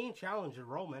he ain't challenging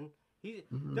Roman.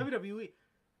 WWE.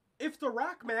 If the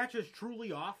Rock match is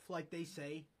truly off, like they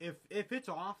say, if it's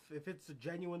off, if it's a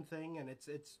genuine thing and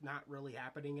it's not really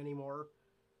happening anymore,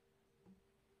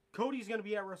 Cody's going to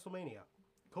be at WrestleMania.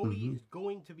 Cody is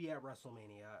going to be at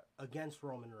WrestleMania against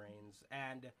Roman Reigns.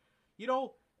 And,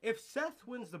 if Seth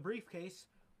wins the briefcase,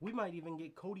 we might even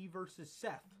get Cody versus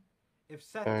Seth. If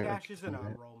Seth cashes in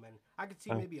on Roman, I could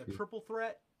see maybe a triple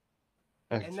threat.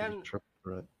 And then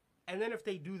if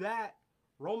they do that,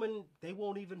 Roman, they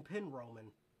won't even pin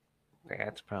Roman.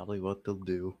 That's probably what they'll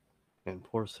do. And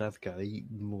poor Seth got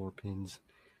eaten more pins.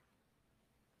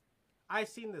 I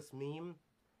seen this meme.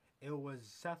 It was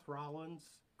Seth Rollins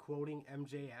quoting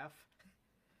MJF.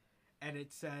 And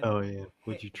it said, "Oh yeah,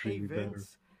 would you treat me Vince, better?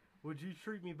 Would you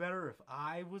treat me better if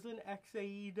I was an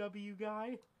ex-AEW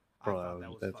guy?" Bro, I thought that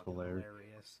was that's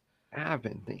hilarious. I've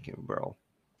been thinking, bro.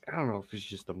 I don't know if it's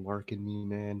just a mark in me,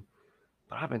 man,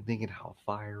 But I've been thinking how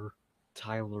fire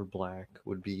Tyler Black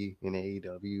would be in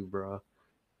AEW, bro.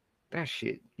 That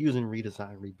shit, using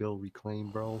redesign, rebuild, reclaim,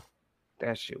 bro.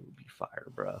 That shit would be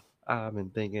fire, bro. I've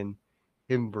been thinking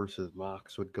him versus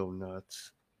Mox would go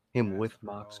nuts. Him Yes, with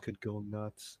bro. Mox could go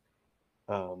nuts.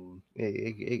 That's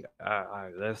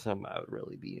something I would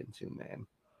really be into, man.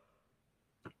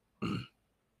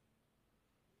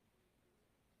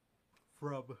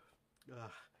 From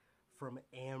from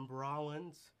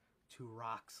Ambrolins to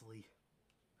Roxley.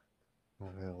 Oh,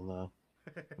 hell no.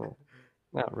 Well,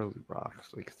 not really Rocks,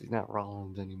 because he's not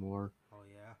Rollins anymore. Oh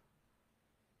yeah.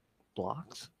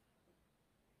 Blocks?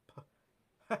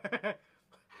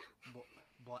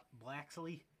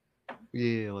 Blacksley.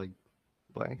 Yeah, like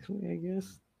Blacksley, I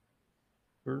guess.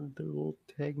 Or their little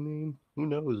tag name. Who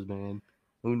knows, man?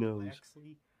 Who knows?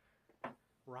 Blacksley.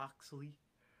 Roxley.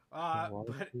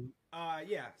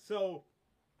 Yeah. So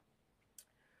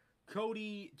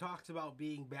Cody talks about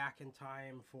being back in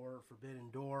time for Forbidden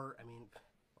Door. I mean,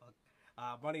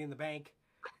 Money in the Bank.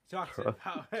 He talks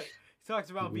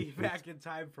about being back in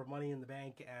time for Money in the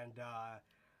Bank, and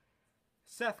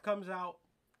Seth comes out,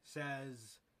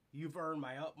 says, "You've earned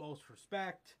my utmost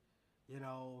respect." You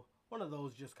know, one of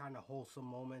those just kind of wholesome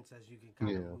moments as you can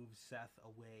kind of move Seth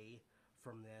away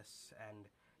from this and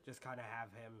just kind of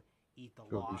have him eat the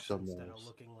loss instead of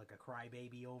looking like a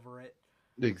crybaby over it.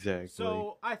 Exactly.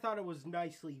 So I thought it was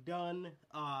nicely done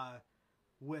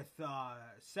with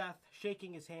Seth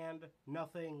shaking his hand.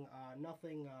 Nothing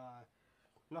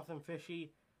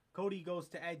fishy. Cody goes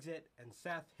to exit, and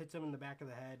Seth hits him in the back of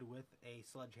the head with a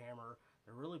sledgehammer.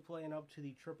 They're really playing up to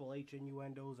the Triple H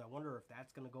innuendos. I wonder if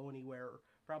that's going to go anywhere.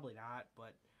 Probably not,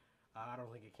 but I don't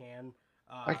think it can.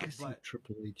 I could see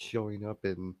Triple H showing up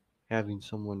and having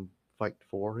someone fight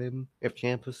for him. If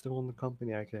Ciampa's still in the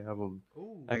company, I could have him.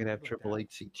 Ooh, I could have Triple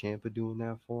H see Ciampa doing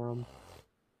that for him.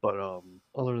 But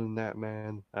other than that,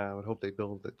 man, I would hope they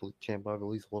build Ciampa up at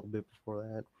least a little bit before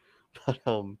that. But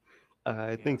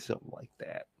I think something like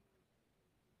that.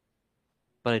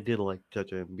 But I did like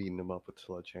touch him beating him up with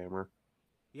sledgehammer.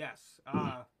 Yes.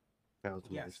 That was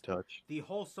a nice touch. The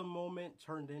wholesome moment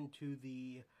turned into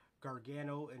the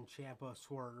Gargano and Ciampa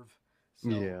swerve. So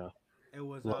yeah. It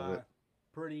was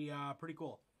pretty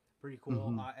cool. Pretty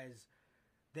cool. As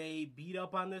they beat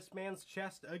up on this man's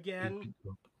chest again,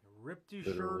 ripped his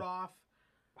shirt off,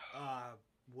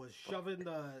 was shoving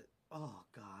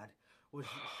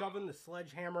shoving the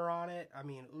sledgehammer on it. I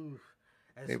mean, oof.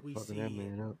 As we see that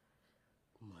man up.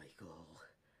 Michael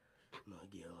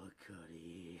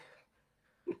McGillicuddy,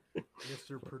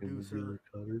 Mr. Producer.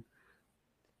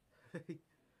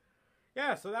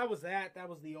 Yeah, so that was that. That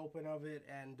was the open of it,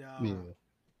 and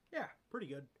yeah, pretty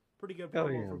good. Pretty good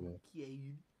promo from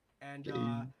Cade. And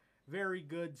very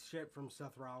good shit from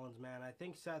Seth Rollins, man. I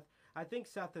think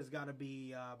Seth has got to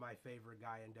be my favorite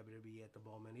guy in WWE at the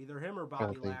moment. Either him or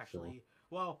Bobby Lashley. So.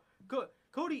 Well,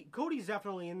 Cody's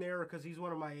definitely in there because he's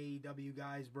one of my AEW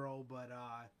guys, bro. But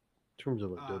in terms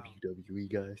of a WWE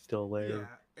guy still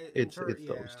there, it's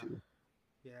those two.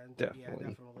 Yeah,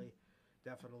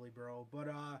 definitely, bro. But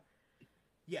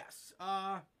yes,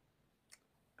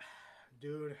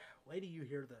 dude, wait till you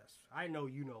hear this. I know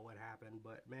you know what happened,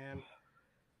 but man,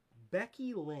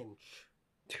 Becky Lynch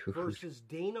versus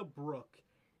Dana Brooke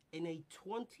in a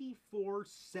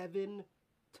 24/7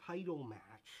 title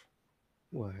match.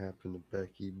 What happened to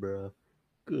Becky, bruh?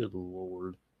 Good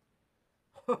lord.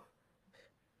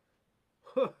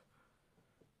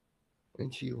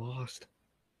 And she lost.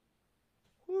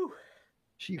 Whew.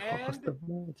 She lost the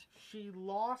match. She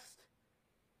lost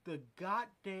the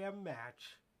goddamn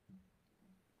match.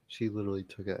 She literally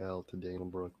took an L to Dana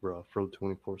Brooke, bruh, for the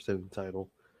 24/7 title.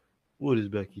 What is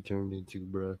Becky turned into,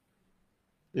 bruh?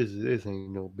 This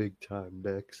ain't no big time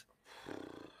Bex.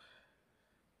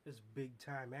 This big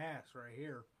time ass right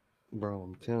here. Bro,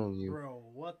 I'm telling you. Bro,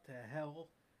 what the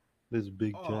hell? This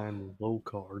big time low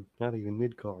card, not even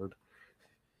mid card.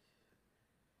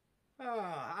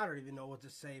 I don't even know what to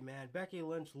say, man. Becky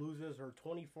Lynch loses her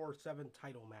 24/7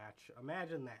 title match.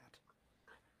 Imagine that.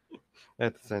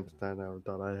 That's the sentence I never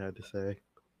thought I had to say.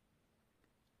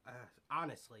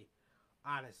 Honestly,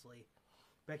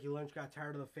 Becky Lynch got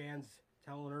tired of the fans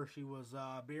telling her she was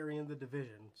burying the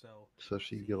division, so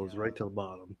she goes right to the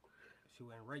bottom. She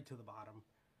went right to the bottom.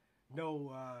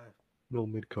 No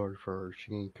mid card for her.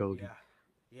 She ain't Cody.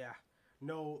 Yeah.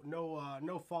 No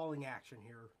falling action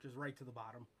here. Just right to the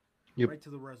bottom. Yep. Right to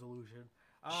the resolution.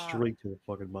 Straight to the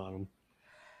fucking bottom.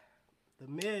 The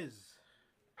Miz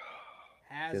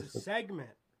has a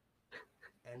segment,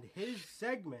 and his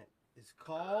segment is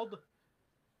called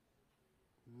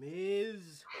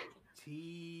Miz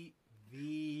TV.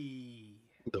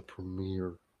 the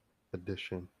premiere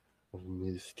edition of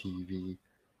Miz TV.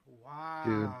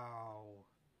 Wow.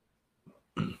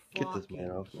 Get this man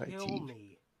Fucking off my kill TV.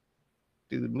 me.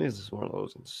 Dude, Miz is one of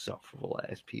those insufferable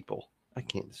ass people. I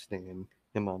can't stand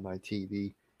him on my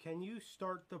TV. Can you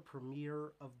start the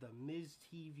premiere of the Miz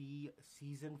TV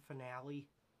season finale?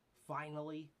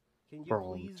 Finally? Can you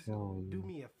Bro, I'm please telling do you.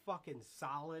 me a fucking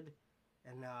solid?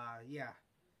 And, yeah.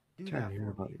 Do Trying that to hear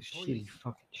for about me, his please. shitty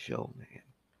fucking show, man.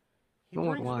 He No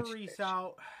one brings watched Maurice that shit.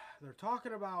 out. They're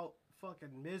talking about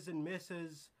fucking Miz and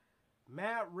Mrs.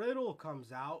 Matt Riddle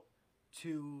comes out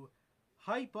to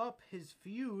hype up his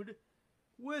feud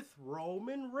with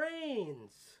Roman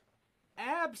Reigns.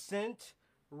 Absent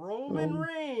Roman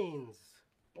Reigns.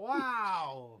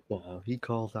 Wow. Wow, he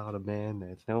calls out a man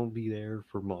that's not gonna be there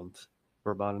for months.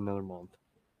 For about another month.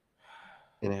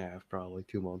 And a half, probably.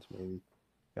 2 months, maybe.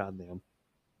 Goddamn.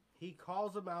 He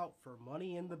calls him out for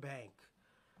Money in the Bank.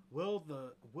 Will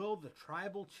the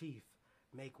tribal chief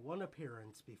make one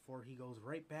appearance before he goes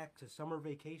right back to summer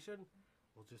vacation?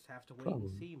 We'll just have to wait and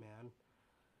Probably. see, man.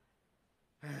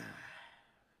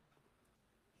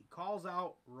 He calls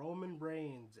out Roman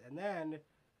Reigns, and then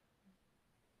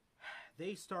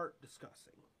they start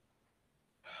discussing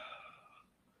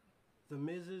the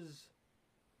Miz's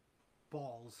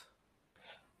balls.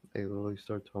 They literally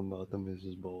start talking about the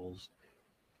Mrs. Balls.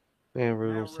 Man,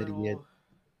 Riddle Matt said he had. Riddle.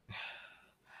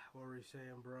 What were you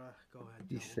saying, bruh? Go ahead.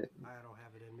 He Tell me. said- I don't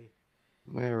have it in me.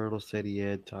 Man, Riddle said he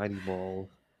had tiny balls.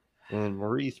 And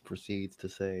Maurice proceeds to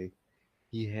say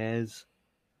he has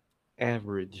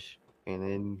average. And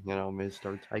then, Miz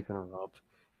starts hyping her up.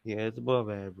 He has above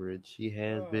average. He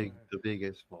has the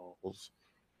biggest balls.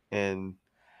 And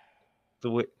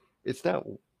the way it's not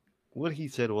what he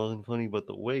said wasn't funny, but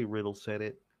the way Riddle said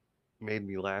it made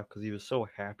me laugh because he was so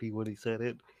happy when he said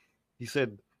it. He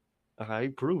said, "I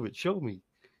prove it. Show me."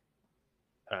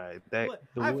 If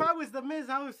I was the Miz,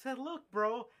 I would have said, "Look,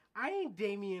 bro, I ain't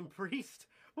Damian Priest.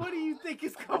 What do you think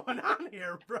is going on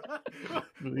here, bro?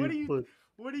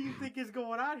 What do you think is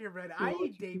going on here, man? I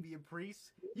ain't Damian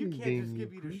Priest. You can't just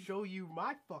get me to show you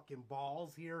my fucking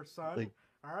balls here, son. Like,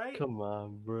 all right? Come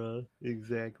on, bruh.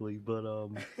 Exactly, but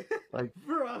like,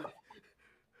 Bruh.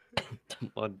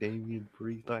 on Damian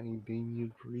Priest, I ain't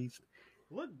Damian Priest.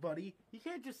 Look, buddy, you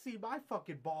can't just see my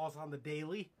fucking balls on the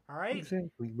daily, all right?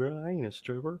 Exactly, bruh. I ain't a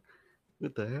stripper.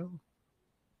 What the hell?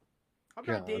 I'm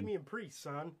not Damian Priest,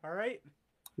 son, all right?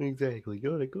 Exactly.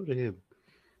 Go to him.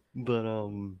 But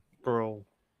bro,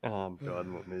 I'm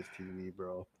done with Miz TV,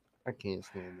 bro. I can't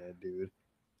stand that dude.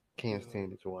 Can't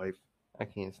stand his wife. I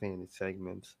can't stand his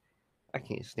segments. I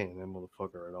can't stand that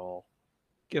motherfucker at all.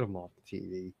 Get him off the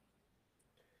TV.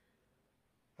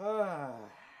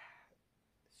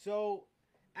 So,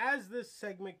 as this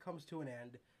segment comes to an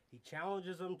end, he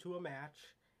challenges him to a match,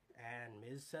 and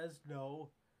Miz says no.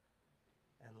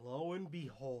 And lo and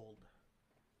behold,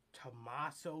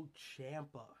 Tommaso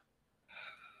Ciampa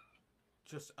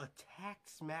just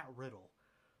attacks Matt Riddle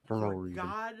For no reason.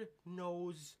 God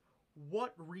knows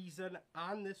what reason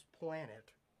on this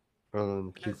planet Other than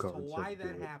the cue as to cards. why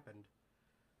that happened.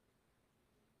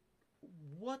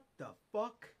 What the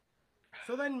fuck?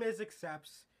 So then Miz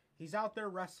accepts. He's out there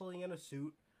wrestling in a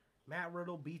suit. Matt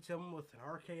Riddle beats him with an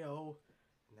RKO,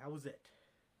 and that was it.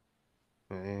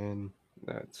 Man,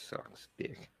 that sucks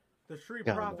dick. The Street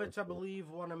God, Profits, I no. believe,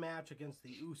 won a match against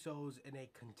the Usos in a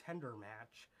contender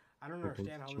match. I don't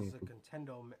understand how this is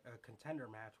a contender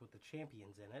match with the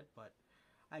champions in it, but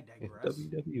I digress.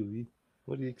 WWE.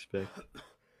 What do you expect?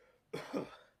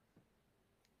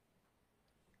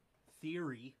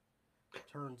 Theory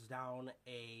turns down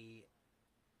a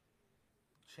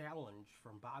challenge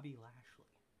from Bobby Lashley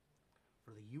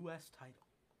for the U.S. title.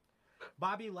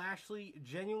 Bobby Lashley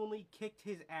genuinely kicked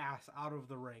his ass out of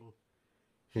the ring.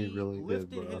 He really lifted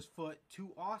did, bro. his foot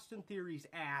to Austin Theory's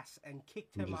ass and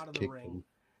kicked him out of the kicked ring. him.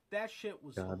 That shit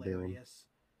was Goddamn. hilarious.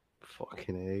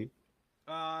 Fucking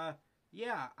A.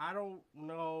 Yeah, I don't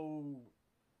know.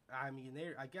 I mean,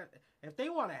 I get if they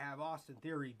want to have Austin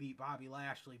Theory beat Bobby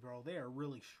Lashley, bro, they are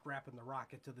really strapping the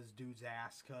rocket to this dude's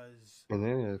ass. Cause And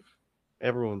then if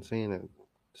everyone's saying that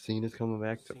Cena's coming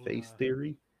back to face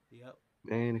Theory, yep.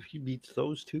 man, if he beats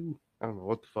those two, I don't know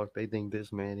what the fuck they think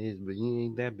this man is, but he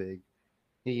ain't that big.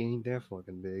 He ain't that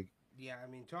fucking big. Yeah, I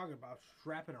mean, talking about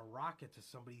strapping a rocket to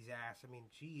somebody's ass. I mean,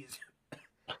 jeez.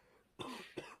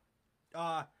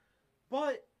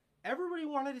 But everybody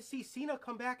wanted to see Cena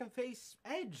come back and face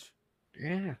Edge.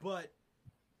 Yeah. But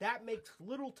that makes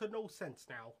little to no sense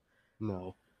now.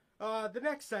 No. The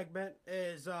next segment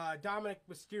is Dominic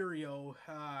Mysterio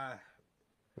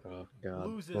Oh, God.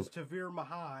 loses to Veer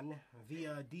Mahan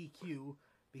via DQ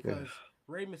because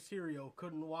Rey Mysterio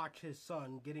couldn't watch his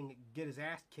son get his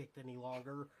ass kicked any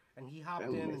longer, and he hopped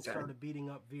in and started beating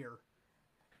up Veer.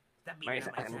 Stop beating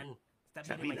up my son.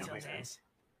 Stop beating my son's ass.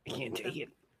 I can't take it.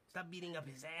 Stop beating up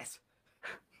his ass.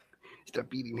 Stop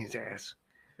beating his ass.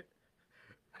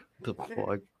 The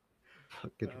fuck?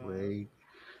 Fucking Ray.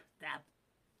 Stop.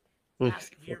 Let's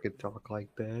fucking talk like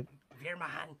that. Veer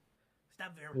Mahan.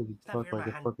 Stop Veer. Holy Stop fuck, Veer like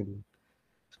a Mahan. fucking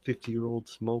 50-year-old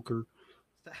smoker.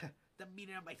 Stop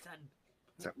beating up my son.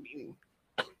 Stop beating.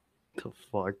 The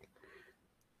fuck?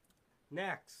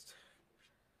 Next.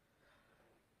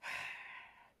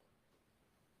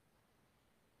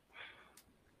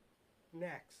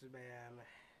 Next, man.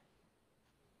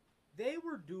 They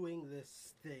were doing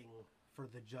this thing for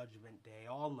the Judgment Day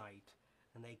all night,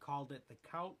 and they called it the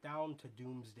Countdown to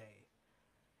Doomsday.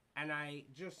 And I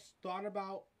just thought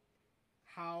about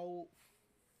how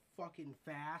fucking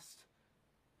fast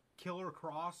Killer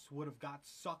Cross would have got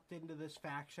sucked into this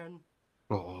faction.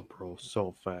 Oh, bro,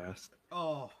 so fast.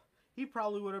 Oh, he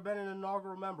probably would have been an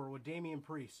inaugural member with Damian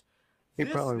Priest. He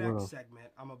This probably next would've. segment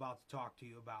I'm about to talk to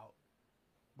you about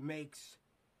makes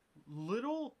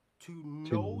little to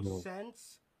no no.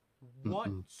 sense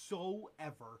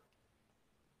whatsoever.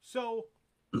 So,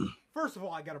 first of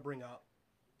all, I got to bring up,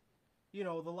 the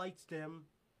lights dim,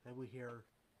 and we hear,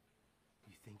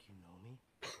 "You think you know me?"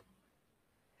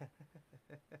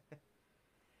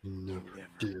 Never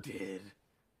did.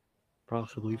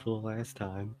 Possibly for the last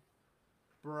time.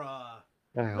 Bruh.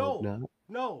 I hope not.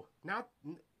 No, not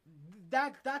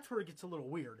that's where it gets a little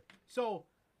weird. So,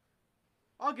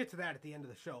 I'll get to that at the end of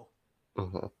the show.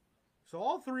 Uh-huh. So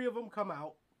all three of them come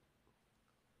out,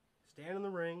 stand in the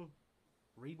ring,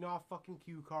 reading off fucking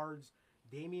cue cards.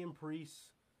 Damian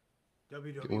Priest,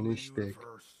 WWE Doing his Universe. shtick.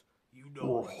 You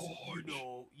know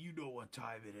what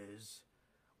time it is.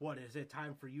 What is it?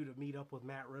 Time for you to meet up with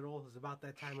Matt Riddle? Is it about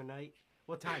that time of night?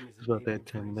 What time is it? It's about Damian that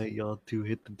time of Priest? night y'all two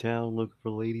hit the town looking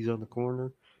for ladies on the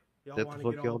corner. Y'all That want the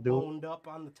to fuck get all y'all doing? boned up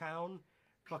on the town?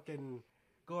 Fucking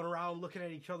going around looking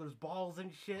at each other's balls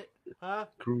and shit? Huh?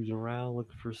 Cruising around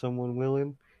looking for someone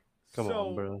willing. Come So,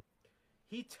 on, bro.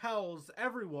 he tells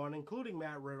everyone, including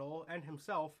Matt Riddle and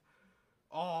himself,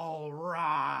 all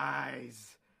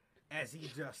rise, as he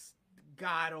just,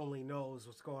 God only knows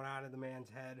what's going on in the man's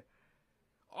head.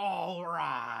 All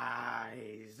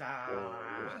rise.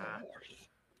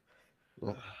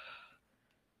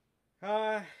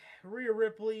 Rhea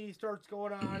Ripley starts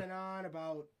going on and on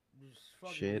about just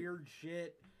fucking weird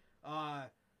shit.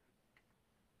 Forgot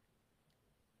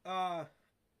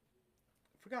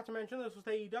to mention this was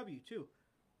AEW too.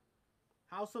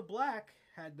 House of Black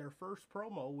had their first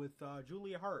promo with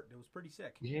Julia Hart. It was pretty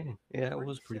sick. Yeah, it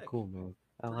was pretty cool, man.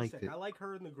 I liked it. I like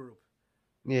her in the group.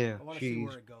 Yeah, I want to see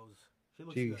where it goes. She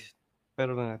looks she's good.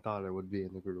 better than I thought it would be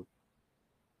in the group.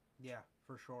 Yeah,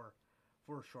 for sure.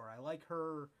 For sure. I like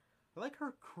her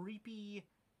creepy,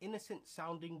 innocent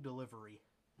sounding delivery.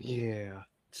 Yeah.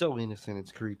 So innocent,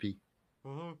 it's creepy.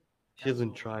 Mm-hmm. She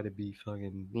doesn't try to be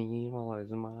fucking evil as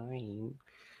mine.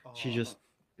 She just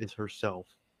is herself,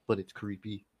 but it's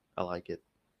creepy. I like it.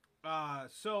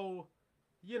 So,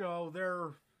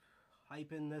 they're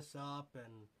hyping this up,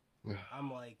 and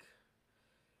I'm like,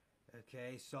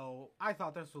 okay, so I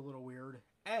thought this was a little weird.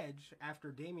 Edge,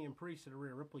 after Damian Priest and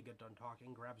Rhea Ripley get done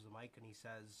talking, grabs the mic and he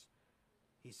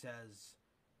says,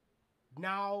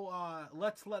 now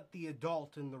let's let the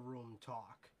adult in the room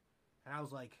talk. And I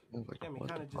was like, damn,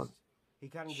 he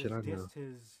kind of just dissed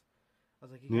his. I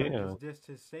was like, he kind of just dissed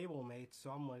his stablemates. So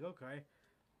I'm like, okay.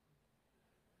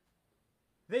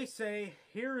 They say,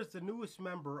 here is the newest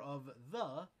member of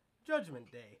the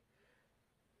Judgment Day.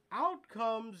 Out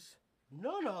comes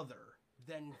none other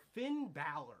than Finn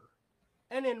Balor.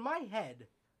 And in my head,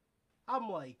 I'm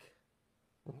like,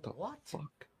 what?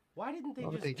 Fuck? Why didn't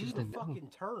they just do the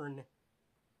fucking turn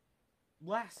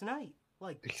last night?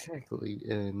 Like, exactly,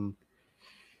 and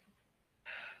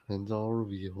it's all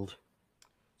revealed.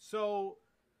 So,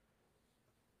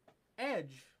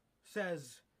 Edge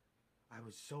says, I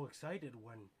was so excited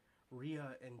when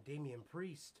Rhea and Damian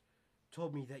Priest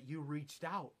told me that you reached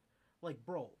out. Like,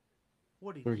 bro,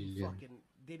 what did he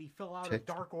did he fill out a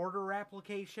Dark Order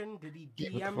application? Did he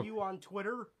DM you on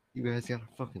Twitter? You guys got a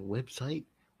fucking website?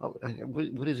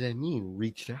 What does that mean,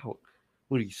 reached out?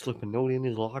 What, did he slip a note in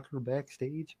his locker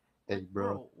backstage? Hey,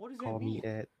 bro, call me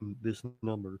at this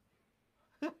number.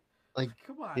 Like,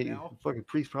 come on now. Fucking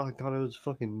Priest probably thought it was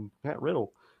fucking Matt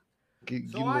Riddle. Give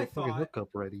him a fucking hookup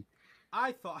ready.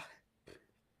 I thought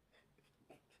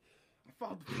I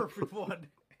found the perfect one.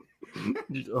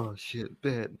 Oh shit,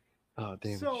 bet. Oh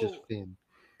damn, it's just Finn.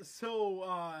 So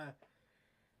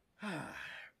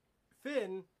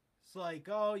Finn It's like,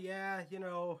 oh yeah,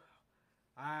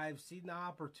 I've seen the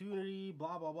opportunity,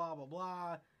 blah blah blah blah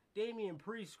blah. Damian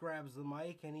Priest grabs the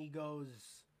mic and he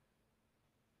goes,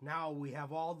 now we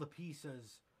have all the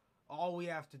pieces. All we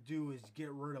have to do is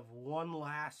get rid of one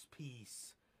last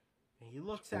piece. And he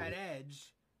looks at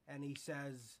Edge and he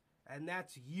says, and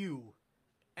that's you.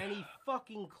 And he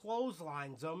fucking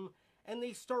clotheslines him and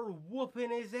they start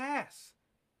whooping his ass.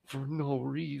 For no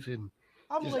reason.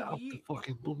 I'm Just like, out the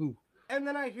fucking blue. And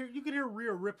then you could hear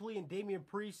Rhea Ripley and Damian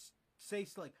Priest say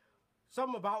like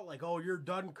something about like, oh, you're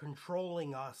done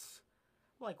controlling us.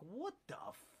 I'm like, what the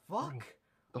fuck? Bro,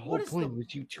 the whole point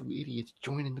was you two idiots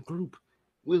joining the group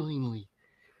willingly.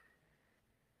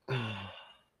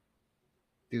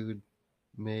 Dude,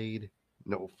 made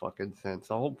no fucking sense.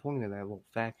 The whole point of that little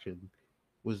faction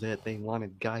was that they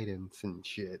wanted guidance and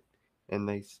shit, and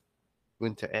they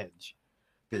went to Edge.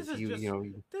 This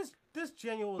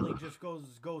genuinely just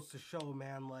goes to show,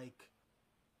 man, like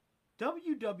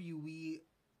WWE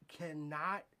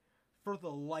cannot, for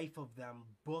the life of them,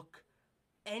 book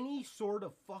any sort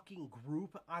of fucking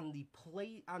group on the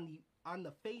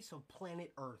face of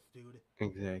planet Earth, dude.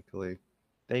 Exactly.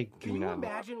 Can you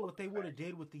imagine what they would have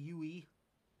did with the UE?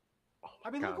 Oh I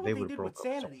mean, God, look at what they did with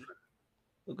Sanity.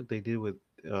 Look what they did with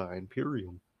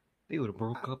Imperium. They would have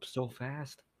broke up so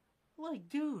fast. Like,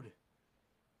 dude.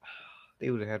 They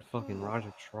would have had fucking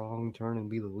Roderick Strong turn and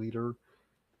be the leader,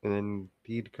 and then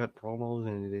he'd cut promos,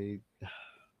 and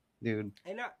dude.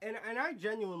 And I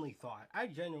genuinely thought,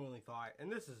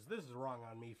 and this is wrong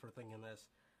on me for thinking this.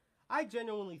 I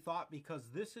genuinely thought, because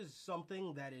this is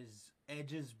something that is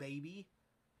Edge's baby,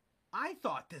 I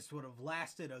thought this would have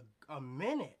lasted a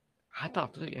minute. I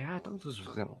thought this was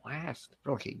gonna last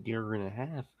for like a year and a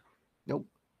half. Nope.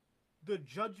 The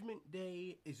Judgment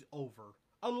Day is over,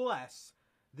 unless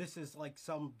this is like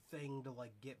something to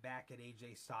like get back at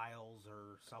AJ Styles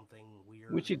or something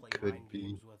weird. Which it could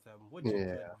be with him, which it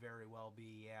could very well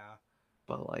be, yeah.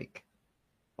 But like,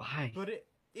 why? But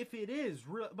if it is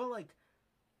real, but like,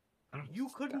 you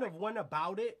couldn't have went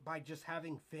about it by just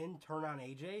having Finn turn on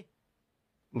AJ.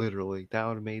 Literally, that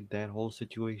would have made that whole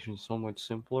situation so much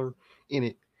simpler.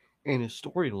 In a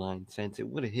storyline sense, it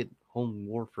would have hit home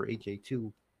more for AJ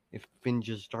too if Finn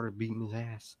just started beating his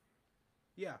ass.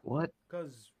 Yeah. What?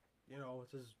 Because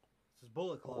it's his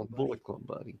Bullet Club. Bullet Club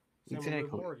buddy. Same exactly.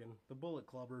 with Morgan, the Bullet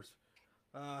Clubbers.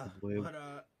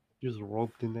 Just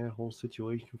roped in that whole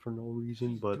situation for no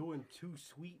reason, but doing too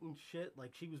sweet and shit.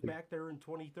 Like she was back there in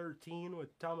 2013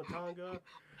 with Tama Tonga.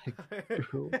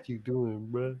 Girl, what you doing,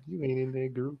 bro? You ain't in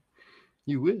that group.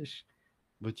 You wish,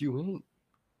 but you ain't.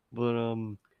 But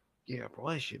yeah,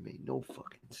 bro, that shit made no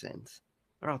fucking sense.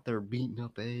 They're out there beating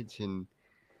up Edge and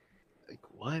like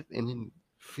what? And then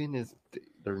Finn is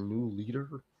their new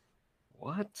leader.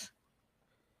 What?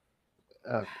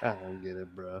 I don't get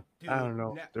it, bro. Dude, I don't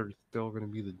know if they're still gonna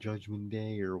be the Judgment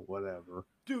Day or whatever.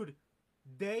 Dude,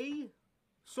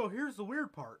 so here's the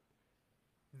weird part.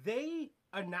 They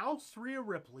announced Rhea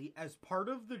Ripley as part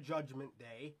of the Judgment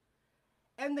Day,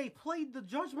 and they played the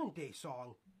Judgment Day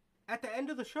song at the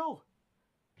end of the show.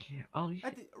 Yeah,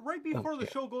 right before the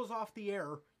show goes off the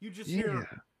air, you just hear,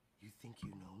 "You think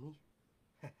you know me?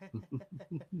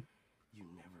 You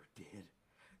never did."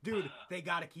 Dude, they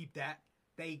gotta keep that.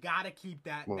 They gotta keep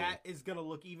that. Well, that is gonna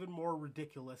look even more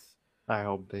ridiculous. I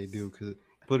hope they do, because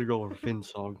put it over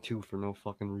Finn's song too for no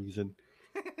fucking reason.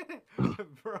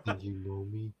 Did you know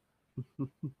me? You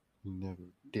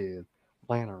never did.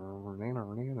 That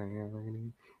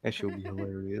should be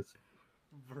hilarious.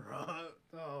 Bruh.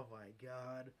 Oh my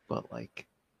god. But like,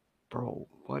 bro,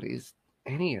 what is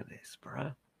any of this,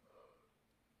 bruh?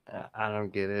 I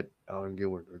don't get it. I don't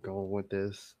get where they're going with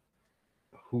this.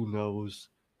 Who knows?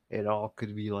 It all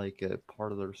could be like a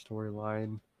part of their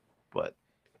storyline, but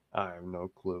I have no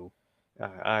clue.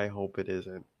 I hope it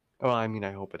isn't. Well, I mean,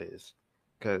 I hope it is.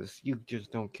 Because you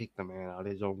just don't kick the man out of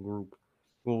his own group.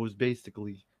 What was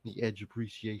basically the Edge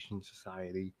Appreciation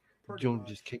Society. You don't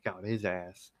just kick out his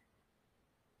ass.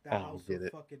 I don't get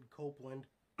it. Fucking Copeland.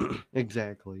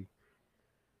 Exactly.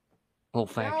 Whole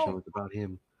faction was about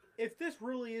him. If this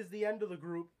really is the end of the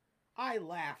group, I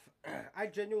laugh. I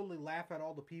genuinely laugh at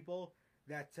all the people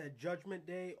that said Judgment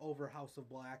Day over House of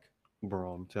Black.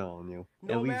 Bro, I'm telling you.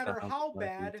 No matter how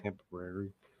bad.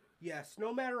 Temporary. Yes,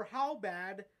 no matter how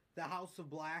bad the House of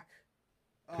Black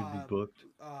could be booked.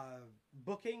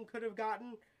 Booking could have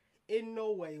gotten, in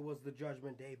no way was the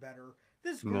Judgment Day better.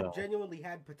 This group genuinely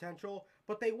had potential,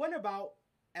 but they went about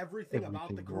everything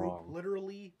about the group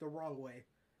literally the wrong way.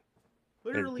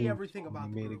 Literally everything about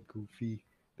the group. They made it goofy.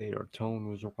 Their tone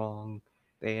was wrong.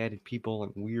 They added people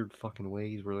in weird fucking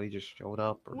ways where they just showed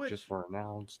up or just were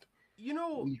announced. You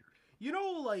know, You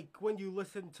know, like when you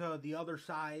listen to the other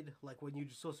side, like when you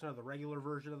just listen to the regular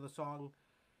version of the song,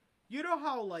 you know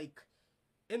how like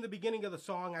in the beginning of the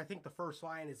song, I think the first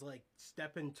line is like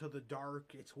 "Step into the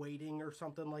dark, it's waiting" or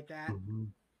something like that. Mm-hmm.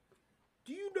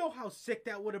 Do you know how sick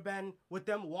that would have been with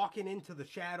them walking into the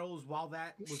shadows while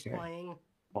that was Yeah. playing?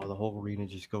 While the whole arena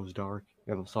just goes dark,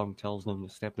 and the song tells them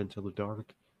to step into the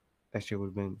dark. That shit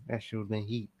would have been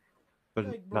heat. But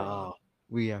Like, bruh. nah,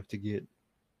 we have to get.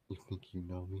 You think you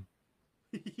know me?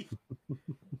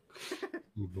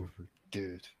 You never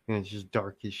did. And it's just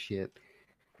dark as shit.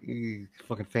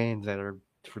 Fucking fans that are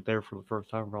there for the first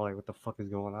time, probably, what the fuck is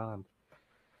going on?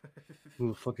 Who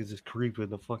the fuck is this creep with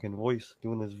the fucking voice,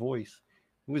 doing his voice?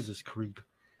 Who is this creep?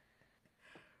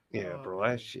 Yeah, Oh bro,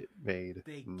 man, that shit made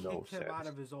they no kicked him out sense.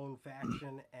 of his own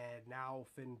faction, and now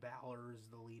Finn Balor is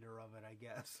the leader of it, I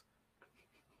guess.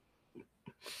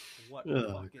 What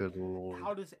Oh, fucking? good lord.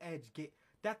 How does Edge get?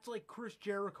 That's like Chris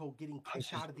Jericho getting I was kicked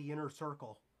just out of the inner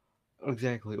circle.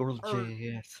 exactly, or Or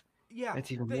JAS. yeah,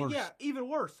 That's even yeah, worse. even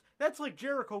worse. That's like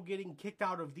Jericho getting kicked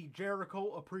out of the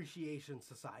Jericho Appreciation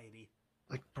Society.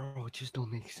 Like, bro, it just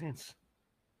don't make sense.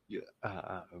 Yeah,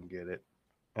 I don't get it.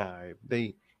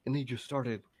 They just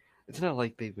started. It's not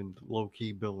like they've been low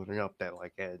key building up that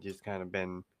like had just kind of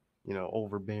been,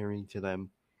 overbearing to them.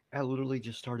 I literally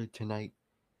just started tonight.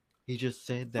 He just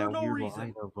said For that no weird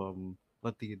line reason. of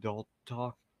let the adult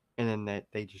talk, and then that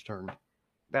they just turned.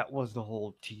 That was the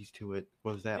whole tease to it.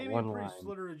 Was that Damian one Priest line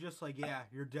literally just like, yeah,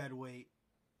 you're dead weight.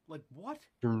 Like what?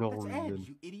 for no That's Edge, reason?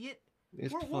 you idiot.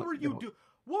 It's What fuck. were you do?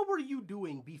 What were you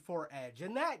doing before Edge?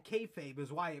 And that kayfabe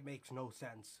is why it makes no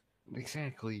sense.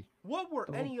 Exactly. What were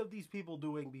The whole, any of these people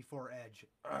doing before Edge?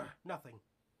 Nothing.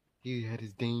 he had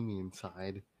his Damien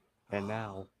side, and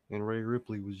now and Ray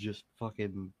Ripley was just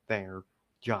fucking there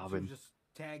She was jobbing. just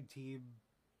tag team,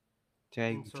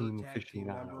 Tag insert team tag team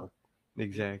member. aficionado. Yep.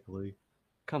 Exactly.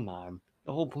 Come on.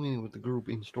 The whole point with the group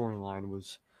in storyline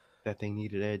was that they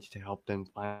needed Edge to help them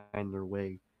find their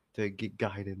way to get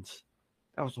guidance.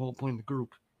 That was the whole point of the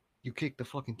group. You kicked the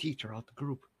fucking teacher out the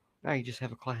group. Now you just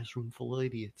have a classroom full of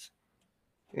idiots.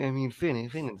 I mean,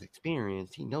 Finn's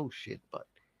experienced. He knows shit, but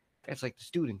that's like the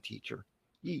student teacher.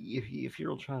 If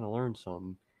you're trying to learn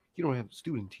something, you don't have the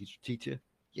student teacher teach you.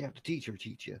 You have the teacher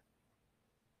teach you.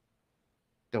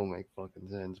 Don't make fucking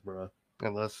sense, bruh.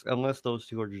 Unless those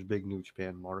two are just big New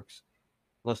Japan marks.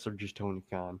 Unless they're just Tony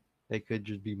Khan. They could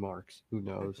just be marks. Who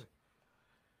knows?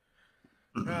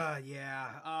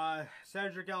 Yeah.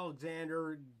 Cedric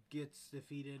Alexander gets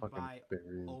defeated Fucking by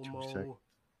bury in 2 seconds. Omo.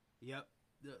 Yep,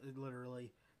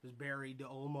 literally was buried to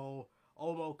Omo.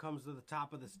 Omo comes to the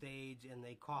top of the stage and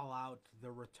they call out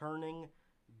the returning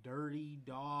Dirty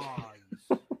Dogs.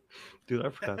 Dude, I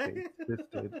forgot they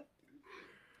existed.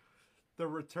 The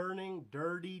returning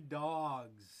Dirty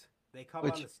Dogs. They come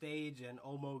on the stage and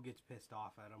Omo gets pissed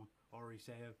off at him. Or we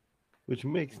say Which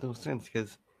makes no sense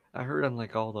because I heard on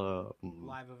like all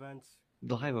live events.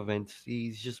 the live events,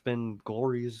 he's just been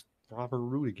glorious Robert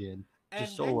Roode again,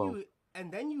 just solo.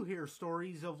 And then you hear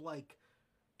stories of like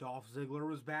Dolph Ziggler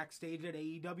was backstage at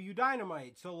AEW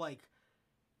Dynamite. So like,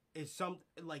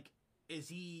 is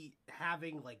he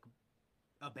having like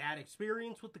a bad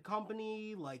experience with the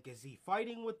company? Like, is he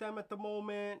fighting with them at the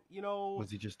moment? You know,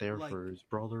 Was he just there like, for his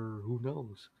brother? Who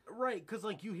knows? Right, because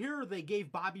like you hear they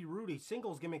gave Bobby Roode a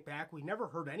singles gimmick back. We never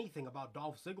heard anything about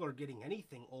Dolph Ziggler getting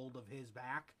anything old of his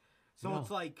back. So No.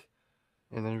 it's like,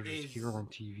 and then they're just here on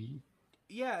TV.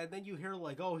 Yeah, and then you hear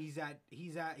like, oh, he's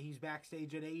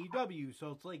backstage at AEW.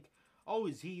 So it's like, oh,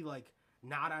 is he like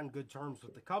not on good terms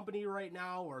with the company right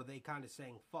now? Or are they kind of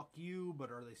saying fuck you,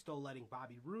 but are they still letting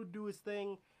Bobby Roode do his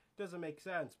thing? Doesn't make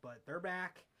sense, but they're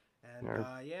back, and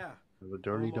yeah, The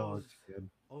Dirty Dogs, kid.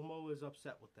 Omo is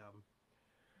upset with them.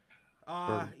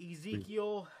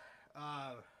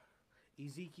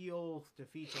 Ezekiel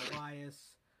defeats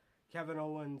Elias. Kevin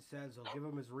Owens says he'll give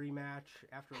him his rematch.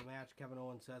 After the match, Kevin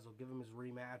Owens says he'll give him his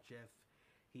rematch if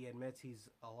he admits he's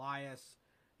Elias.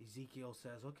 Ezekiel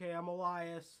says, okay, I'm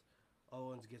Elias.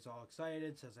 Owens gets all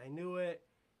excited, says, I knew it.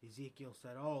 Ezekiel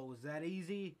said, oh, was that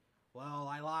easy? Well,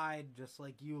 I lied, just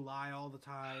like you lie all the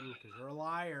time, because you're a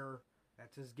liar.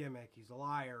 That's his gimmick. He's a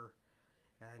liar.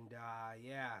 And,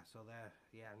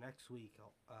 next week,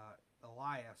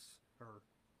 Elias, or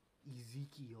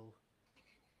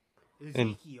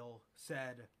Ezekiel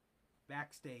said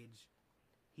backstage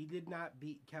he did not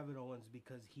beat Kevin Owens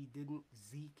because he didn't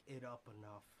zeke it up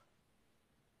enough.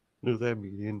 What does that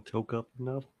mean? He didn't choke up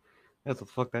enough? That's the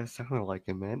fuck that sounded like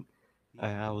it meant.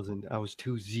 Yeah. I was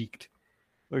too zeked.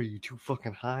 Are you too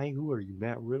fucking high? Who are you,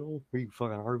 Matt Riddle? Are you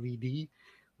fucking RVD?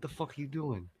 What the fuck are you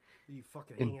doing? Are you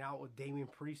fucking hanging out with Damian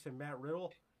Priest and Matt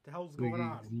Riddle? The hell's going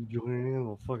on? You joining in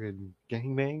a fucking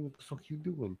gangbang? What the fuck you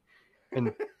doing?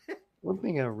 And one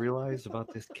thing I realized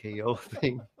about this KO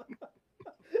thing,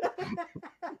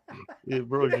 yeah,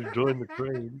 bro, just joined the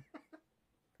train.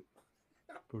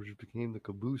 Bro, just became the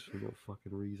caboose for no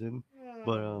fucking reason.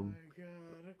 But Oh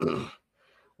my god.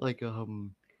 like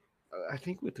I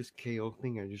think with this KO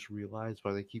thing, I just realized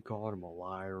why they keep calling him a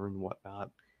liar and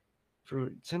whatnot.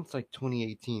 Since like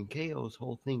 2018, KO's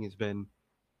whole thing has been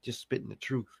just spitting the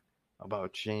truth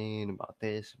about Shane, about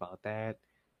this, about that.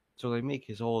 So they make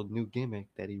his whole new gimmick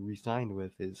that he re-signed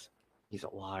with is he's a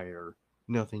liar.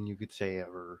 Nothing you could say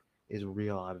ever is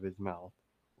real out of his mouth.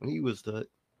 When he was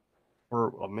for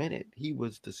a minute, he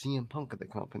was the CM Punk of the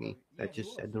company Yeah, that he just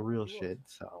was. said the real He was. shit.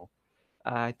 So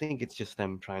I think it's just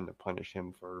them trying to punish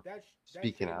him for That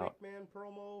speaking Shane out. McMahon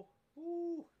promo.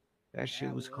 Woo. That shit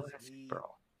That was was classic, me. bro.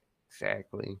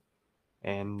 Exactly. You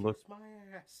And could look, kiss my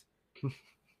ass.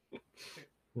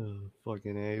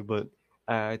 fucking A, but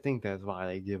I think that's why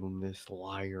they give him this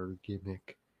liar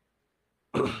gimmick,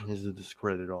 is to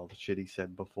discredit all the shit he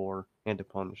said before and to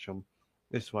punish him.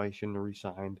 This is why he shouldn't have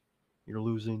resigned. You're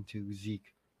losing to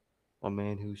Zeke, a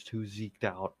man who's too zeked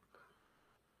out.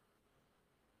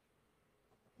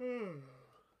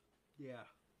 Yeah.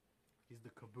 He's the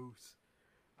caboose.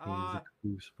 He's a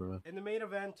goose, bro. In the main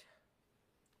event,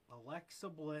 Alexa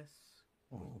Bliss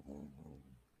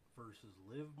versus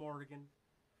Liv Morgan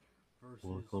versus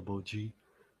What's up, OG?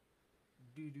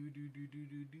 do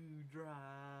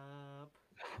drop.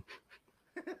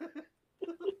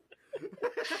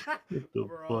 What the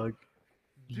Bro. fuck?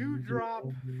 Dewdrop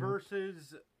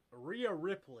versus Rhea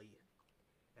Ripley.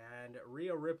 And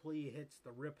Rhea Ripley hits the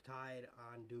Riptide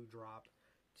on Dewdrop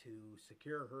to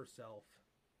secure herself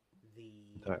the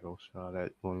Title shot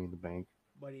at Money in the Bank.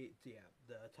 the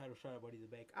title shot at Money in the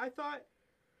Bank. I thought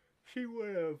she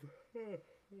would have.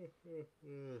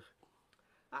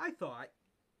 I thought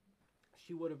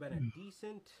she would have been a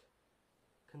decent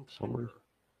contender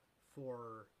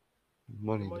for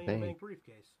Money the in the Money in the Bank. Bank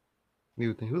briefcase. You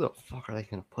would think, who the fuck are they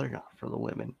gonna put it on for the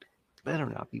women? Better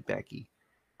not be Becky.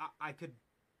 I could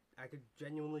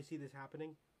genuinely see this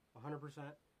happening, 100%.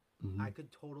 Mm-hmm. I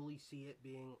could totally see it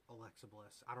being Alexa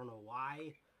Bliss. I don't know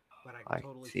why, but I could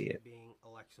totally see it being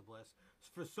Alexa Bliss.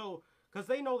 Because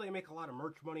they know they make a lot of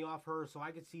merch money off her, so I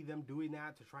could see them doing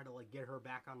that to try to like get her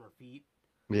back on her feet.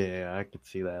 Yeah, I could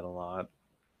see that a lot.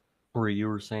 Where you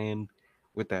were saying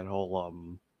with that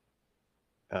whole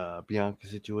Bianca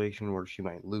situation where she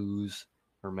might lose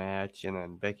her match and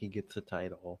then Becky gets the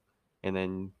title, and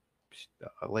then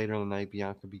later in the night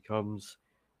Bianca becomes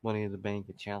Money in the Bank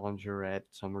and challenge her at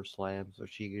SummerSlam so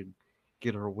she could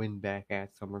get her win back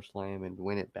at SummerSlam and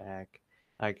win it back.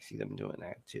 I could see them doing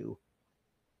that too.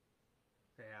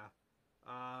 Yeah.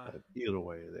 Either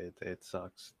way, it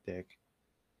sucks, dick.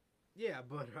 Yeah,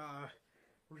 but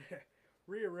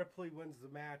Rhea Ripley wins the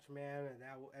match, man,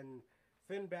 and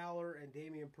Finn Balor and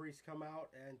Damian Priest come out,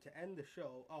 and to end the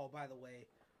show. Oh, by the way,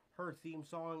 her theme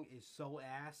song is so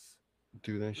ass.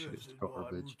 Dude, that shit is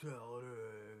garbage.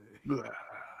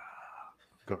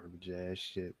 Garbage ass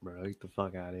shit, bro. Get the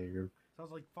fuck out of here.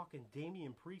 Sounds like fucking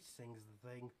Damian Priest sings the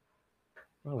thing.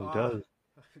 Probably does.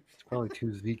 It's probably too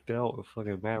zeked out with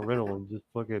fucking Matt Riddle and just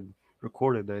fucking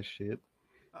recorded that shit.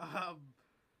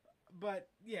 But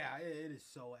yeah, it is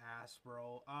so ass,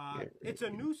 bro. Yeah, it's a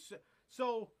new,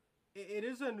 so it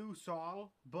is a new song,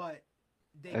 but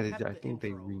they kept I the think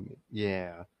intro.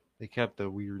 they kept the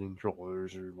weird intro.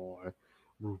 There's more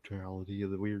brutality of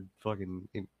the weird fucking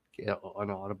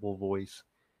inaudible voice.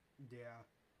 Yeah.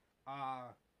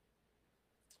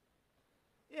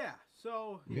 Yeah.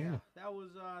 So yeah, that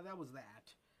was that.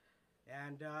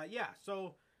 And yeah,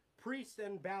 so Priest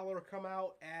and Balor come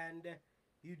out, and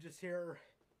you just hear,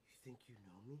 "You think you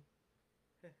know me?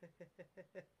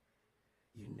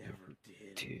 You never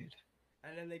did, dude."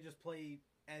 And then they just play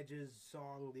Edge's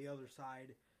song, "The Other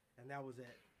Side," and that was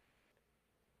it.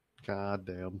 God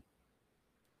damn.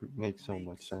 It makes so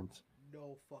much sense.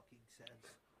 No fucking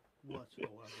sense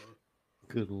whatsoever.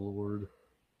 Good lord.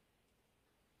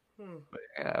 But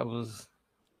yeah, that was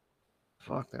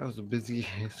a busy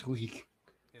ass week.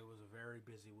 It was a very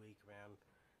busy week, man.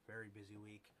 Very busy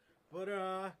week. But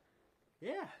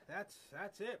yeah,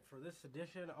 that's it for this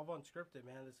edition of Unscripted,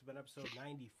 man. This has been episode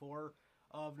 94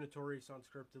 of Notorious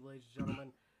Unscripted, ladies and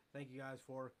gentlemen. Thank you guys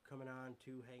for coming on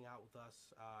to hang out with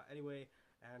us. Anyway,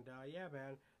 and yeah,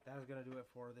 man, that is going to do it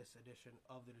for this edition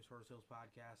of the Notorious Hills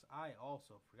podcast. I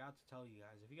also forgot to tell you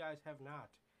guys, if you guys have not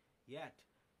yet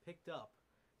picked up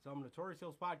some Notorious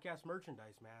Hills podcast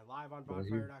merchandise, man, live on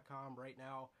bonfire.com right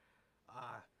now.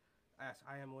 Yes,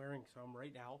 I am wearing some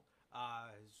right now.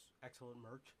 It's excellent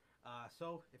merch.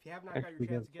 So if you have not got your Actually,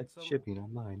 chance to that's get some, shipping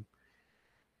on mine.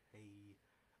 hey,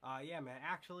 yeah, man.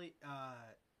 Actually,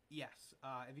 yes.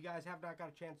 If you guys have not got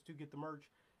a chance to get the merch,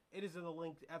 it is in the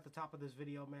link at the top of this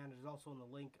video, man. It is also in the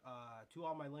link to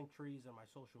all my link trees and my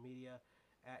social media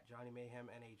at Johnny Mayhem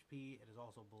NHP. It is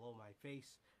also below my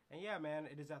face. And yeah, man,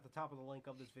 it is at the top of the link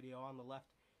of this video. On the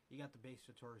left, you got the base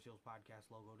Notorious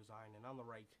podcast logo design, and on the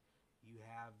right, you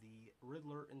have the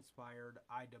Riddler-inspired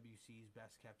IWC's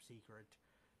Best Kept Secret.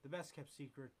 The Best Kept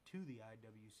Secret to the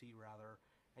IWC, rather.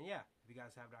 And yeah, if you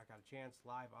guys have not got a chance,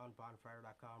 live on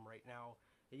bonfire.com right now.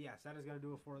 And yes, that is going to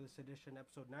do it for this edition,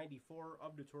 episode 94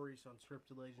 of Notorious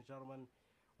Unscripted, ladies and gentlemen.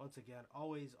 Once again,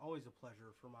 always a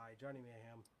pleasure for my Johnny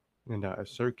Mayhem. And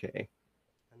Cirque.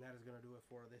 And that is going to do it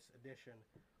for this edition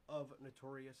of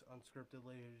Notorious Unscripted,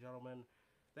 ladies and gentlemen.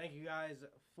 Thank you guys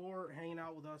for hanging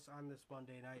out with us on this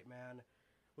Monday night, man.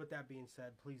 With that being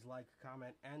said, please like,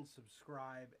 comment, and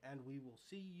subscribe. And we will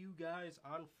see you guys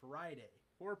on Friday,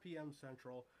 4 p.m.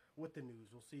 Central, with the news.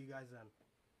 We'll see you guys then.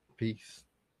 Peace.